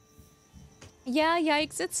 Yeah,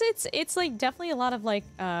 yikes. It's like definitely a lot of like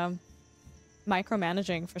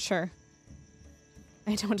micromanaging for sure.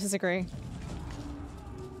 I don't disagree.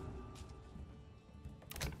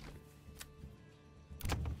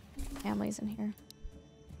 Families in here.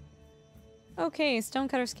 Okay,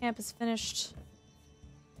 Stonecutter's camp is finished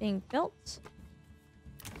being built.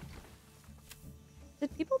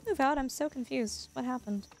 Did people move out? I'm so confused. What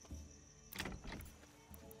happened?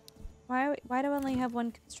 Why do I only have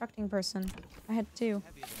one constructing person? I had two.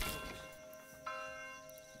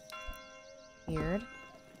 Weird.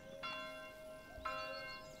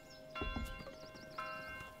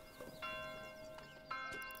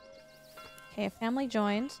 Okay, a family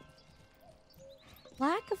joined.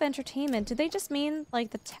 Lack of entertainment. Do they just mean,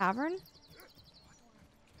 like, the tavern?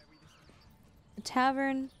 The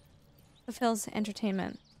tavern fulfills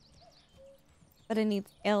entertainment. But it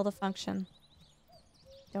needs ale to function.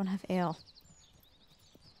 Don't have ale.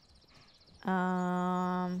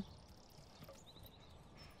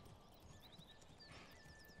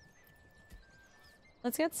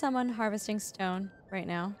 Let's get someone harvesting stone right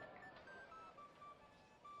now.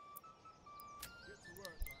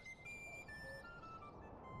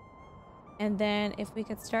 And then if we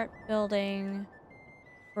could start building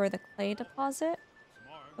for the clay deposit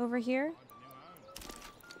over here,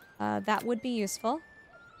 that would be useful.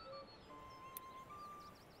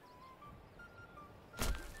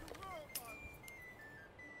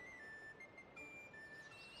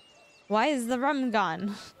 Why is the rum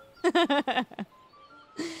gone?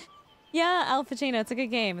 Yeah, Al Pacino. It's a good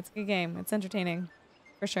game. It's a good game. It's entertaining.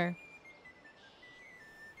 For sure.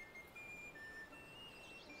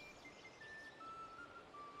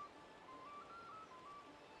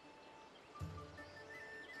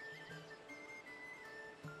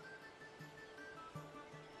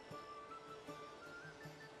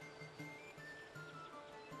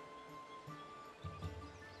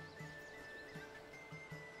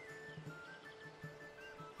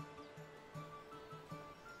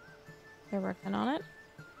 They're working on it.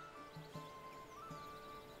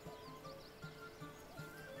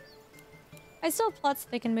 I still have plots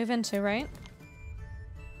they can move into, right?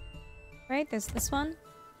 Right? There's this one.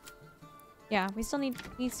 Yeah, we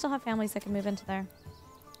still have families that can move into there.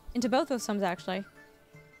 Into both those homes, actually.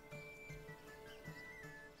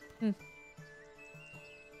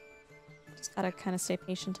 Just gotta kind of stay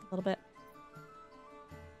patient a little bit.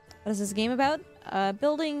 What is this game about?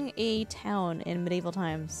 Building a town in medieval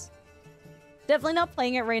times. Definitely not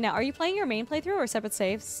playing it right now. Are you playing your main playthrough or separate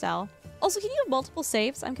saves, Sal? Also, can you have multiple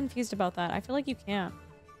saves? I'm confused about that. I feel like you can't.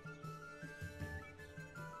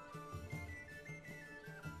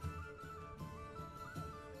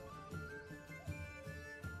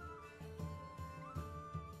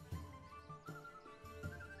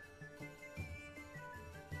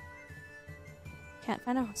 Can't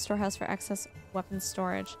find a storehouse for excess weapons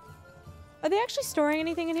storage. Are they actually storing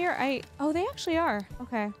anything in here? Oh, they actually are.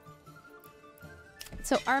 Okay.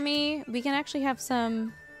 So army, we can actually have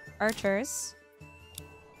some archers.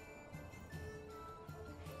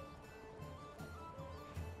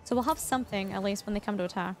 So we'll have something, at least when they come to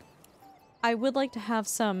attack. I would like to have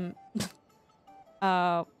some,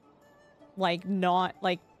 like, not,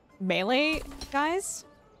 like, melee guys,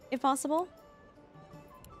 if possible.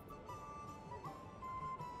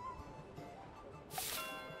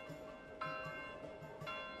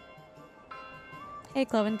 Hey,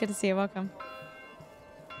 Cloven, good to see you. Welcome.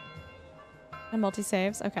 And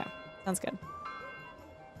multi-saves? Okay, sounds good.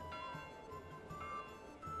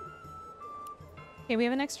 Okay, we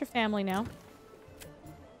have an extra family now.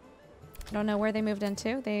 I don't know where they moved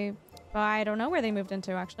into. I don't know where they moved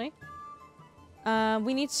into, actually.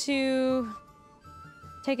 We need to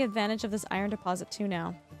take advantage of this iron deposit too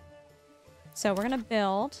now. So we're gonna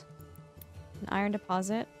build an iron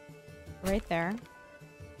deposit right there.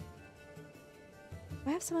 Do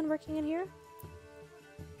I have someone working in here?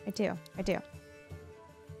 I do. I do.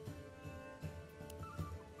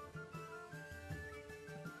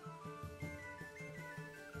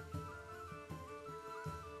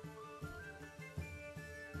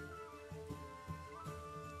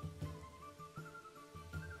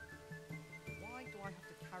 Why do I have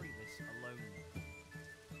to carry this alone?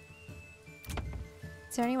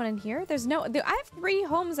 Is there anyone in here? There's no... I have 3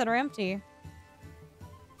 homes that are empty.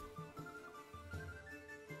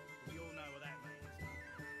 We all know what that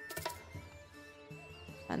means.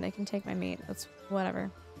 And they can take my meat. That's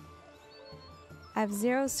whatever. I have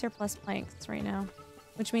 0 surplus planks right now.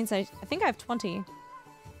 Which means I think I have 20.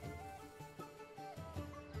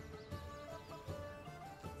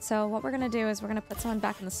 So what we're gonna do is we're gonna put someone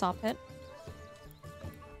back in the saw pit.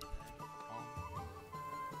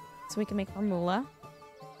 So we can make more moolah.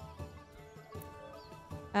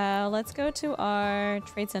 Let's go to our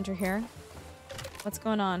trade center here. What's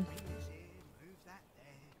going on?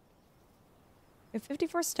 We have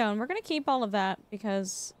 54 stone. We're gonna keep all of that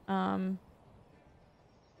because we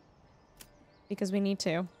need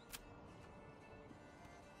to.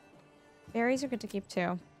 Berries are good to keep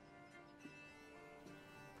too.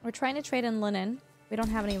 We're trying to trade in linen. We don't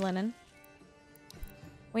have any linen.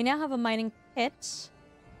 We now have a mining pit,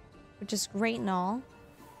 which is great and all,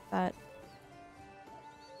 but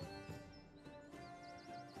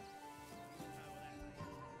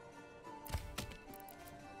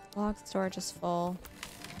log storage is full.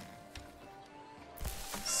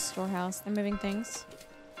 Storehouse. They're moving things.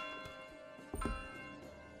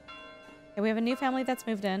 Okay, we have a new family that's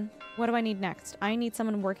moved in. What do I need next? I need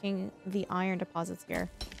someone working the iron deposits here.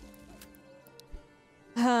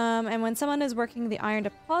 And when someone is working the iron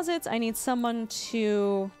deposits, I need someone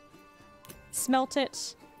to smelt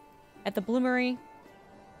it at the bloomery.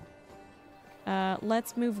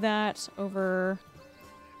 Let's move that over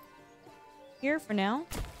here for now.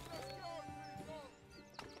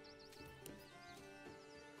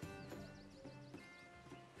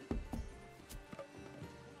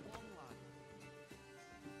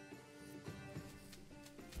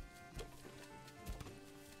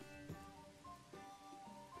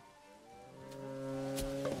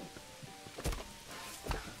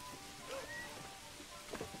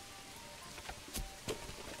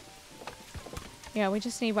 Yeah, we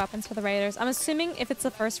just need weapons for the raiders. I'm assuming if it's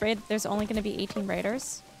the first raid, there's only going to be 18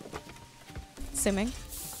 raiders. Assuming.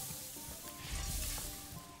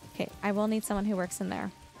 Okay, I will need someone who works in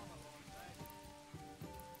there.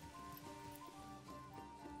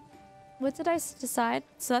 What did I decide?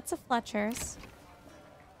 So that's a Fletcher's.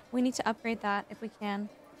 We need to upgrade that if we can.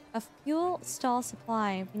 A fuel stall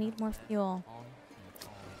supply. We need more fuel.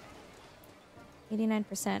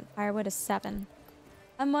 89%. Firewood is 7.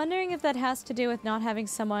 I'm wondering if that has to do with not having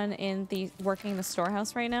someone in the working the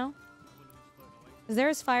storehouse right now. Because there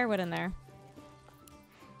is firewood in there.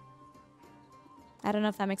 I don't know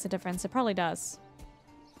if that makes a difference. It probably does.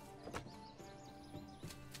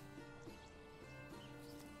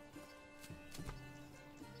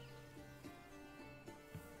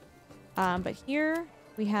 But here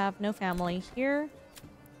we have no family. Here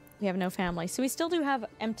we have no family. So we still do have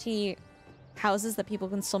empty houses that people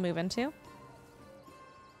can still move into.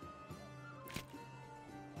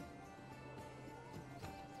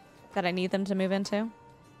 That I need them to move into.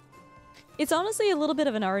 It's honestly a little bit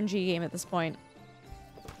of an RNG game at this point.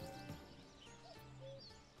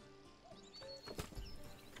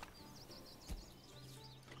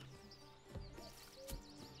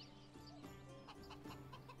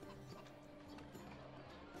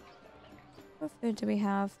 What food do we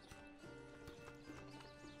have?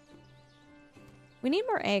 We need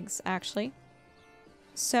more eggs, actually.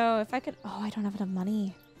 So if I could... Oh, I don't have enough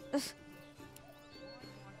money. Ugh.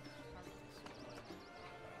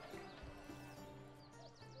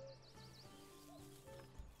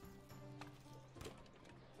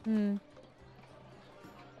 Hmm.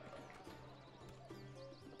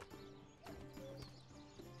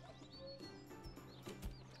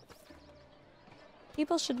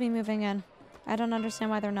 People should be moving in. I don't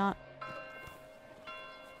understand why they're not.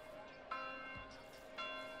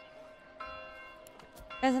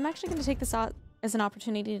 Guys, I'm actually going to take this out as an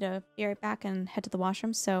opportunity to be right back and head to the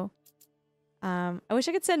washroom, so... I wish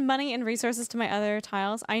I could send money and resources to my other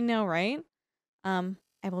tiles. I know, right? I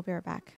will be right back.